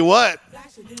I'll tell you what,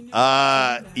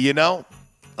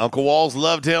 Uncle Walls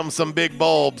loved him some Big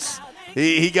Bulbs.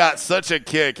 He got such a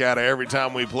kick out of every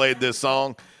time we played this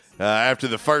song. After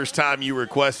the first time you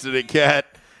requested it, Kat.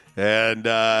 And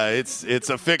it's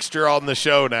a fixture on the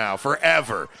show now,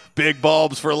 forever. Big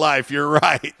Bulbs for life, you're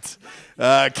right.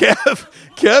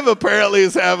 Kev apparently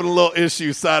is having a little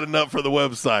issue signing up for the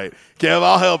website. Kev,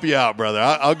 I'll help you out, brother.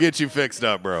 I'll get you fixed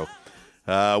up, bro.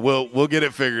 We'll get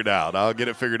it figured out. I'll get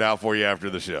it figured out for you after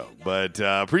the show. But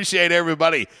appreciate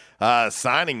everybody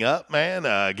signing up, man,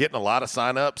 getting a lot of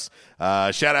sign-ups.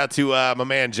 Shout out to my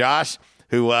man Josh,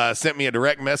 who sent me a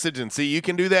direct message, and see, you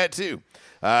can do that too.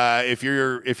 If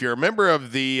you're a member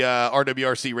of the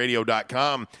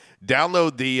RWRCradio.com,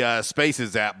 download the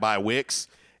Spaces app by Wix,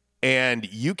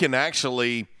 and you can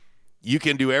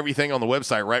do everything on the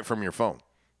website right from your phone.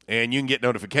 And you can get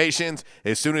notifications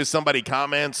as soon as somebody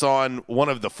comments on one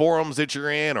of the forums that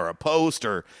you're in, or a post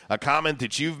or a comment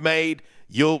that you've made.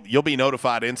 You'll be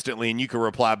notified instantly, and you can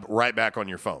reply right back on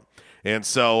your phone. And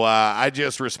so I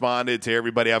just responded to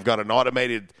everybody. I've got an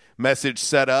automated message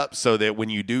set up so that when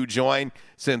you do join,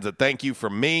 sends a thank you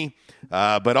from me.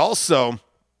 But also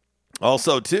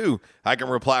too, I can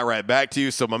reply right back to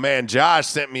you. So my man Josh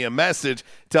sent me a message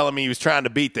telling me he was trying to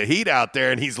beat the heat out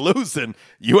there and he's losing.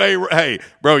 Hey,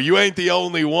 bro, you ain't the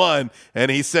only one.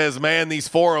 And he says, man, these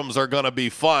forums are going to be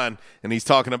fun. And he's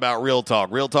talking about Real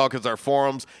Talk. Real Talk is our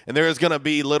forums. And there is going to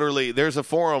be there's a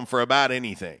forum for about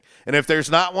anything. And if there's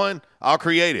not one, I'll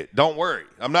create it. Don't worry.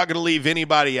 I'm not going to leave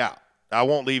anybody out. I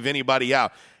won't leave anybody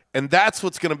out. And that's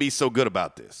what's going to be so good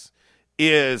about this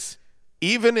is,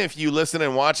 even if you listen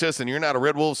and watch us and you're not a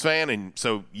Red Wolves fan, and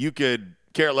so you could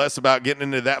care less about getting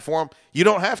into that forum, you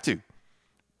don't have to.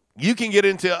 You can get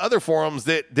into other forums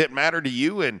that matter to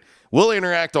you, and we'll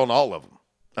interact on all of them.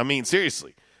 I mean,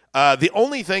 seriously. The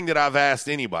only thing that I've asked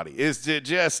anybody is to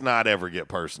just not ever get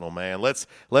personal, man. Let's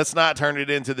not turn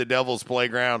it into the devil's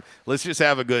playground. Let's just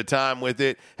have a good time with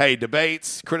it. Hey,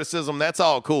 debates, criticism, that's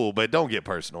all cool, but don't get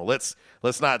personal. Let's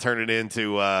not turn it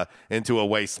into a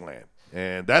wasteland.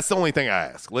 And that's the only thing I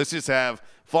ask. Let's just have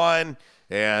fun.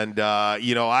 And,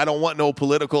 I don't want no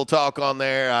political talk on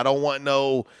there. I don't want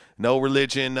no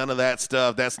religion, none of that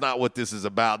stuff. That's not what this is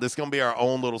about. This is going to be our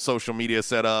own little social media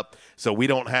setup, so we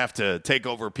don't have to take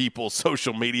over people's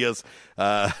social medias.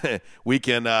 We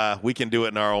can do it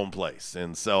in our own place.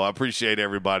 And so I appreciate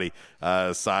everybody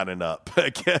signing up.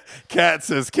 Kat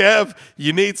says, Kev,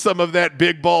 you need some of that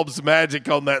Big Bulbs magic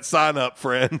on that sign up,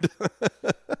 friend.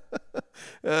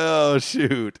 Oh,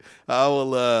 shoot.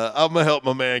 I'm going to help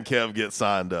my man Kev get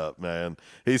signed up, man.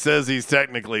 He says he's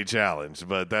technically challenged,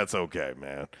 but that's okay,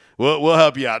 man. We'll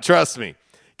help you out. Trust me.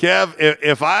 Kev,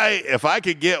 if I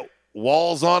could get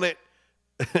Walls on it,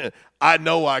 I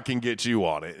know I can get you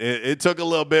on it. It took a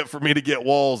little bit for me to get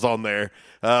Walls on there,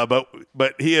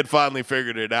 but he had finally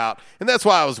figured it out. And that's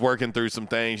why I was working through some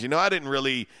things. I didn't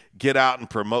really get out and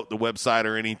promote the website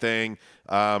or anything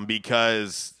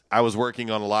because I was working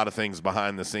on a lot of things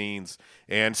behind the scenes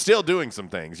and still doing some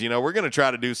things. We're going to try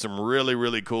to do some really,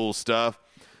 really cool stuff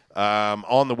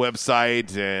on the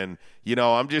website. And,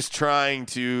 I'm just trying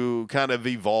to kind of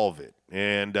evolve it.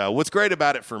 And what's great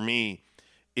about it for me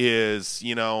is,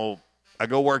 I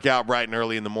go work out bright and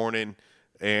early in the morning.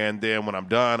 And then when I'm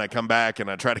done, I come back and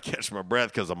I try to catch my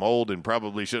breath because I'm old and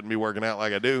probably shouldn't be working out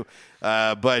like I do.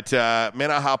 But I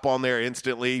hop on there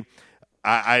instantly.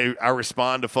 I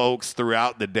respond to folks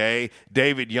throughout the day.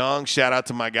 David Young, shout out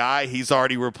to my guy. He's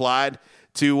already replied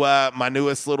to my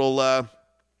newest little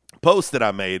post that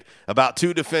I made about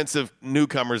 2 defensive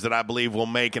newcomers that I believe will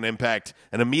make an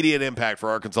immediate impact for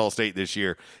Arkansas State this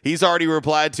year. He's already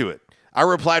replied to it. I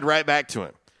replied right back to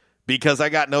him because I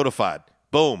got notified.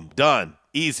 Boom, done,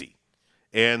 easy.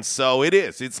 And so it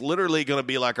is. It's literally going to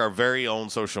be like our very own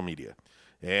social media.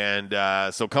 And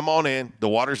so come on in. The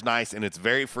water's nice, and it's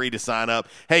very free to sign up.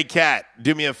 Hey, Kat,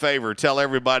 do me a favor. Tell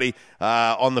everybody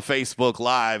on the Facebook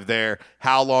Live there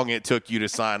how long it took you to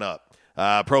sign up.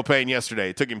 Propane yesterday,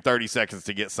 it took him 30 seconds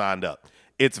to get signed up.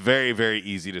 It's very, very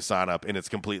easy to sign up, and it's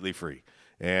completely free.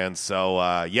 And so,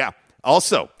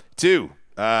 Also, too,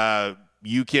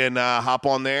 you can hop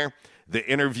on there. The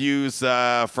interviews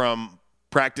from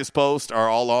Practice Post are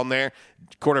all on there.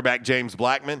 Quarterback James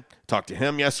Blackman, talked to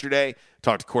him yesterday.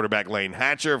 Talked to quarterback Lane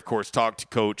Hatcher. Of course, talked to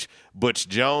Coach Butch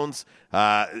Jones.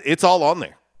 It's all on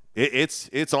there.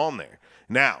 It's on there.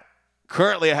 Now,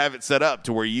 currently I have it set up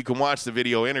to where you can watch the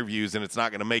video interviews and it's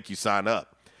not going to make you sign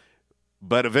up.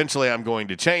 But eventually I'm going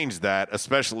to change that,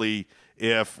 especially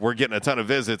if we're getting a ton of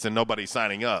visits and nobody's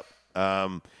signing up.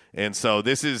 And so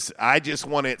I just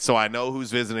want it so I know who's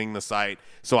visiting the site,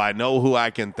 so I know who I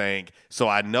can thank, so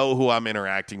I know who I'm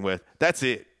interacting with. That's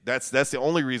it. That's the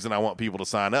only reason I want people to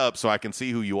sign up, so I can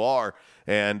see who you are.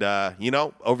 And,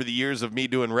 over the years of me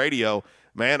doing radio,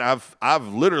 man, I've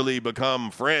literally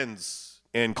become friends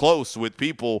and close with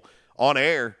people on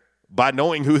air by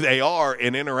knowing who they are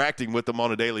and interacting with them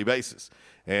on a daily basis.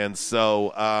 And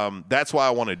so that's why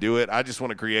I want to do it. I just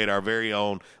want to create our very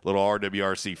own little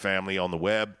RWRC family on the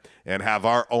web and have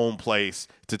our own place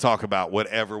to talk about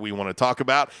whatever we want to talk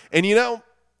about. And,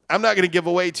 I'm not going to give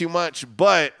away too much,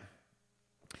 but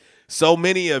so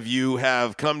many of you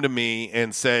have come to me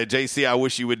and said, JC, I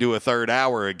wish you would do a third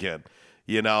hour again.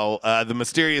 The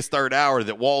mysterious third hour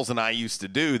that Walls and I used to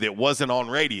do that wasn't on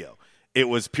radio. It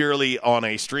was purely on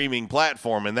a streaming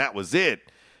platform, and that was it.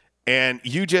 And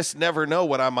you just never know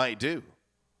what I might do.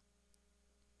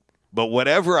 But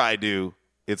whatever I do,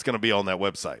 it's going to be on that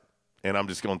website. And I'm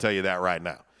just going to tell you that right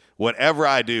now. Whatever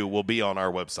I do will be on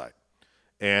our website.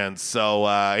 And so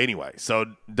anyway, so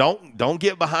don't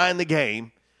get behind the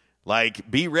game. Like,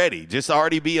 be ready. Just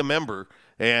already be a member.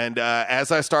 And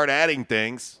as I start adding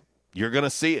things, you're going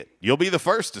to see it. You'll be the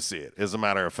first to see it, as a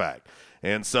matter of fact.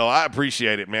 And so I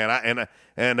appreciate it, man.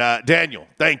 And Daniel,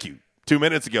 thank you. 2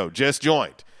 minutes ago, just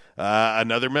joined.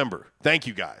 Another member. Thank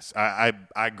you, guys.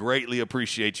 I greatly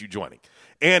appreciate you joining.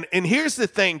 And here's the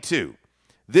thing, too.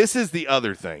 This is the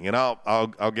other thing, and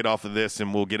I'll get off of this,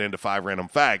 and we'll get into 5 random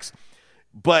facts.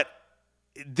 But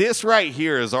this right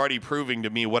here is already proving to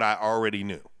me what I already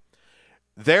knew.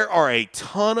 There are a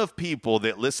ton of people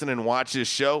that listen and watch this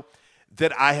show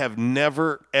that I have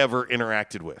never, ever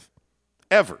interacted with.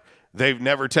 Ever. They've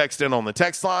never texted in on the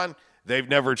text line. They've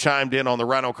never chimed in on the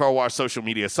Rhino Car Wash social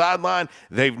media sideline.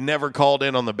 They've never called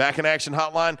in on the Back in Action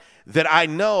hotline that I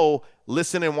know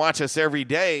listen and watch us every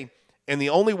day. And the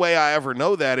only way I ever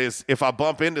know that is if I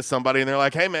bump into somebody and they're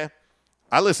like, hey, man,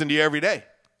 I listen to you every day.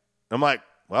 I'm like,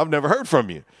 well, I've never heard from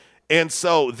you. And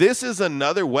so this is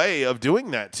another way of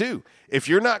doing that, too. If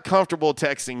you're not comfortable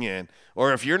texting in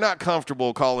or if you're not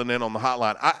comfortable calling in on the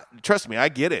hotline, trust me, I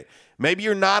get it. Maybe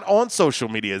you're not on social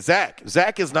media. Zach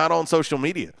is not on social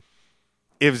media.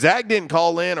 If Zach didn't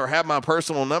call in or have my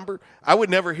personal number, I would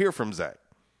never hear from Zach.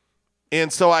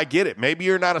 And so I get it. Maybe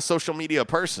you're not a social media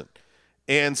person.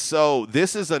 And so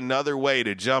this is another way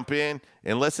to jump in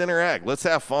and let's interact. Let's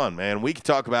have fun, man. We can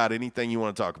talk about anything you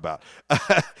want to talk about.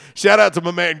 Shout out to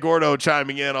my man Gordo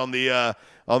chiming in on the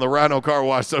Rhino Car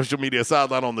Wash social media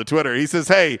sideline on the Twitter. He says,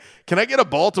 hey, can I get a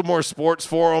Baltimore sports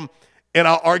forum and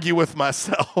I'll argue with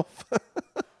myself?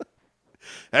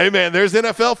 Hey, man, there's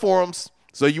NFL forums.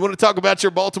 So you want to talk about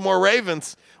your Baltimore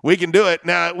Ravens, we can do it.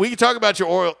 Now, we can talk about your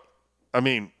Orioles. I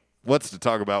mean, what's to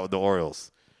talk about with the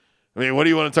Orioles? I mean, what do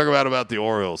you want to talk about the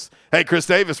Orioles? Hey, Chris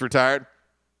Davis retired.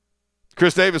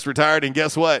 And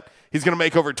guess what? He's going to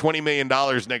make over $20 million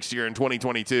next year in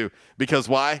 2022. Because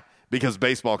why? Because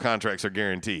baseball contracts are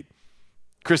guaranteed.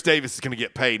 Chris Davis is going to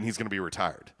get paid, and he's going to be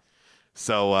retired.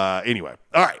 So, anyway.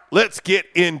 All right, let's get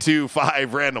into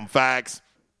 5 random facts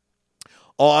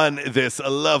on this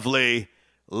lovely,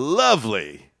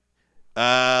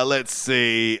 let's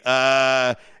see.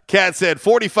 Kat said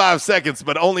 45 seconds,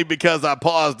 but only because I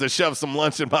paused to shove some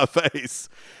lunch in my face.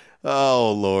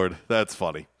 Oh, Lord, that's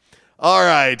funny. All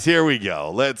right, here we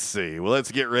go. Let's see. Well,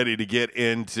 let's get ready to get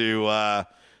into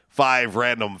 5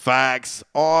 random facts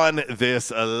on this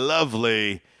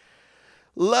lovely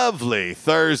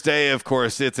Thursday. Of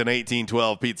course, it's an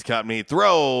 1812 Pizza Company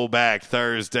Throwback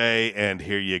Thursday, and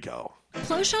here you go.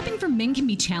 Clothes shopping for men can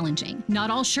be challenging. Not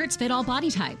all shirts fit all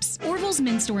body types. Orville's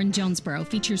Men's Store in Jonesboro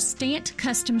features Stant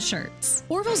custom shirts.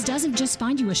 Orville's doesn't just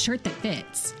find you a shirt that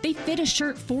fits. They fit a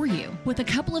shirt for you. With a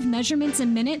couple of measurements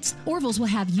and minutes, Orville's will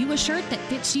have you a shirt that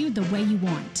fits you the way you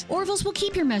want. Orville's will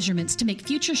keep your measurements to make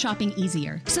future shopping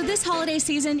easier. So this holiday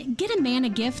season, get a man a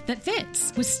gift that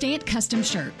fits with Stant custom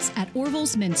shirts at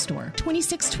Orville's Men's Store,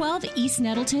 2612 East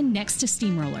Nettleton next to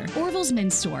Steamroller. Orville's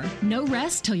Men's Store. No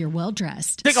rest till you're well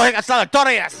dressed.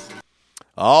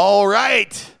 All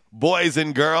right, boys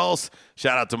and girls.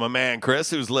 Shout out to my man Chris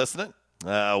who's listening.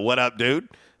 What up, dude?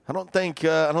 I don't think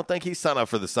he's signed up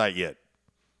for the site yet.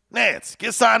 Nance,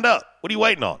 get signed up. What are you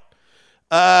waiting on?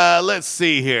 Let's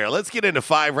see here. Let's get into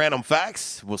 5 random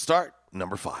facts. We'll start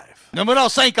number 5. Numero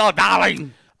 5,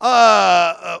 darling.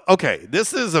 Okay,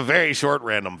 this is a very short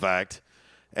random fact.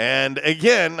 And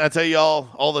again, I tell you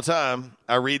all the time,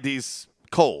 I read these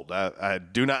cold. I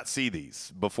do not see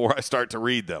these before I start to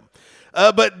read them.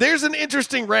 But there's an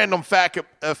interesting random fact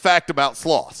about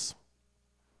sloths.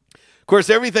 Of course,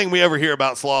 everything we ever hear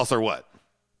about sloths are what?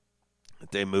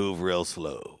 They move real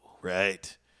slow,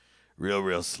 right?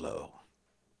 Real slow.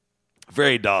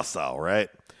 Very docile, right?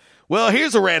 Well,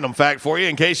 here's a random fact for you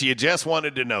in case you just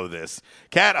wanted to know this.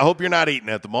 Kat, I hope you're not eating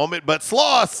at the moment, but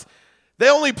sloths, They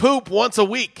only poop once a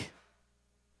week.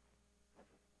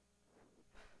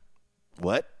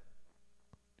 What?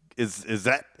 Is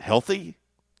that healthy?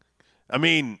 I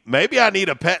mean, maybe I need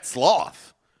a pet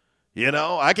sloth.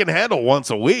 I can handle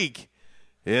once a week.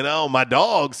 My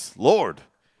dogs, Lord,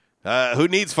 who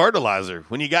needs fertilizer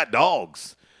when you got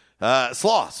dogs?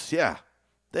 Sloths, yeah.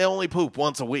 They only poop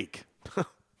once a week.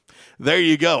 There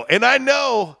you go. And I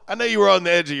know you were on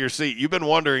the edge of your seat. You've been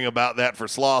wondering about that for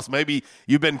sloths. Maybe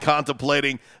you've been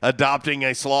contemplating adopting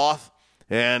a sloth,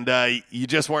 and you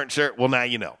just weren't sure. Well, now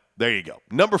you know. There you go.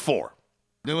 Number 4.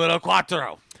 Numero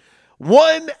 4.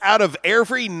 1 out of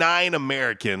every 9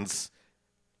 Americans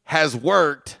has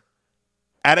worked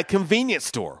at a convenience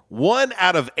store. 1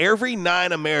 out of every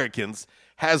 9 Americans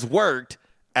has worked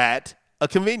at a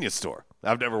convenience store.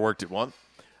 I've never worked at one.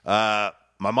 My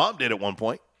mom did at one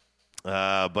point,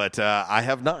 but I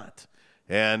have not.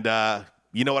 And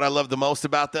you know what I love the most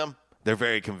about them? They're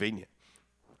very convenient.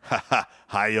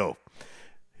 Hi-yo.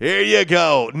 Here you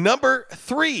go. Number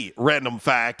 3 random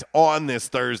fact on this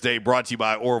Thursday, brought to you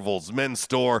by Orville's Men's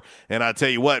Store. And I tell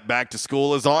you what, back to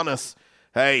school is on us.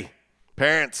 Hey,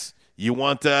 parents, you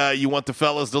want the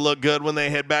fellas to look good when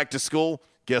they head back to school?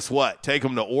 Guess what? Take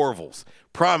them to Orville's.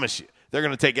 Promise you, they're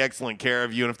going to take excellent care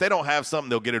of you. And if they don't have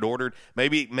something, they'll get it ordered.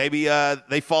 Maybe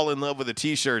they fall in love with a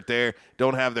T-shirt there,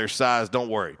 don't have their size. Don't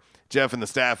worry. Jeff and the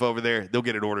staff over there, they'll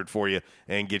get it ordered for you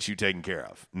and get you taken care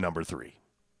of. Number 3.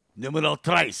 Numero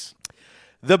 3.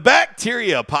 The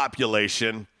bacteria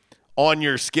population on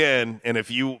your skin, and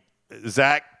if you,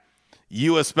 Zach,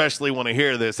 you especially want to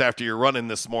hear this after you're running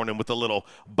this morning with a little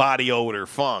body odor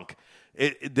funk.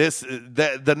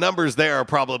 The numbers there are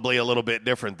probably a little bit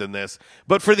different than this.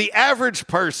 But for the average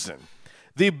person,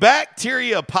 the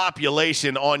bacteria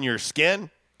population on your skin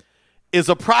is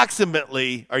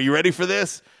approximately, are you ready for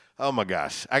this? Oh my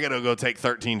gosh, I got to go take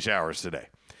 13 showers today.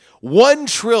 1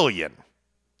 trillion.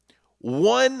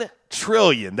 1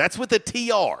 trillion. That's with a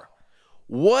TR.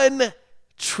 1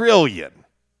 trillion.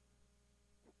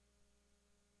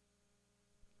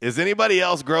 Is anybody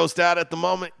else grossed out at the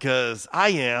moment? Because I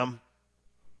am.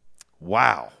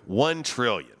 Wow. 1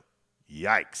 trillion.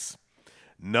 Yikes.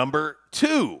 Number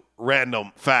 2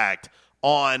 random fact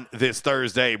on this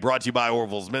Thursday, brought to you by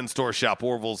Orville's Men's Store. Shop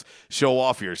Orville's. Show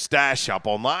off your stash. Shop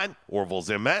online.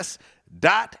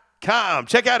 Orville'sMS.com.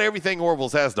 Check out everything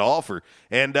Orville's has to offer.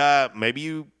 And maybe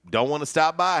you don't want to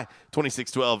stop by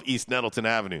 2612 East Nettleton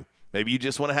Avenue. Maybe you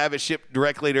just want to have it shipped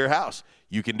directly to your house.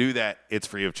 You can do that. It's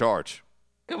free of charge.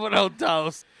 Come on,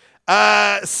 toast.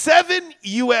 7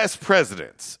 U.S.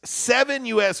 presidents. 7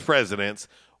 U.S. presidents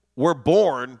were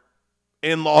born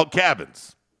in log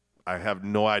cabins. I have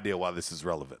no idea why this is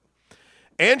relevant.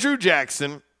 Andrew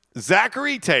Jackson,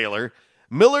 Zachary Taylor,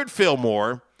 Millard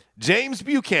Fillmore, James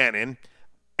Buchanan,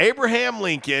 Abraham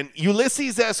Lincoln,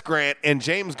 Ulysses S. Grant, and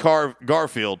James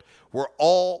Garfield were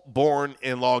all born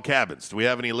in log cabins. Do we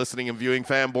have any listening and viewing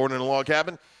fan born in a log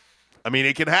cabin? I mean,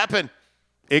 it can happen.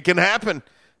 It can happen.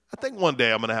 I think one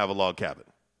day I'm going to have a log cabin.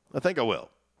 I think I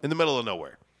will. In the middle of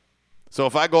nowhere. So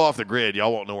if I go off the grid,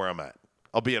 y'all won't know where I'm at.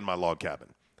 I'll be in my log cabin.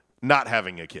 Not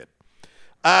having a kid.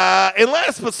 And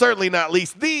last but certainly not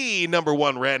least, the number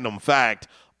 1 random fact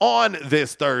on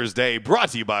this Thursday, brought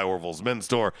to you by Orville's Men's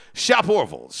Store. Shop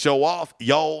Orville's. Show off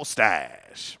your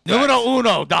stash. Numero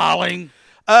 1, darling.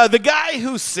 The guy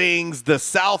who sings the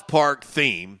South Park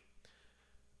theme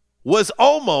was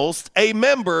almost a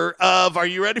member of, are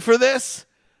you ready for this?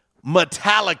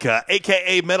 Metallica,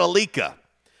 a.k.a. Metallica.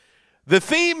 The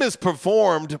theme is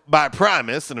performed by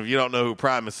Primus, and if you don't know who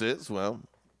Primus is, well,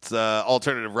 it's an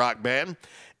alternative rock band.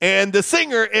 And the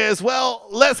singer is, well,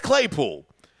 Les Claypool.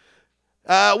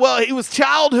 He was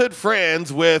childhood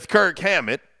friends with Kirk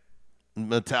Hammett,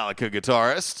 Metallica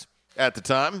guitarist at the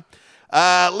time.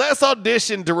 Les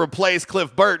auditioned to replace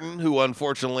Cliff Burton, who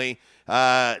unfortunately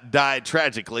died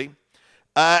tragically,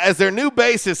 as their new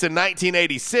bassist in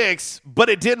 1986, but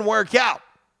it didn't work out.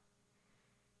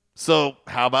 So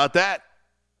how about that?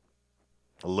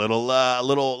 A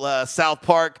little South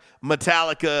Park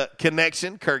Metallica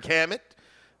connection. Kirk Hammett,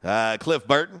 Cliff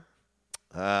Burton.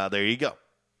 There you go.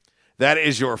 That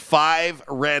is your 5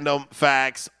 random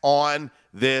facts on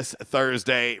this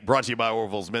Thursday, brought to you by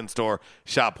Orville's Men's Store.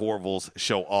 Shop Orville's.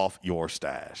 Show off your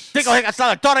stash.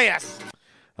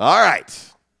 All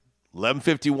right.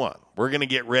 11:51. We're going to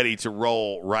get ready to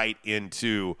roll right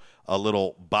into a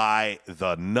little By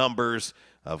the Numbers.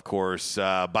 Of course,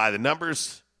 By the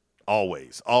Numbers,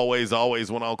 always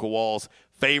one of Uncle Wall's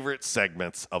favorite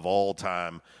segments of all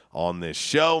time on this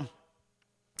show.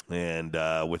 And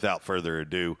without further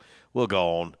ado, we'll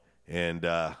go on and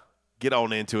get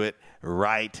on into it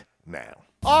right now.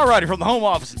 All righty, from the home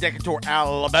office in Decatur,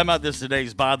 Alabama, this is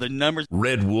today's By the Numbers.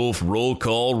 Red Wolf Roll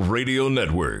Call Radio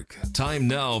Network. Time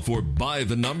now for By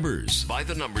the Numbers. By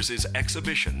the Numbers is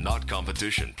exhibition, not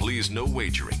competition. Please, no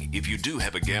wagering. If you do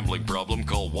have a gambling problem,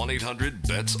 call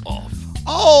 1-800-BETS-OFF.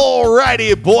 All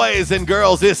righty, boys and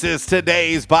girls, this is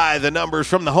today's By the Numbers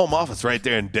from the home office right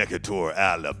there in Decatur,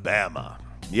 Alabama.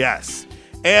 Yes,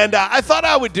 and I thought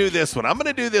I would do this one. I'm going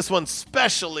to do this one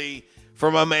specially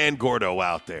for my man Gordo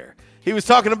out there. He was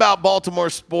talking about Baltimore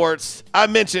sports. I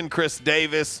mentioned Chris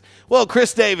Davis. Well,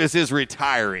 Chris Davis is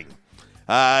retiring.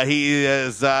 He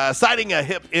is citing a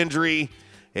hip injury.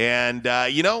 And,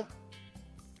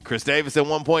 Chris Davis at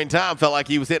one point in time felt like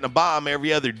he was hitting a bomb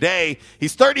every other day.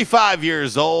 He's 35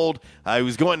 years old. He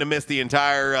was going to miss the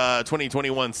entire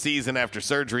 2021 season after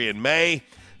surgery in May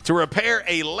to repair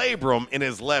a labrum in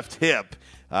his left hip.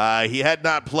 He had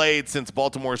not played since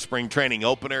Baltimore spring training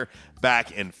opener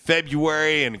back in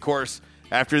February. And, of course,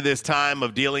 after this time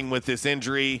of dealing with this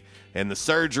injury and the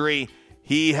surgery,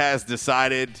 he has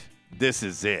decided this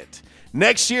is it.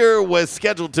 Next year was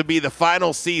scheduled to be the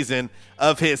final season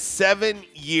of his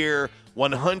 7-year,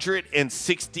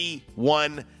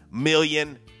 $161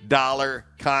 million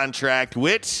contract,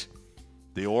 which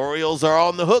the Orioles are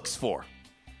on the hooks for.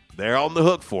 They're on the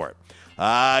hook for it.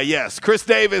 Yes, Chris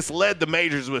Davis led the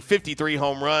majors with 53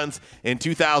 home runs in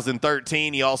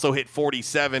 2013. He also hit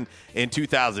 47 in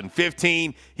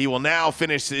 2015. He will now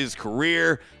finish his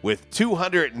career with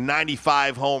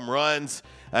 295 home runs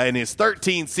in his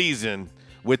 13th season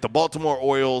with the Baltimore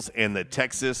Orioles and the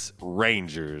Texas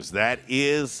Rangers. That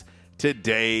is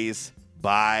today's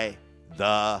By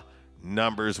the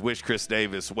Numbers. Wish Chris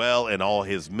Davis well and all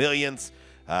his millions.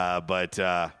 But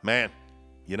man,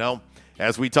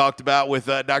 as we talked about with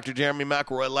Dr. Jeremy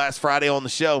McElroy last Friday on the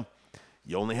show,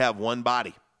 you only have one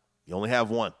body. You only have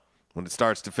one. When it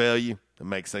starts to fail you, it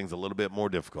makes things a little bit more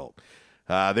difficult.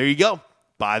 There you go.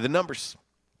 By the numbers.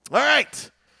 All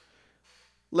right.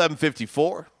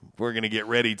 11:54. We're going to get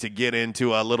ready to get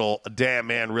into a little Damn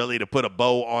Man Really to put a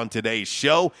bow on today's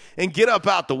show and get up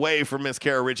out the way for Miss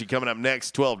Kara Ritchie coming up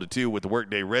next, 12 to 2 with the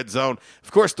Workday Red Zone.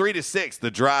 Of course, 3 to 6, The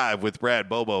Drive with Brad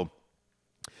Bobo.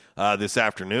 This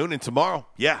afternoon. And tomorrow,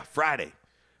 Friday.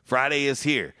 Friday is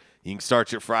here. You can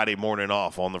start your Friday morning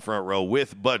off on the front row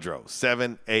with Budrow,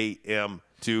 7 a.m.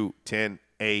 to 10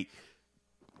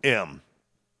 a.m.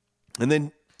 And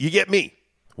then you get me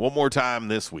one more time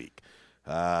this week,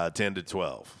 10 to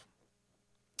 12.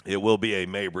 It will be a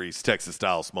Mabry's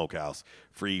Texas-style smokehouse,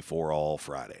 free for all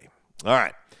Friday. All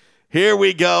right, here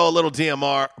we go. A little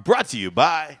DMR brought to you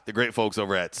by the great folks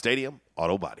over at Stadium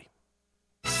Auto Body.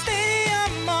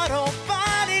 Auto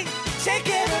Body, take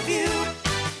care of you.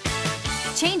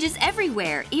 Changes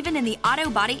everywhere, even in the auto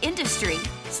body industry.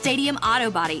 Stadium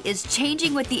Auto Body is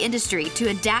changing with the industry to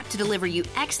adapt to deliver you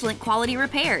excellent quality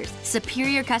repairs,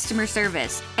 superior customer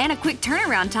service, and a quick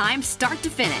turnaround time start to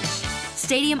finish.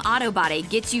 Stadium Auto Body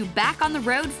gets you back on the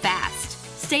road fast.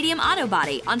 Stadium Auto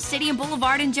Body on Stadium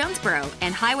Boulevard in Jonesboro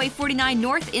and Highway 49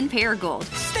 North in Paragould.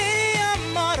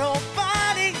 Stadium Auto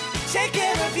Body, take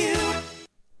care of you.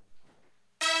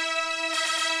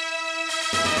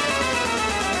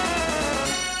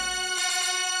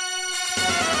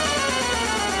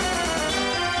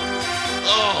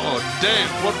 Oh, Dave,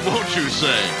 what won't you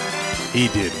say? He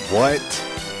did what?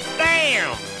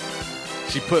 Damn!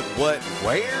 She put what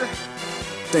where?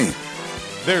 Damn.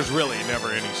 There's really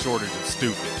never any shortage of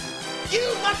stupid.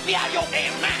 You must be out of your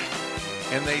damn mind.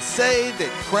 And they say that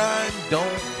crime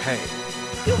don't pay.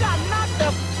 You got knocked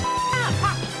the out.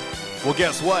 Well,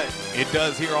 guess what? It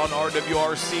does here on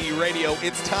RWRC Radio.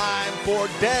 It's time for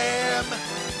Damn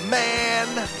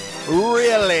Man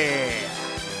Really.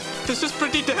 This is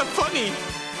pretty damn funny.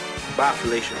 Bye,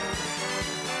 Felicia.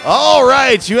 All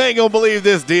right, you ain't gonna believe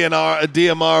this,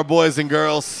 DMR boys and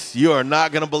girls. You are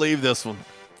not gonna believe this one.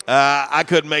 I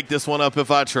couldn't make this one up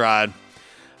if I tried.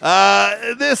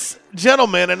 This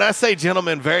gentleman, and I say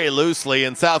gentleman very loosely,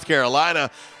 in South Carolina,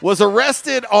 was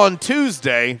arrested on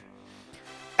Tuesday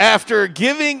after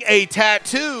giving a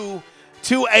tattoo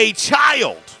to a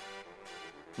child.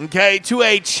 Okay, to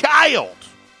a child.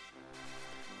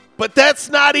 But that's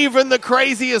not even the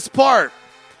craziest part.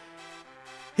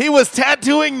 He was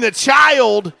tattooing the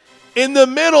child in the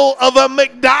middle of a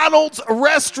McDonald's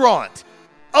restaurant.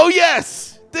 Oh,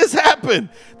 yes, this happened.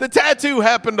 The tattoo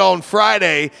happened on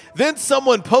Friday. Then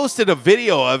someone posted a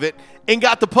video of it and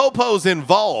got the popos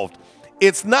involved.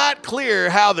 It's not clear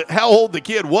how old the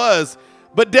kid was,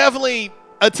 but definitely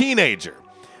a teenager.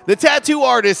 The tattoo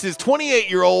artist is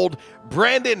 28-year-old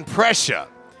Brandon Prescia.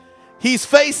 He's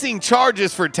facing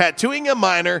charges for tattooing a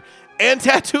minor and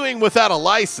tattooing without a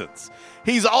license.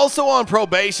 He's also on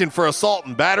probation for assault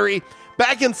and battery.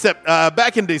 Back in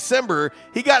December,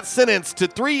 he got sentenced to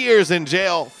 3 years in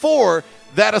jail for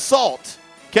that assault,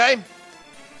 okay?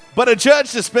 But a judge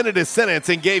suspended his sentence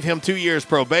and gave him 2 years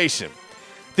probation.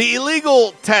 The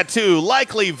illegal tattoo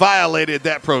likely violated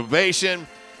that probation,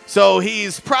 so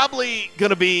he's probably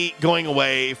going to be going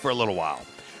away for a little while.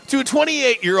 To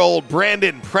 28-year-old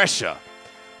Brandon Prescia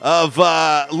of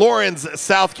Lawrence,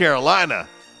 South Carolina.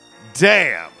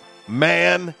 Damn,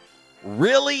 man.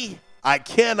 Really? I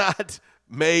cannot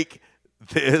make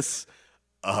this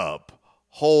up.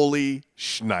 Holy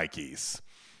shnikes.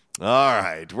 All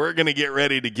right, we're going to get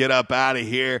ready to get up out of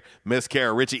here. Miss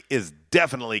Kara Ritchie is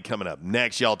definitely coming up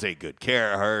next. Y'all take good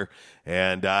care of her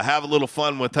and have a little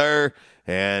fun with her.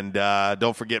 And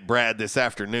don't forget Brad this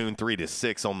afternoon, 3 to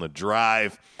 6 on The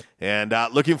Drive. And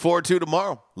looking forward to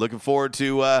tomorrow. Looking forward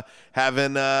to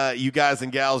having you guys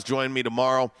and gals join me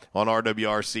tomorrow on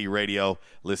RWRC Radio,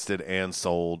 listed and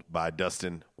sold by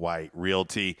Dustin White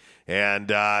Realty.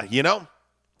 And,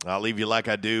 I'll leave you like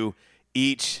I do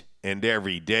each and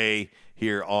every day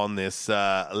here on this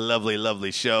lovely,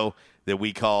 lovely show that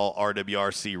we call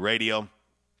RWRC Radio.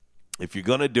 If you're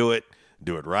going to do it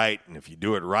right. And if you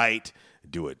do it right,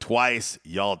 do it twice.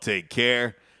 Y'all take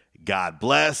care. God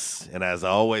bless. And as I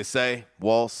always say,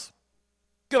 Waltz,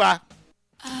 goodbye.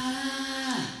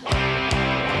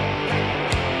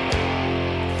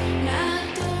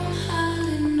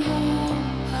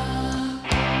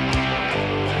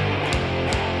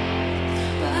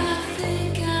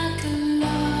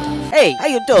 Hey, how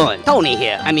you doing? Tony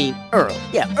here. I mean, Earl.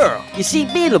 Yeah, Earl. You see,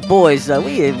 me and the boys,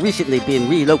 we have recently been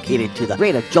relocated to the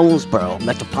greater Jonesboro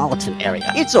metropolitan area.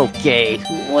 It's okay.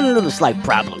 One little slight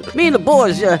problem. Me and the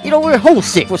boys, we're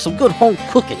homesick for some good home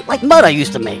cooking, like Mud I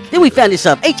used to make. Then we found this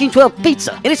 1812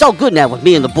 pizza, and it's all good now with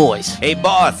me and the boys. Hey,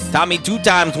 boss, Tommy 2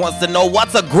 Times wants to know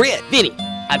what's a grit. Vinny,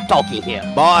 I'm talking here.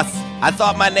 Boss, I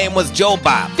thought my name was Joe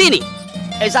Bob. Vinny!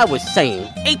 As I was saying,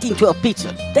 1812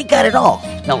 Pizza, they got it all.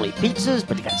 Not only pizzas,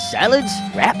 but they got salads,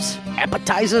 wraps,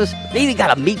 appetizers. They even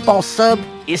got a meatball sub.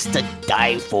 It's to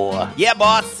die for. Yeah,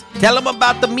 boss. Tell them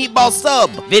about the meatball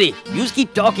sub. Vinny, you just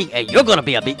keep talking and you're gonna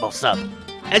be a meatball sub.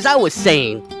 As I was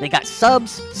saying, they got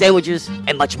subs, sandwiches,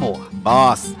 and much more.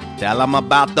 Boss, tell them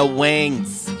about the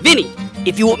wings. Vinny,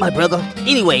 if you want my brother,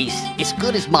 anyways, it's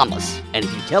good as mama's. And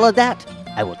if you tell her that,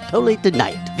 I will totally deny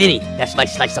it. Vinny, that's my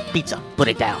slice of pizza. Put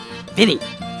it down. Vinny,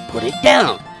 put it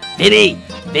down. Vinny!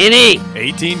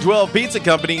 1812 Pizza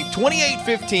Company,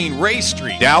 2815 Ray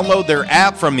Street. Download their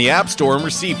app from the App Store and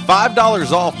receive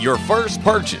 $5 off your first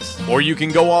purchase. Or you can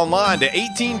go online to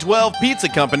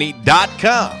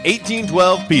 1812pizzacompany.com.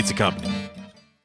 1812 Pizza Company.